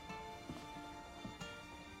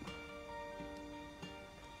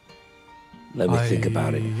 Let me think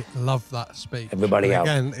about it. I love that speech. Everybody out.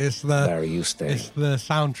 Again, it's the Barry, you stay. It's the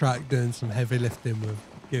soundtrack doing some heavy lifting with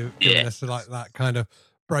giving us like that kind of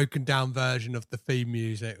broken down version of the theme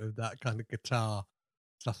music with that kind of guitar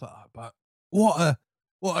stuff like that. But what a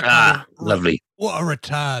kind of lovely. What a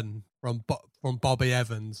return from Bobby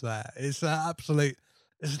Evans there. It's absolute.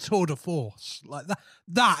 It's a tour de force. Like that.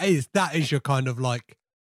 That is your kind of like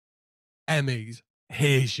Emmys.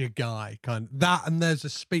 Here's your guy, kind of that. And there's a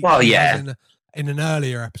speech in an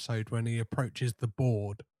earlier episode when he approaches the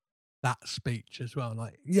board. That speech as well,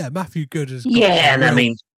 like Matthew Good has and I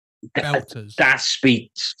mean belters. That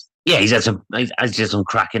speech. Yeah, he's had some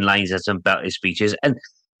cracking lines, had some belter speeches, and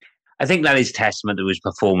I think that is testament to his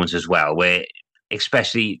performance as well. Where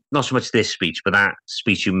especially not so much this speech, but that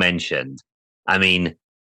speech you mentioned. I mean,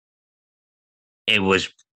 it was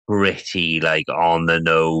pretty like on the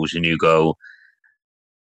nose, and you go.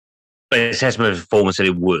 But it's a testament of performance that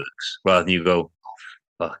it works, rather than you go, oh,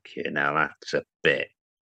 fuck you, now that's a bit.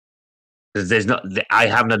 Because I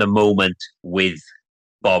haven't had a moment with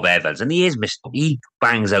Bob Evans, and he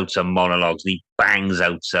bangs out some monologues, and he bangs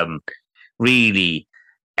out some really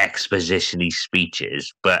exposition-y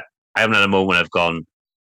speeches, but I haven't had a moment I've gone,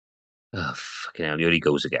 oh, fucking hell, here he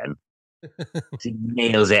goes again. He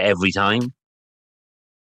nails it every time.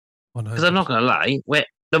 Because I'm not going to lie,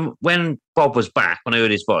 when Bob was back, when I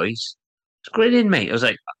heard his voice, I was grinning, mate. I was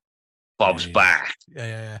like, Bob's back.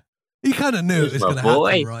 Yeah. You kind of knew it was my going to happen,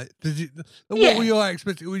 boy. right? Did you? Yeah. What were your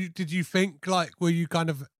expectations? Did you think, like, were you kind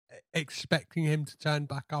of expecting him to turn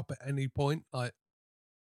back up at any point? Like,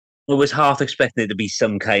 I was half expecting it to be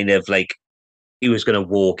some kind of like he was going to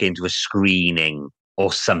walk into a screening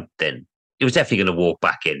or something. He was definitely going to walk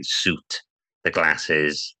back in, suit, the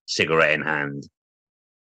glasses, cigarette in hand.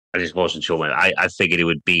 I just wasn't sure when. I figured it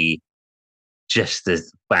would be just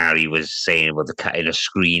as Barry was saying about the cut in a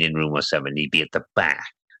screening room or something. He'd be at the back.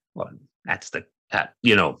 Well, that's the cut,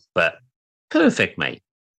 but perfect, mate.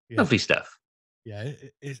 Yeah. Lovely stuff. Yeah,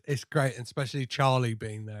 it's great, and especially Charlie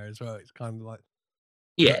being there as well. It's kind of like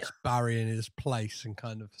puts Barry in his place and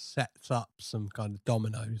kind of sets up some kind of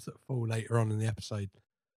dominoes that fall later on in the episode.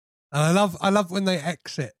 And I love when they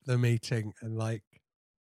exit the meeting and like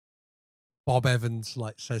Bob Evans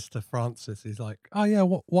like says to Francis, he's like, "Oh yeah,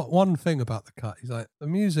 what one thing about the cut?" He's like, "The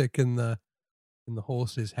music in the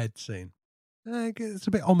horse's head scene. It's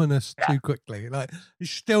a bit ominous too quickly." Like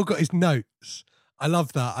he's still got his notes. I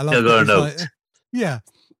love that. I love Still got a note. like, yeah.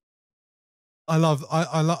 I love.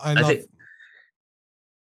 I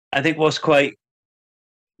think what's quite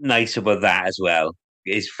nice about that as well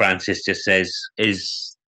is Francis just says,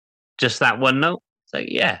 "Is just that one note?" It's like,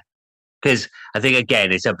 yeah, because I think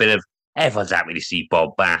again it's a bit of everyone's happy to see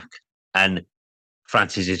Bob back, and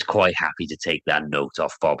Francis is quite happy to take that note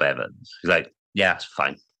off Bob Evans. He's like, "Yeah, it's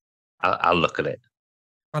fine. I'll look at it."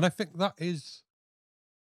 And I think that is.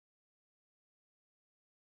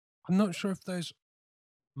 I'm not sure if there's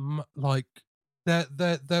like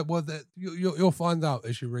you'll find out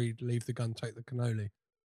as you read Leave the Gun, Take the Cannoli.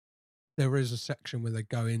 There is a section where they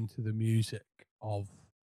go into the music of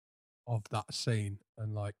that scene,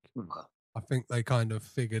 and like I think they kind of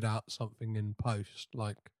figured out something in post,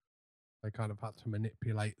 like they kind of had to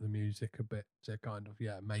manipulate the music a bit to kind of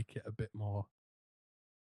make it a bit more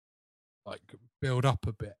like build up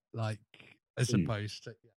a bit, like as opposed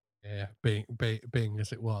to being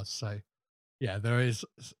as it was. So yeah, there is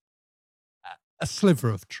a sliver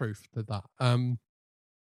of truth to that.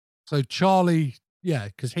 So Charlie,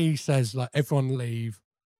 because he says like everyone leave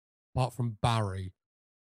apart from Barry,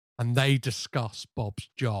 and they discuss Bob's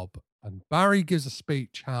job, and Barry gives a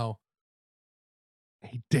speech how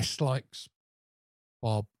he dislikes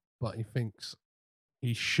Bob, but he thinks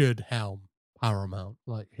he should helm Paramount.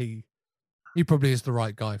 Like he probably is the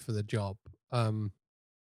right guy for the job. And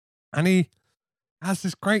he has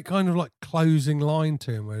this great kind of like closing line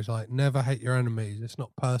to him where he's like, "Never hate your enemies. It's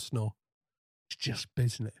not personal. It's just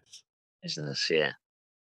business." Business, yeah.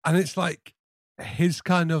 And it's like his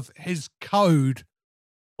code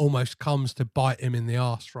almost comes to bite him in the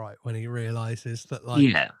arse, right? When he realizes that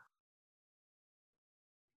like,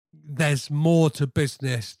 there's more to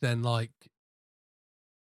business than like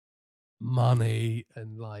money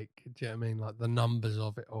and like, do you know what I mean? Like the numbers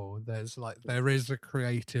of it all. There is a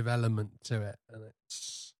creative element to it, and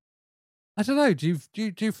it's, I don't know. Do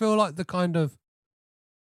you feel like the kind of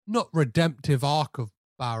not redemptive arc of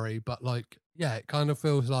Barry, but like, it kind of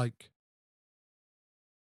feels like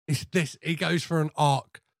he goes for an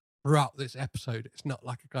arc throughout this episode. It's not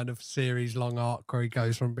like a kind of series long arc where he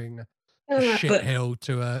goes from being a shithill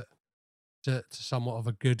to somewhat of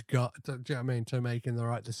a good guy. Do you know what I mean? To making the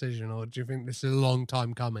right decision, or do you think this is a long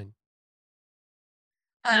time coming?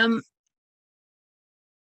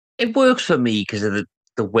 It works for me because of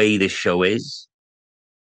the way the show is.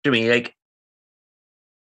 Do you mean like?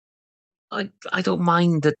 I don't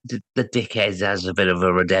mind that the dickheads has a bit of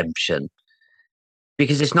a redemption,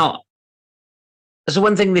 because it's not. So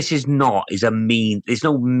one thing this is not is a mean. It's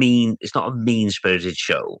not a mean-spirited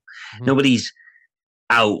show. Mm-hmm. Nobody's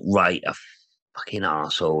outright a fucking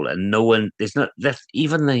arsehole, and no one. There's not.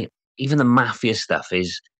 Even the mafia stuff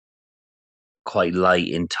is quite light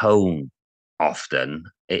in tone. Often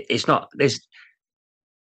it's not.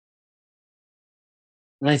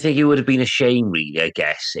 And I think it would have been a shame, really, I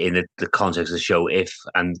guess, in the context of the show,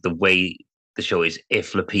 and the way the show is,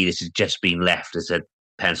 if Lapidus had just been left as a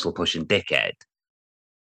pencil-pushing dickhead.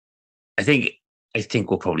 I think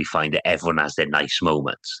we'll probably find that everyone has their nice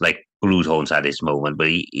moments. Like, Broodhorn's had his moment, but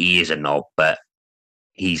he is a knob, but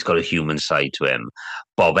he's got a human side to him.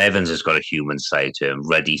 Bob Evans has got a human side to him.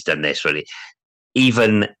 Ruddy's done this, really.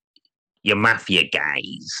 Even your mafia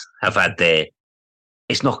guys have had their...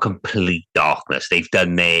 It's not complete darkness. They've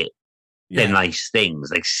done their nice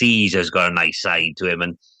things. Like Caesar's got a nice side to him,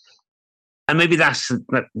 and maybe that's,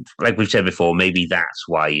 like we've said before, maybe that's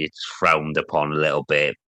why it's frowned upon a little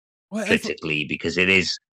bit critically, because it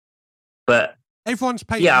is. But everyone's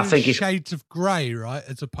painting shades of grey, right,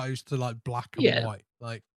 as opposed to like black and white.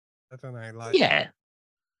 Like, I don't know. Like, yeah.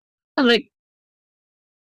 And like,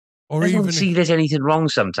 or I even don't see there's anything wrong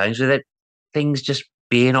sometimes with it. Things just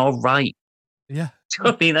being all right. Yeah. Do you know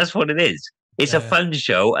what I mean? That's what it is. It's a fun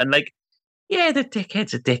show. And like, yeah, the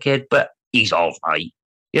dickhead's a dickhead, but he's all right.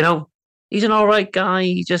 You know, he's an all right guy.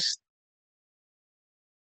 He just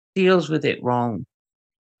deals with it wrong.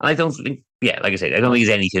 And I don't think, like I said, I don't think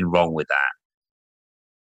there's anything wrong with that.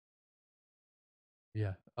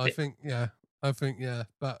 Yeah, I think,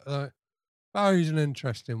 but Barry's an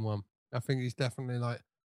interesting one. I think he's definitely like,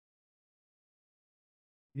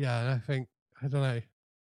 I think, I don't know.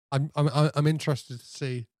 I'm interested to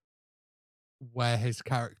see where his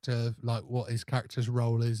character, like what his character's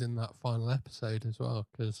role is in that final episode as well.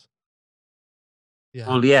 Because,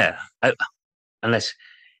 Well, unless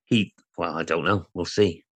I don't know. We'll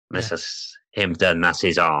see. Unless that's him done, that's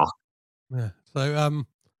his arc. Yeah. So,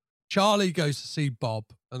 Charlie goes to see Bob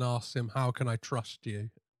and asks him, "How can I trust you?"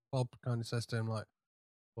 Bob kind of says to him, like,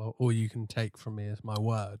 "Well, all you can take from me is my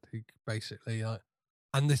word." He basically,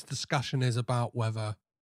 and this discussion is about whether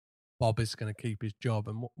Bob is going to keep his job,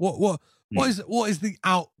 and what is the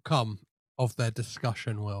outcome of their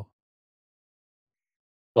discussion, Will?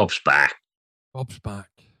 Bob's back. Bob's back.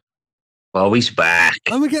 Bobby's back.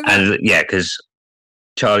 And we get that. And because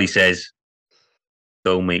Charlie says,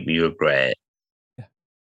 "Don't make me regret." Yeah.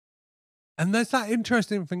 And there's that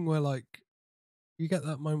interesting thing where, like, you get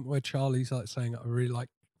that moment where Charlie's like saying, "I really like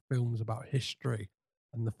films about history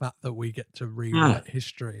and the fact that we get to rewrite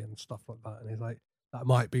history and stuff like that." And he's like, "That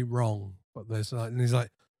might be wrong, but there's like," and he's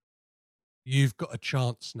like, "You've got a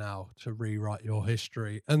chance now to rewrite your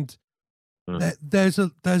history." And there's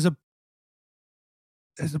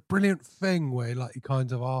a brilliant thing where, like, he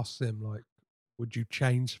kind of asks him, like, "Would you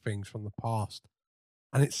change things from the past?"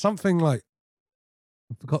 And it's something like,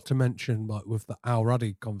 I forgot to mention, like, with the Al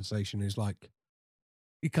Ruddy conversation, is like,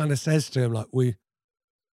 he kind of says to him, like, we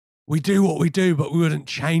do what we do, but we wouldn't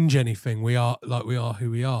change anything. We are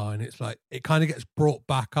who we are. And it's like, it kind of gets brought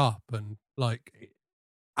back up, and like,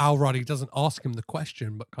 Al Ruddy doesn't ask him the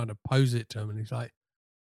question, but kind of pose it to him. And he's like,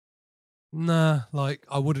 "Nah, like,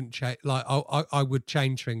 I wouldn't change, like, I would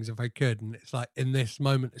change things if I could." And it's like, in this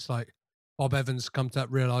moment, it's like Bob Evans come to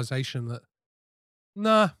that realization that,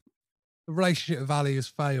 nah, the relationship with Ali has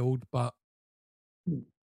failed, but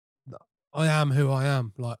I am who I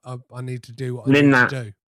am. Like, I need to do what I need to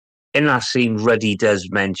do. In that scene, Ruddy does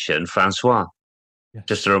mention Francois. Yes.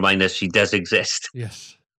 Just to remind us she does exist.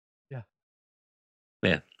 Yes. Yeah.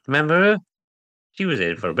 Yeah. Remember her? She was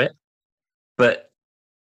in for a bit. But,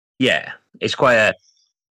 yeah, it's quite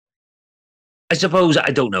I suppose,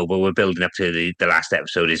 I don't know, but we're building up to the last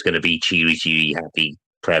episode is going to be cheery, happy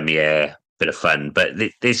premiere, bit of fun. But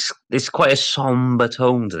there's quite a somber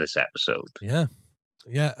tone to this episode. Yeah.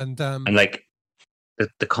 Yeah, and like,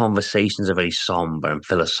 the conversations are very somber and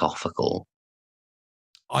philosophical.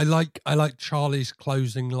 I like Charlie's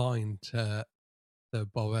closing line to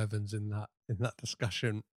Bob Evans in that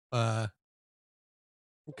discussion, because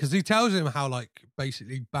he tells him how, like,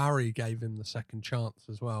 basically Barry gave him the second chance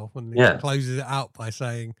as well, when he closes it out by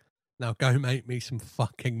saying, "Now go make me some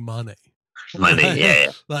fucking money."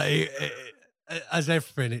 Yeah. Like, as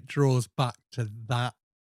everything, it draws back to that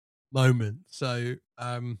moment. So,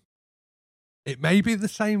 it may be the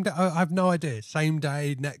same day. I have no idea. Same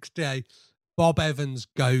day, next day, Bob Evans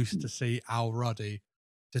goes to see Al Ruddy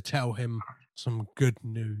to tell him some good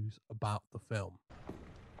news about the film.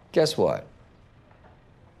 Guess what?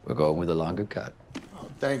 We're going with a longer cut. Oh,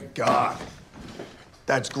 thank God.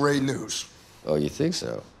 That's great news. Oh, you think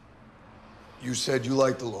so? You said you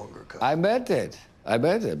liked the longer cut. I meant it.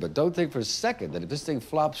 But don't think for a second that if this thing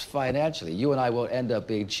flops financially, you and I won't end up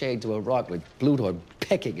being chained to a rock with Bluthorn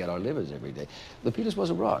pecking at our livers every day. Lapidus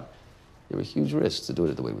wasn't wrong. There were huge risks to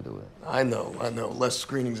doing it the way we do it. I know. Less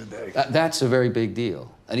screenings a day. That's a very big deal.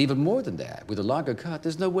 And even more than that, with a longer cut,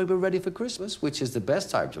 there's no way we're ready for Christmas, which is the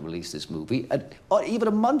best time to release this movie. And even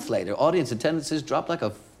a month later, audience attendances drop like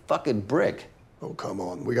a fucking brick. Oh, come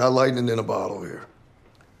on. We got lightning in a bottle here.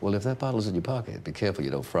 Well, if that bottle's in your pocket, be careful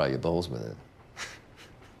you don't fry your bowls with it.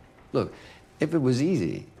 Look, if it was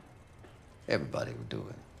easy, everybody would do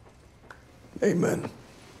it. Amen.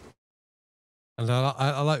 And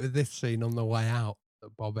I like with this scene on the way out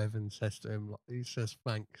that Bob Evans says to him, like, he says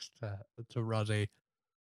thanks to Ruddy,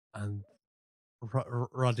 and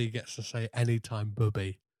Ruddy gets to say anytime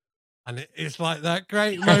booby, and it's like that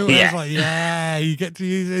great moment. Where it's like, yeah, you get to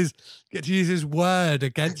use his word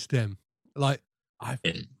against him. Like, I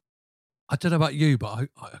don't know about you, but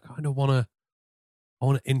I kind of want to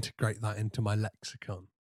integrate that into my lexicon.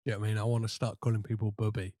 You know what I mean? I want to start calling people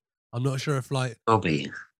booby. I'm not sure if, like,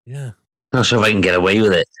 Booby. Yeah. Not sure if I can get away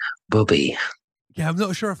with it, Bubby. Yeah, I'm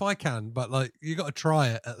not sure if I can, but like you got to try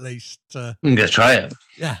it at least. I'm gonna try it.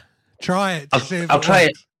 Yeah, try it. I'll try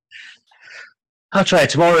it. I'll try it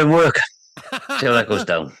tomorrow in work. See how that goes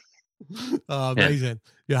down. Oh, amazing!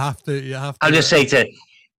 You have to. I'll just say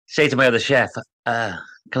to my other chef, "Can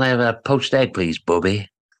I have a poached egg, please, Bubby?"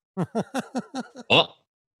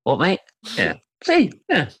 What, mate? Yeah. See,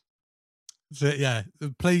 yeah. So, yeah,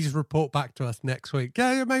 please report back to us next week.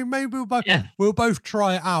 Yeah, maybe we'll both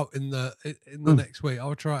try it out in the next week.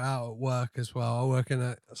 I'll try it out at work as well. I work in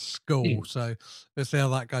a school, so we'll see how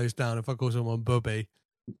that goes down. If I call someone Bubby,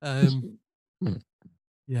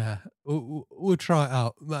 yeah, we'll try it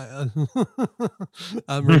out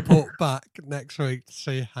and report back next week to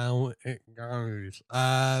see how it goes.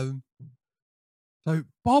 So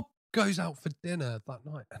Bob goes out for dinner that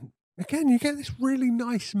night, and again, you get this really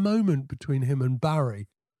nice moment between him and Barry,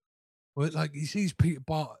 where like he sees Peter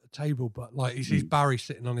Bart at the table, but like he sees Barry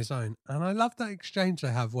sitting on his own, and I love that exchange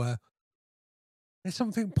they have where there's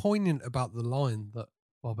something poignant about the line that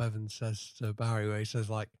Bob Evans says to Barry, where he says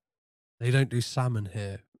like, "They don't do salmon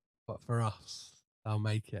here, but for us, they'll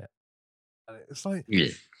make it." And it's like,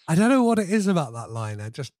 I don't know what it is about that line.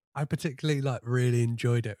 I particularly like really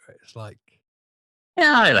enjoyed it. It's like,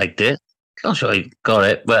 yeah, I liked it. Not sure I got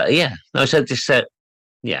it, but yeah. No, so just said,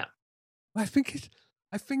 yeah. I think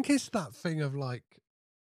it's that thing of like,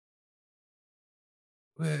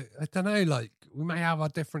 I don't know, like we may have our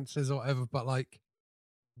differences or whatever, but like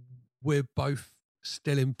we're both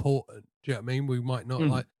still important. Do you know what I mean? We might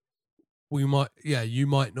not you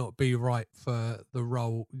might not be right for the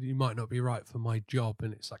role. You might not be right for my job.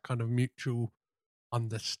 And it's that kind of mutual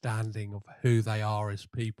understanding of who they are as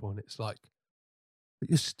people. And it's like, but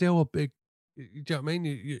you're still a big, you know what I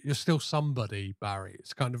mean? You're still somebody, Barry.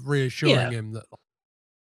 It's kind of reassuring him that like,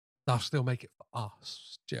 they'll still make it for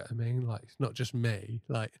us. Do you know what I mean? Like, it's not just me.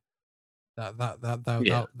 Like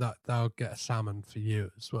they'll get a salmon for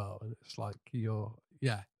you as well. And it's like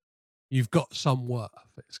you've got some worth.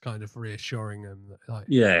 It's kind of reassuring him that like,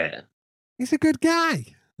 he's a good guy.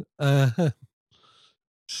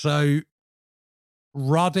 So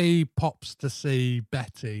Ruddy pops to see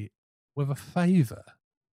Betty with a favour.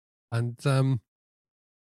 And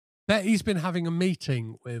Betty's been having a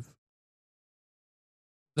meeting with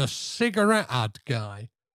the cigarette ad guy.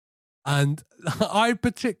 And I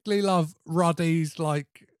particularly love Ruddy's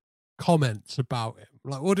like comments about him.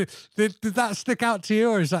 Like, what did that stick out to you,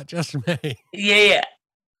 or is that just me? Yeah.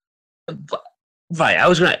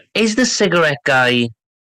 Right, is the cigarette guy,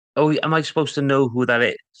 am I supposed to know who that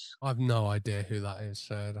is? I've no idea who that is,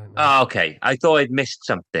 so I don't know. Oh, okay. I thought I'd missed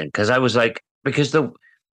something, because I was like, because the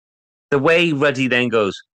way Ruddy then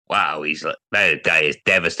goes, wow, he's like, that guy is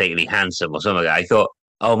devastatingly handsome or something like that. I thought,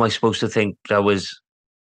 am I supposed to think that was,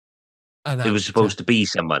 it was supposed to be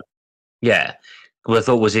someone? Yeah. Well, I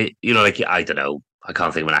thought, was it, like, I don't know, I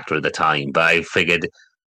can't think of an actor at the time, but I figured,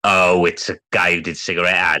 it's a guy who did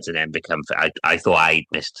cigarette ads and then I thought I'd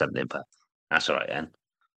missed something, but that's all right then.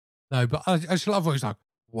 No, but I just love what he's like,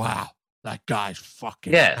 wow, that guy's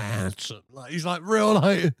fucking handsome. Like, he's like real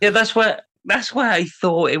like... Yeah, that's why I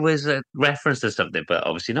thought it was a reference to something, but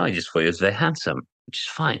obviously no, I just thought he was very handsome, which is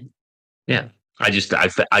fine. Yeah. I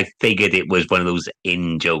figured it was one of those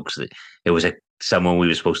in jokes that it was someone we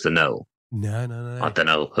were supposed to know. No. I don't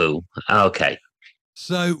know who. Okay.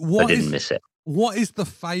 So I didn't miss it. What is the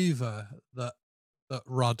favour that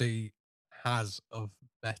Ruddy has of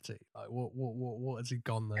Betty? Like, what has he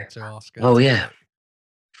gone there to ask her? Oh yeah.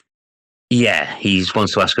 Yeah, he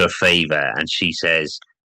wants to ask her a favour, and she says,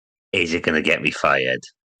 "Is it going to get me fired?"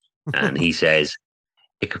 And he says,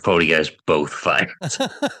 "It could probably get us both fired."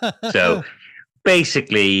 So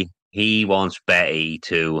basically, he wants Betty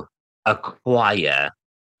to acquire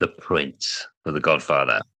the prince for the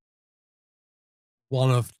Godfather.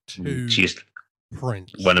 One of two. She's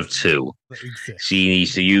prince. One of two. She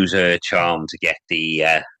needs to use her charm to get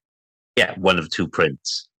the one of two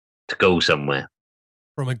prints to go somewhere.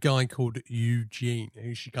 From a guy called Eugene,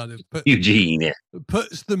 who she kind of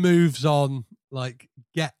puts the moves on, like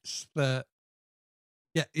gets the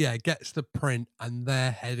print, and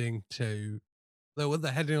they're heading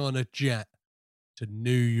on a jet to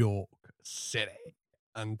New York City,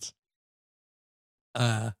 and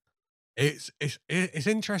it's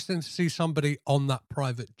interesting to see somebody on that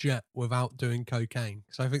private jet without doing cocaine.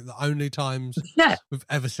 So I think the only times we've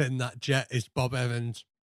ever seen that jet is Bob Evans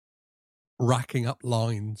racking up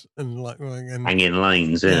lines and like hanging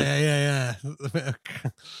lines. Yeah. A bit of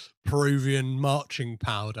Peruvian marching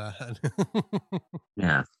powder.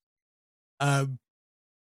 Yeah.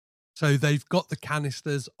 So they've got the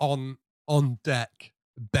canisters on deck,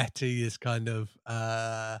 Betty is kind of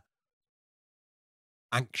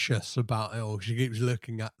anxious about it all. She keeps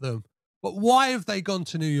looking at them. But why have they gone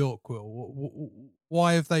to New York, Will?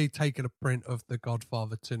 Why have they taken a print of The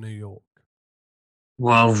Godfather to New York?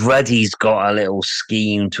 Well, Ruddy's got a little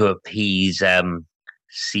scheme to appease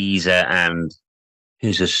Caesar and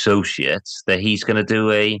his associates that he's going to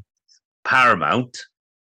do a Paramount,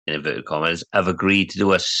 in inverted commas, have agreed to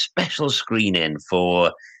do a special screening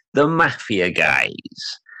for the Mafia guys.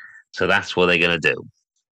 So that's what they're going to do.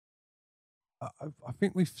 I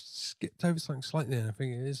think we've skipped over something slightly, and I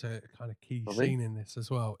think it is a kind of key scene in this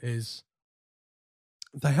as well, is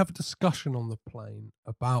they have a discussion on the plane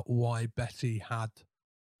about why Betty had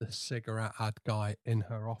the cigarette ad guy in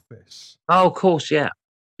her office. Oh, of course, yeah.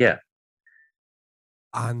 Yeah.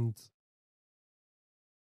 And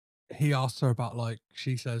he asks her about, like,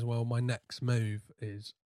 she says, well, my next move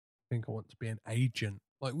is, I think I want to be an agent.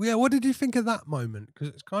 Like, yeah, what did you think of that moment? Because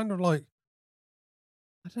it's kind of like,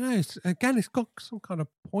 I don't know. It's got some kind of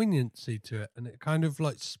poignancy to it, and it kind of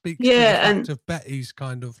like speaks to the fact of Betty's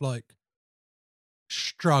kind of like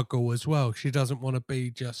struggle as well. She doesn't want to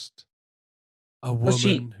be just a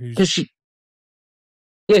woman because she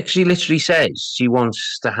literally says she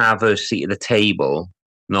wants to have her seat at the table,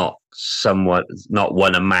 not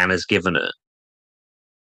one a man has given her.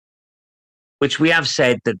 Which we have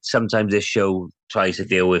said that sometimes this show tries to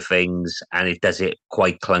deal with things and it does it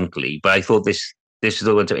quite clunkily, but I thought this is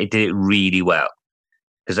the one it did it really well,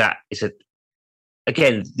 because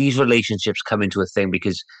again, these relationships come into a thing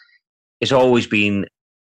because it's always been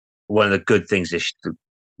one of the good things this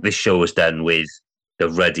show has done with the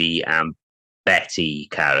Ruddy and Betty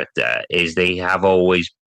character is they have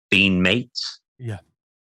always been mates. Yeah,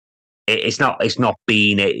 it's not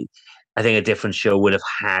been I think a different show would have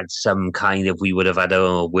had some kind of, we would have had,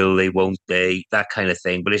 oh, will they, won't they, that kind of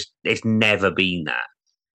thing, but it's never been that.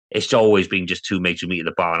 It's always been just two mates who meet at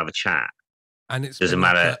the bar and have a chat. And it's doesn't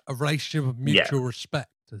matter. A relationship of mutual respect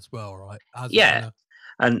as well, right?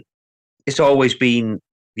 And it's always been,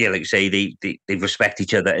 like you say, they respect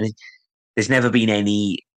each other, and there's never been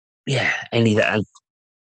any that.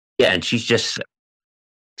 And she just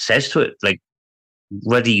says to it, like,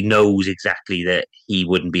 Ruddy knows exactly that he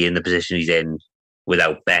wouldn't be in the position he's in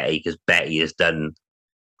without Betty, because Betty has done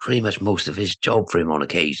pretty much most of his job for him on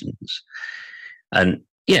occasions. And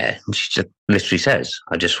she just literally says,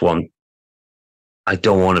 I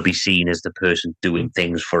don't want to be seen as the person doing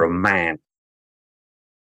things for a man.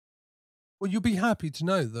 Well, you'll be happy to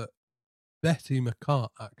know that Betty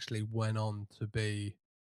McCart actually went on to be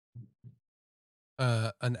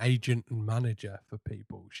an agent and manager for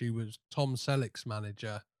people. She was Tom Selleck's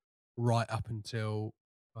manager right up until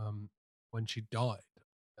when she died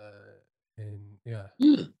in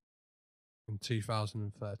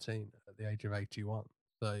 2013 at the age of 81.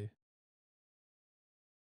 So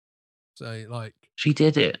like she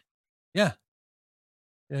did it. Yeah.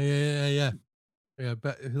 But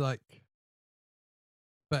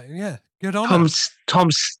yeah, good on her.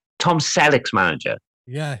 Tom Selleck's manager.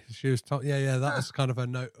 Yeah, she was. That was kind of a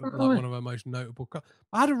note, like one of her most notable.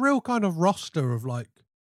 I had a real kind of roster of like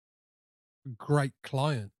great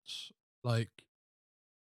clients, like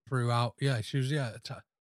throughout. Yeah, she was.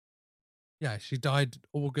 She died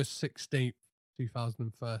August 16th,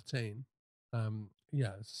 2013. As I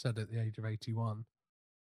said, at the age of 81,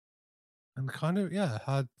 and kind of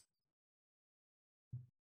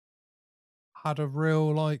had a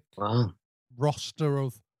real like roster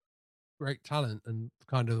of great talent, and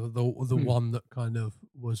kind of the one that kind of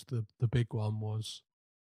was the big one was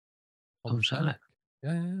Tom Selleck.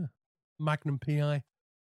 Yeah. Magnum PI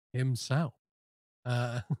himself.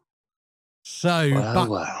 Back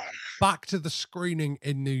to the screening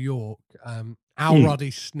in New York. Al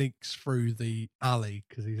Ruddy sneaks through the alley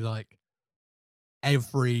because he's like,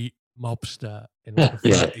 every mobster in like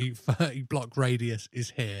a 30 block radius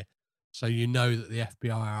is here, so you know that the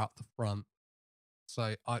FBI are out the front.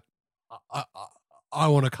 So I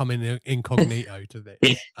want to come in incognito to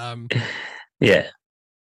this.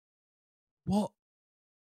 What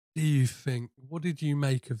do you think? What did you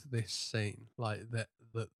make of this scene? Like that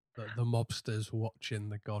the mobsters watching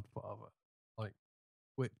The Godfather, like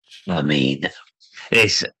which? I mean,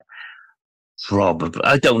 it's probably,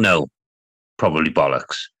 I don't know, probably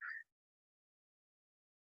bollocks.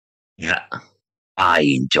 Yeah. I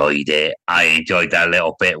enjoyed it. I enjoyed that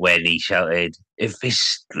little bit when he shouted, "If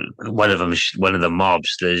this one of the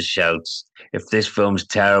mobsters shouts, if this film's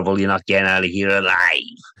terrible, you're not getting out of here alive."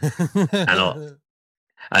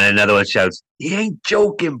 And another one shouts, "You ain't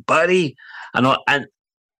joking, buddy." But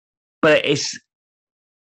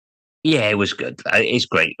it was good. It's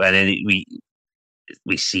great, and then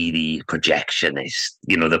we see the projection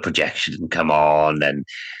the projection come on, and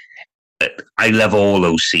I love all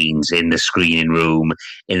those scenes in the screening room,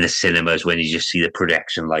 in the cinemas, when you just see the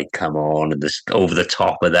projection light come on and over the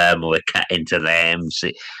top of them, or cut into them,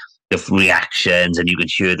 see the reactions, and you can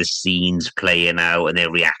hear the scenes playing out and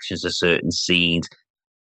their reactions to certain scenes.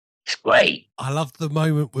 It's great. I love the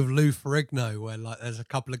moment with Lou Ferrigno where like there's a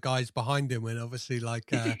couple of guys behind him, and obviously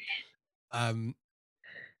like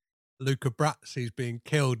Luca Brazzi's being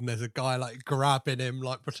killed, and there's a guy like grabbing him,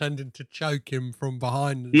 like pretending to choke him from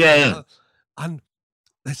behind. And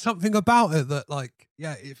there's something about it that like,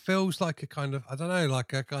 it feels like a kind of, I don't know,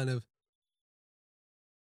 like a kind of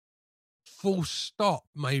full stop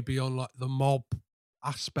maybe on like the mob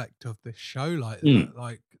aspect of this show. Like,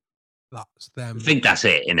 like that's them. I think that's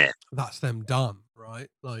it, innit? That's them done, right?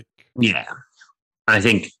 Like, yeah, I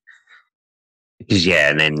think because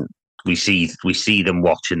and then we see them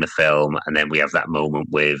watching the film, and then we have that moment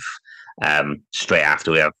with straight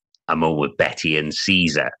after we have a moment with Betty and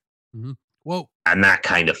Caesar. Mm-hmm. Well, and that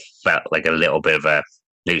kind of felt like a little bit of an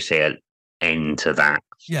end to that.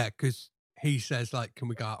 Yeah, because he says like, "Can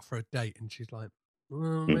we go out for a date?" And she's like,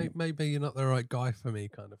 "Well, maybe you're not the right guy for me,"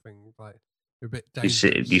 kind of thing. Like, you're a bit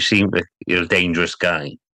dangerous. You seem like you're a dangerous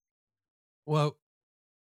guy. Well,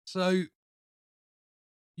 so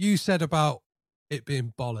you said about it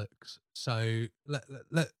being bollocks. So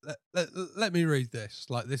let me read this.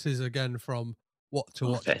 Like, this is again from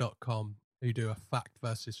whattowatch.com, who do a fact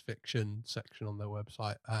versus fiction section on their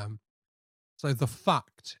website. So the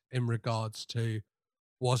fact in regards to,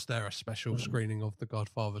 was there a special screening of The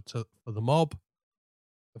Godfather for the mob?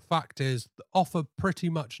 The fact is, the offer pretty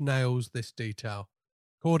much nails this detail.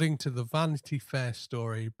 According to the Vanity Fair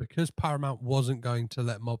story, because Paramount wasn't going to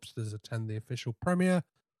let mobsters attend the official premiere,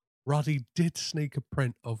 Ruddy did sneak a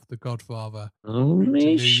print of The Godfather to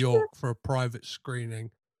New York for a private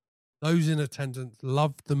screening. Those in attendance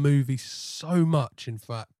loved the movie so much, in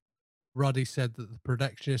fact, Ruddy said that the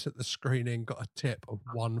projectionist at the screening got a tip of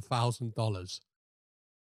 $1,000.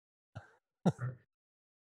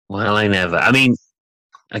 Well, I mean,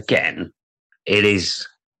 again, it is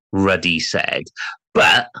Ruddy said,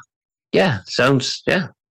 but sounds.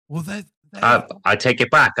 Well, I take it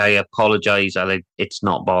back. I apologize. It's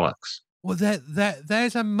not bollocks. Well,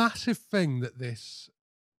 there's a massive thing that this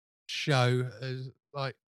show has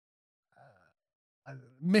like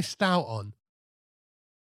missed out on.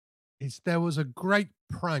 Is there was a great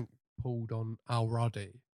prank pulled on Al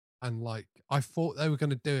Ruddy, and like I thought they were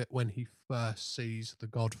going to do it when he first sees The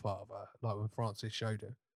Godfather, like when Francis showed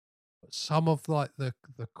him. But some of like the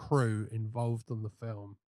crew involved on the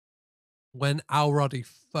film, when Al Ruddy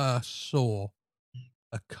first saw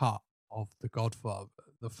a cut of The Godfather,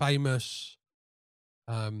 the famous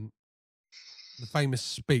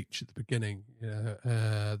speech at the beginning,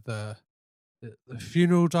 the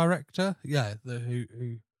funeral director,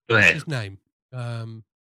 who what's his name? But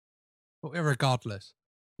regardless,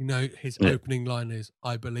 his opening line is,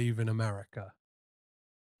 "I believe in America."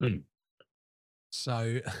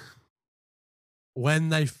 So when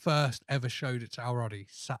they first ever showed it to Al Ruddy,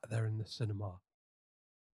 sat there in the cinema,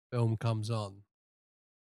 film comes on,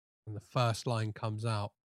 and the first line comes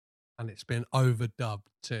out, and it's been overdubbed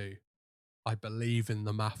to, "I believe in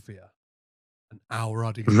the mafia." And Al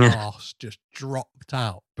Ruddy's ass just dropped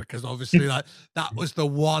out, because obviously like that was the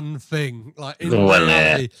one thing like in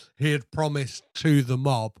reality he had promised to the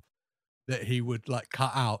mob that he would like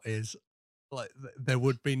cut out, is like there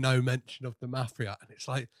would be no mention of the mafia. And it's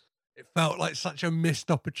like, it felt like such a missed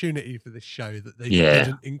opportunity for this show that they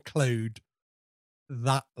didn't include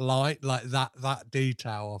that line, like that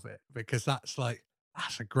detail of it, because that's a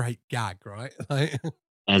great gag, right? Like,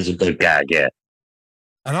 that's a good gag, yeah.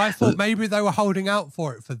 And I thought maybe they were holding out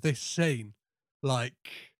for it for this scene, but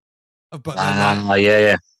but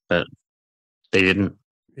they didn't.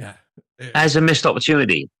 Yeah, as a missed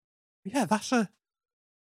opportunity. Yeah,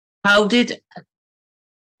 How did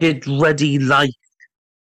Ruddy like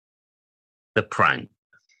the prank,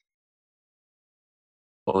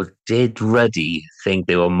 or did Ruddy think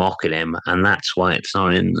they were mocking him, and that's why it's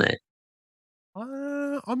not in there?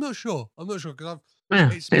 I'm not sure because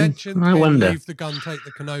it's I mentioned in wonder. Leave the Gun, Take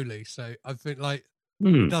the Cannoli, so I think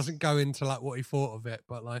it doesn't go into like what he thought of it,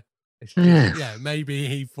 but like it's just, maybe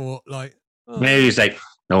he thought like maybe he's like,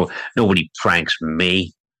 no, nobody pranks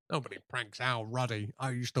me. Nobody pranks Al Ruddy.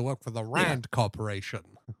 I used to work for the Rand Corporation.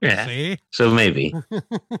 Yeah, see, so maybe.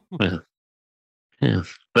 Yeah,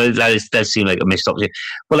 but that does seem like a missed opportunity.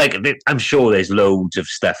 Well, like I'm sure there's loads of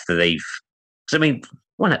stuff that they've. Cause, I mean,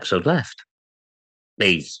 one episode left.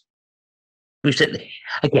 We've said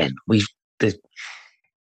again.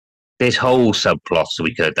 There's whole subplots that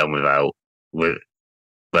we could have done without,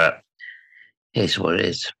 but it's what it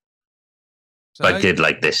is. So I did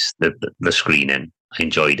like this, the screening. I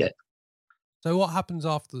enjoyed it. So what happens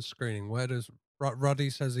after the screening? Where does Ruddy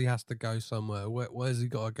says he has to go somewhere? Where's he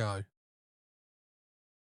got to go?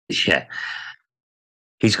 Yeah,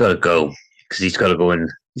 he's got to go because he's got to go and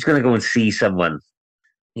he's going to go and see someone.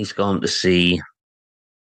 He's gone to see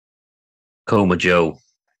Coma Joe.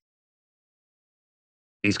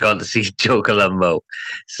 He's gone to see Joe Colombo.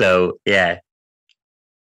 So yeah,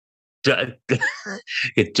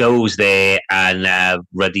 Joe's there, and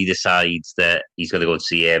Ruddy decides that he's going to go and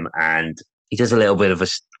see him, and he does a little bit of a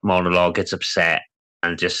monologue, gets upset,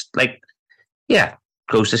 and just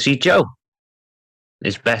goes to see Joe,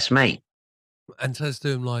 his best mate, and says to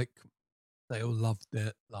him like, "They all loved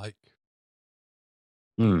it. Like,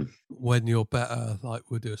 when you're better,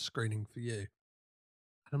 like we'll do a screening for you."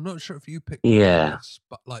 And I'm not sure if you picked this,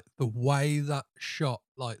 but like the way that shot,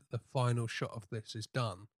 like the final shot of this is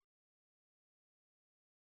done,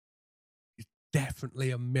 is definitely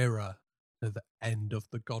a mirror to the end of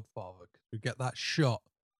The Godfather. You get that shot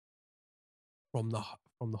from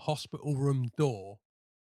the hospital room door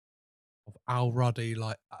of Al Ruddy,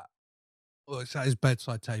 like, well, it's at his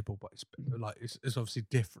bedside table, but it's obviously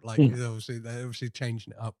different. Like, they're obviously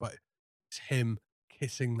changing it up, but it's him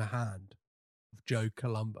kissing the hand of Joe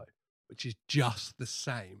Colombo, which is just the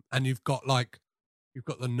same. And you've got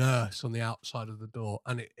the nurse on the outside of the door,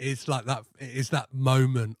 and it is like that. It is that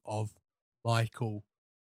moment of Michael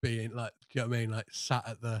being like, do you know what I mean? Like sat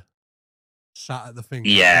at the thing.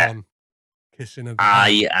 Yeah. Kissing her.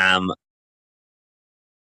 I am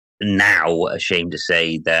now ashamed to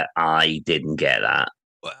say that I didn't get that.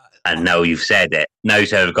 And now you've said it. Now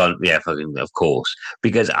I've gone, yeah, fucking, of course.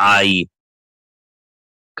 Because I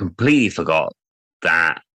completely forgot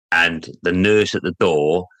that. And the nurse at the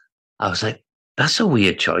door, I was like, that's a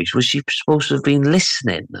weird choice. Was she supposed to have been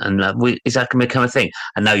listening? And is that going to become a thing?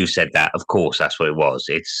 And now you've said that, of course, that's what it was.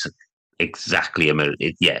 It's exactly a minute.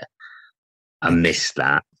 I missed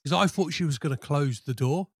that. Because I thought she was going to close the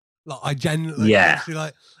door. Like, I genuinely,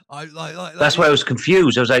 like that's why I was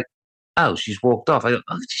confused. I was like, oh, she's walked off. I go,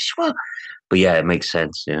 oh, she's what? But yeah, it makes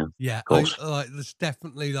sense. Yeah, yeah. Of course. There's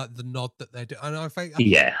definitely like the nod that they're doing, and I think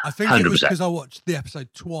 100%. It was because I watched the episode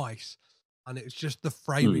twice, and it's just the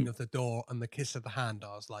framing of the door and the kiss of the hand.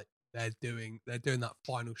 I was like, they're doing that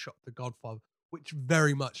final shot of The Godfather, which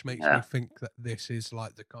very much makes me think that this is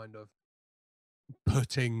like the kind of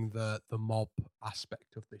putting the mob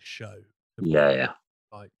aspect of this show. Yeah.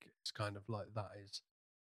 Like it's kind of like that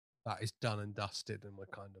is done and dusted, and we're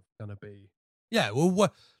kind of gonna be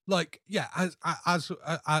what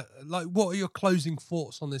are your closing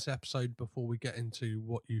thoughts on this episode before we get into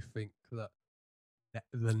what you think that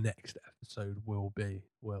the next episode will be?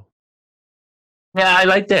 Will? Yeah, I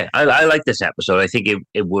liked it. I liked this episode. I think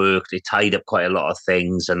it worked. It tied up quite a lot of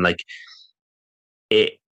things, and like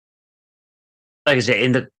I said,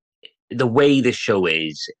 in the way the show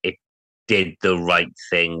is, it did the right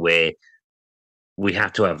thing where we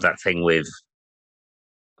have to have that thing with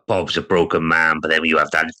Bob's a broken man, but then you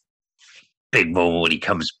have that big moment when he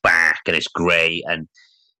comes back and it's great. And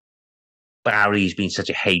Barry's been such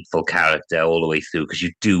a hateful character all the way through because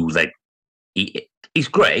you do like he's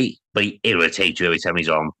great, but he irritates you every time he's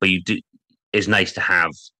on. But it's nice to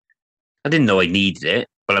have. I didn't know I needed it,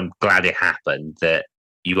 but I'm glad it happened. That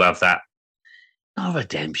you have that. Not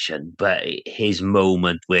redemption, but his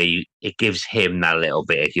moment where it gives him that little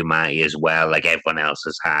bit of humanity as well, like everyone else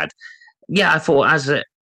has had. Yeah, I thought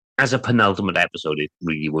as a penultimate episode, it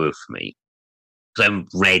really worked for me because I'm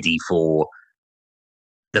ready for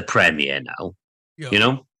the premiere now. Yeah. You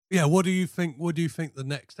know? Yeah. What do you think? What do you think the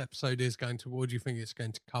next episode is going to? What do you think it's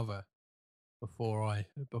going to cover? Before I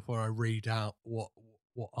read out what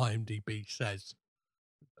IMDb says.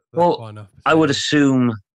 Well, I would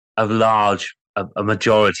assume a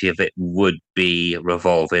majority of it would be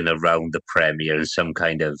revolving around the premiere and some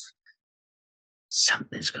kind of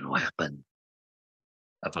something's going to happen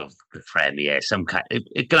above the premiere. It's going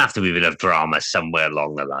to have to be a bit of drama somewhere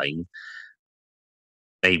along the line.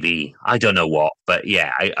 Maybe, I don't know what, but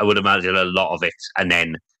yeah, I would imagine a lot of it. And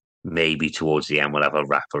then maybe towards the end, we'll have a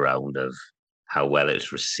wraparound of how well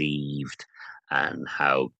it's received and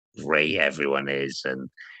how great everyone is. And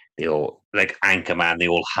they all, like Anchorman, they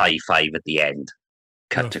all high five at the end.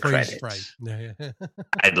 Cut to credits. Yeah.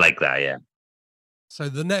 I'd like that, yeah. So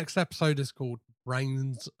the next episode is called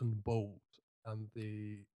Brains and Balls. And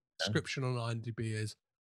the description on IMDb is,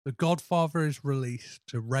 The Godfather is released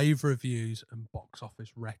to rave reviews and box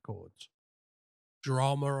office records.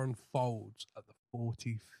 Drama unfolds at the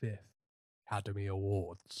 45th Academy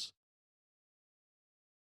Awards.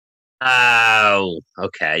 Oh,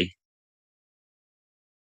 okay.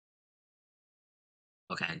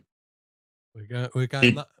 Okay. We're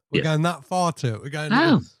going that far to it. We're going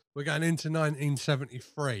into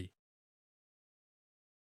 1973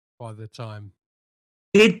 by the time.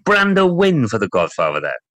 Did Brando win for The Godfather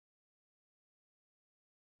there?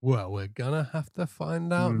 Well, we're gonna have to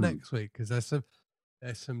find out next week because there's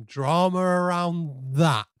some drama around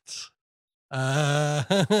that.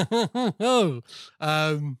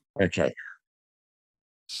 Okay.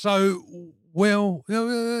 So we'll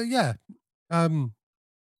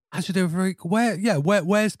as you do every week,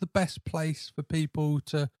 where's the best place for people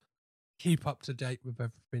to keep up to date with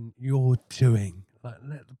everything you're doing? Like,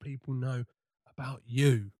 let the people know about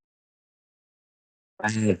you.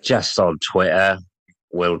 Just on Twitter,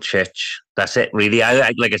 Will Chich. That's it, really.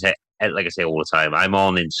 I like I say all the time. I'm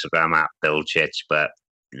on Instagram at Bill Chich, but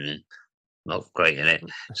not great in it.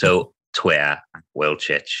 So Twitter, Will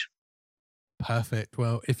Chich. Perfect.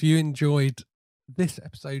 Well, if you enjoyed this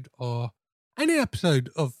episode or any episode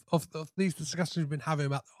of these discussions we've been having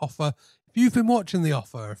about The Offer, if you've been watching The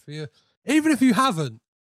Offer, even if you haven't,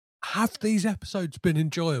 have these episodes been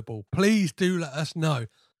enjoyable? Please do let us know.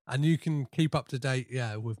 And you can keep up to date,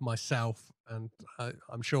 with myself. And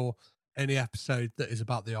I'm sure any episode that is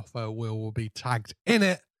about The Offer will be tagged in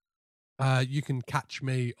it. You can catch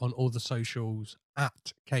me on all the socials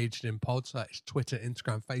at Caged In Pod. So that's Twitter,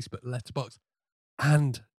 Instagram, Facebook, Letterboxd,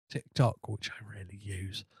 and TikTok, which I really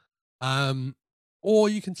use. Or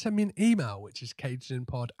you can send me an email, which is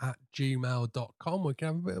cagedinpod@gmail.com. We can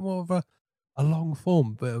have a bit more of a long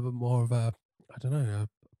form, a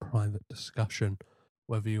private discussion.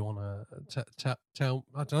 Whether you want to tell,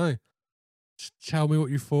 I don't know, tell me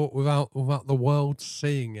what you thought without the world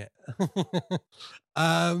seeing it.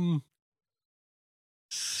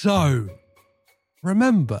 So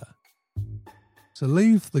remember to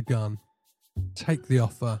leave the gun, take the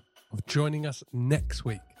offer of joining us next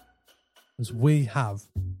week as we have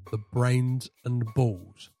the brains and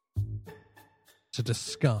balls to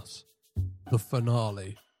discuss the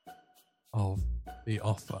finale of The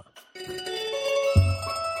Offer.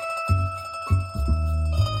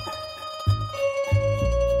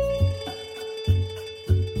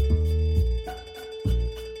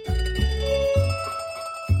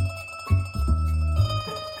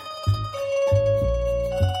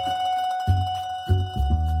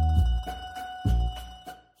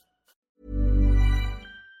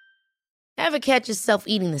 Ever catch yourself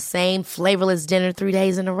eating the same flavorless dinner 3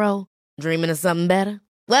 days in a row? Dreaming of something better?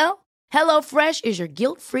 Well, HelloFresh is your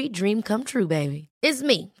guilt-free dream come true, baby. It's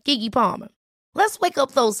me, Keke Palmer. Let's wake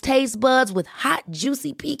up those taste buds with hot,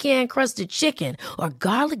 juicy pecan-crusted chicken or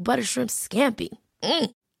garlic butter shrimp scampi.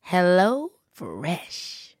 Hello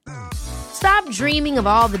Fresh. Stop dreaming of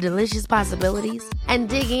all the delicious possibilities and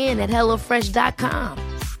dig in at HelloFresh.com.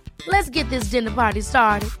 Let's get this dinner party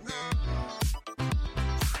started.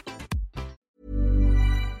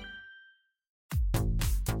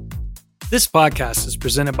 This podcast is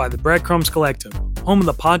presented by the Breadcrumbs Collective, home of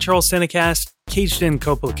the Pod Charles Cinecast, Caged In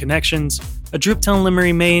Coppola Connections, A Driptown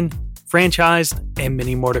Limerick, Maine, Franchised, and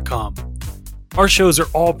many more to come. Our shows are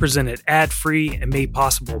all presented ad-free and made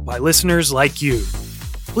possible by listeners like you.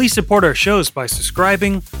 Please support our shows by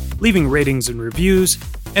subscribing, leaving ratings and reviews,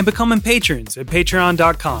 and becoming patrons at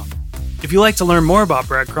patreon.com. If you'd like to learn more about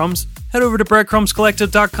Breadcrumbs, head over to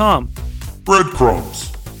breadcrumbscollective.com.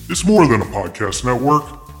 Breadcrumbs. It's more than a podcast network.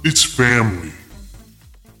 It's family.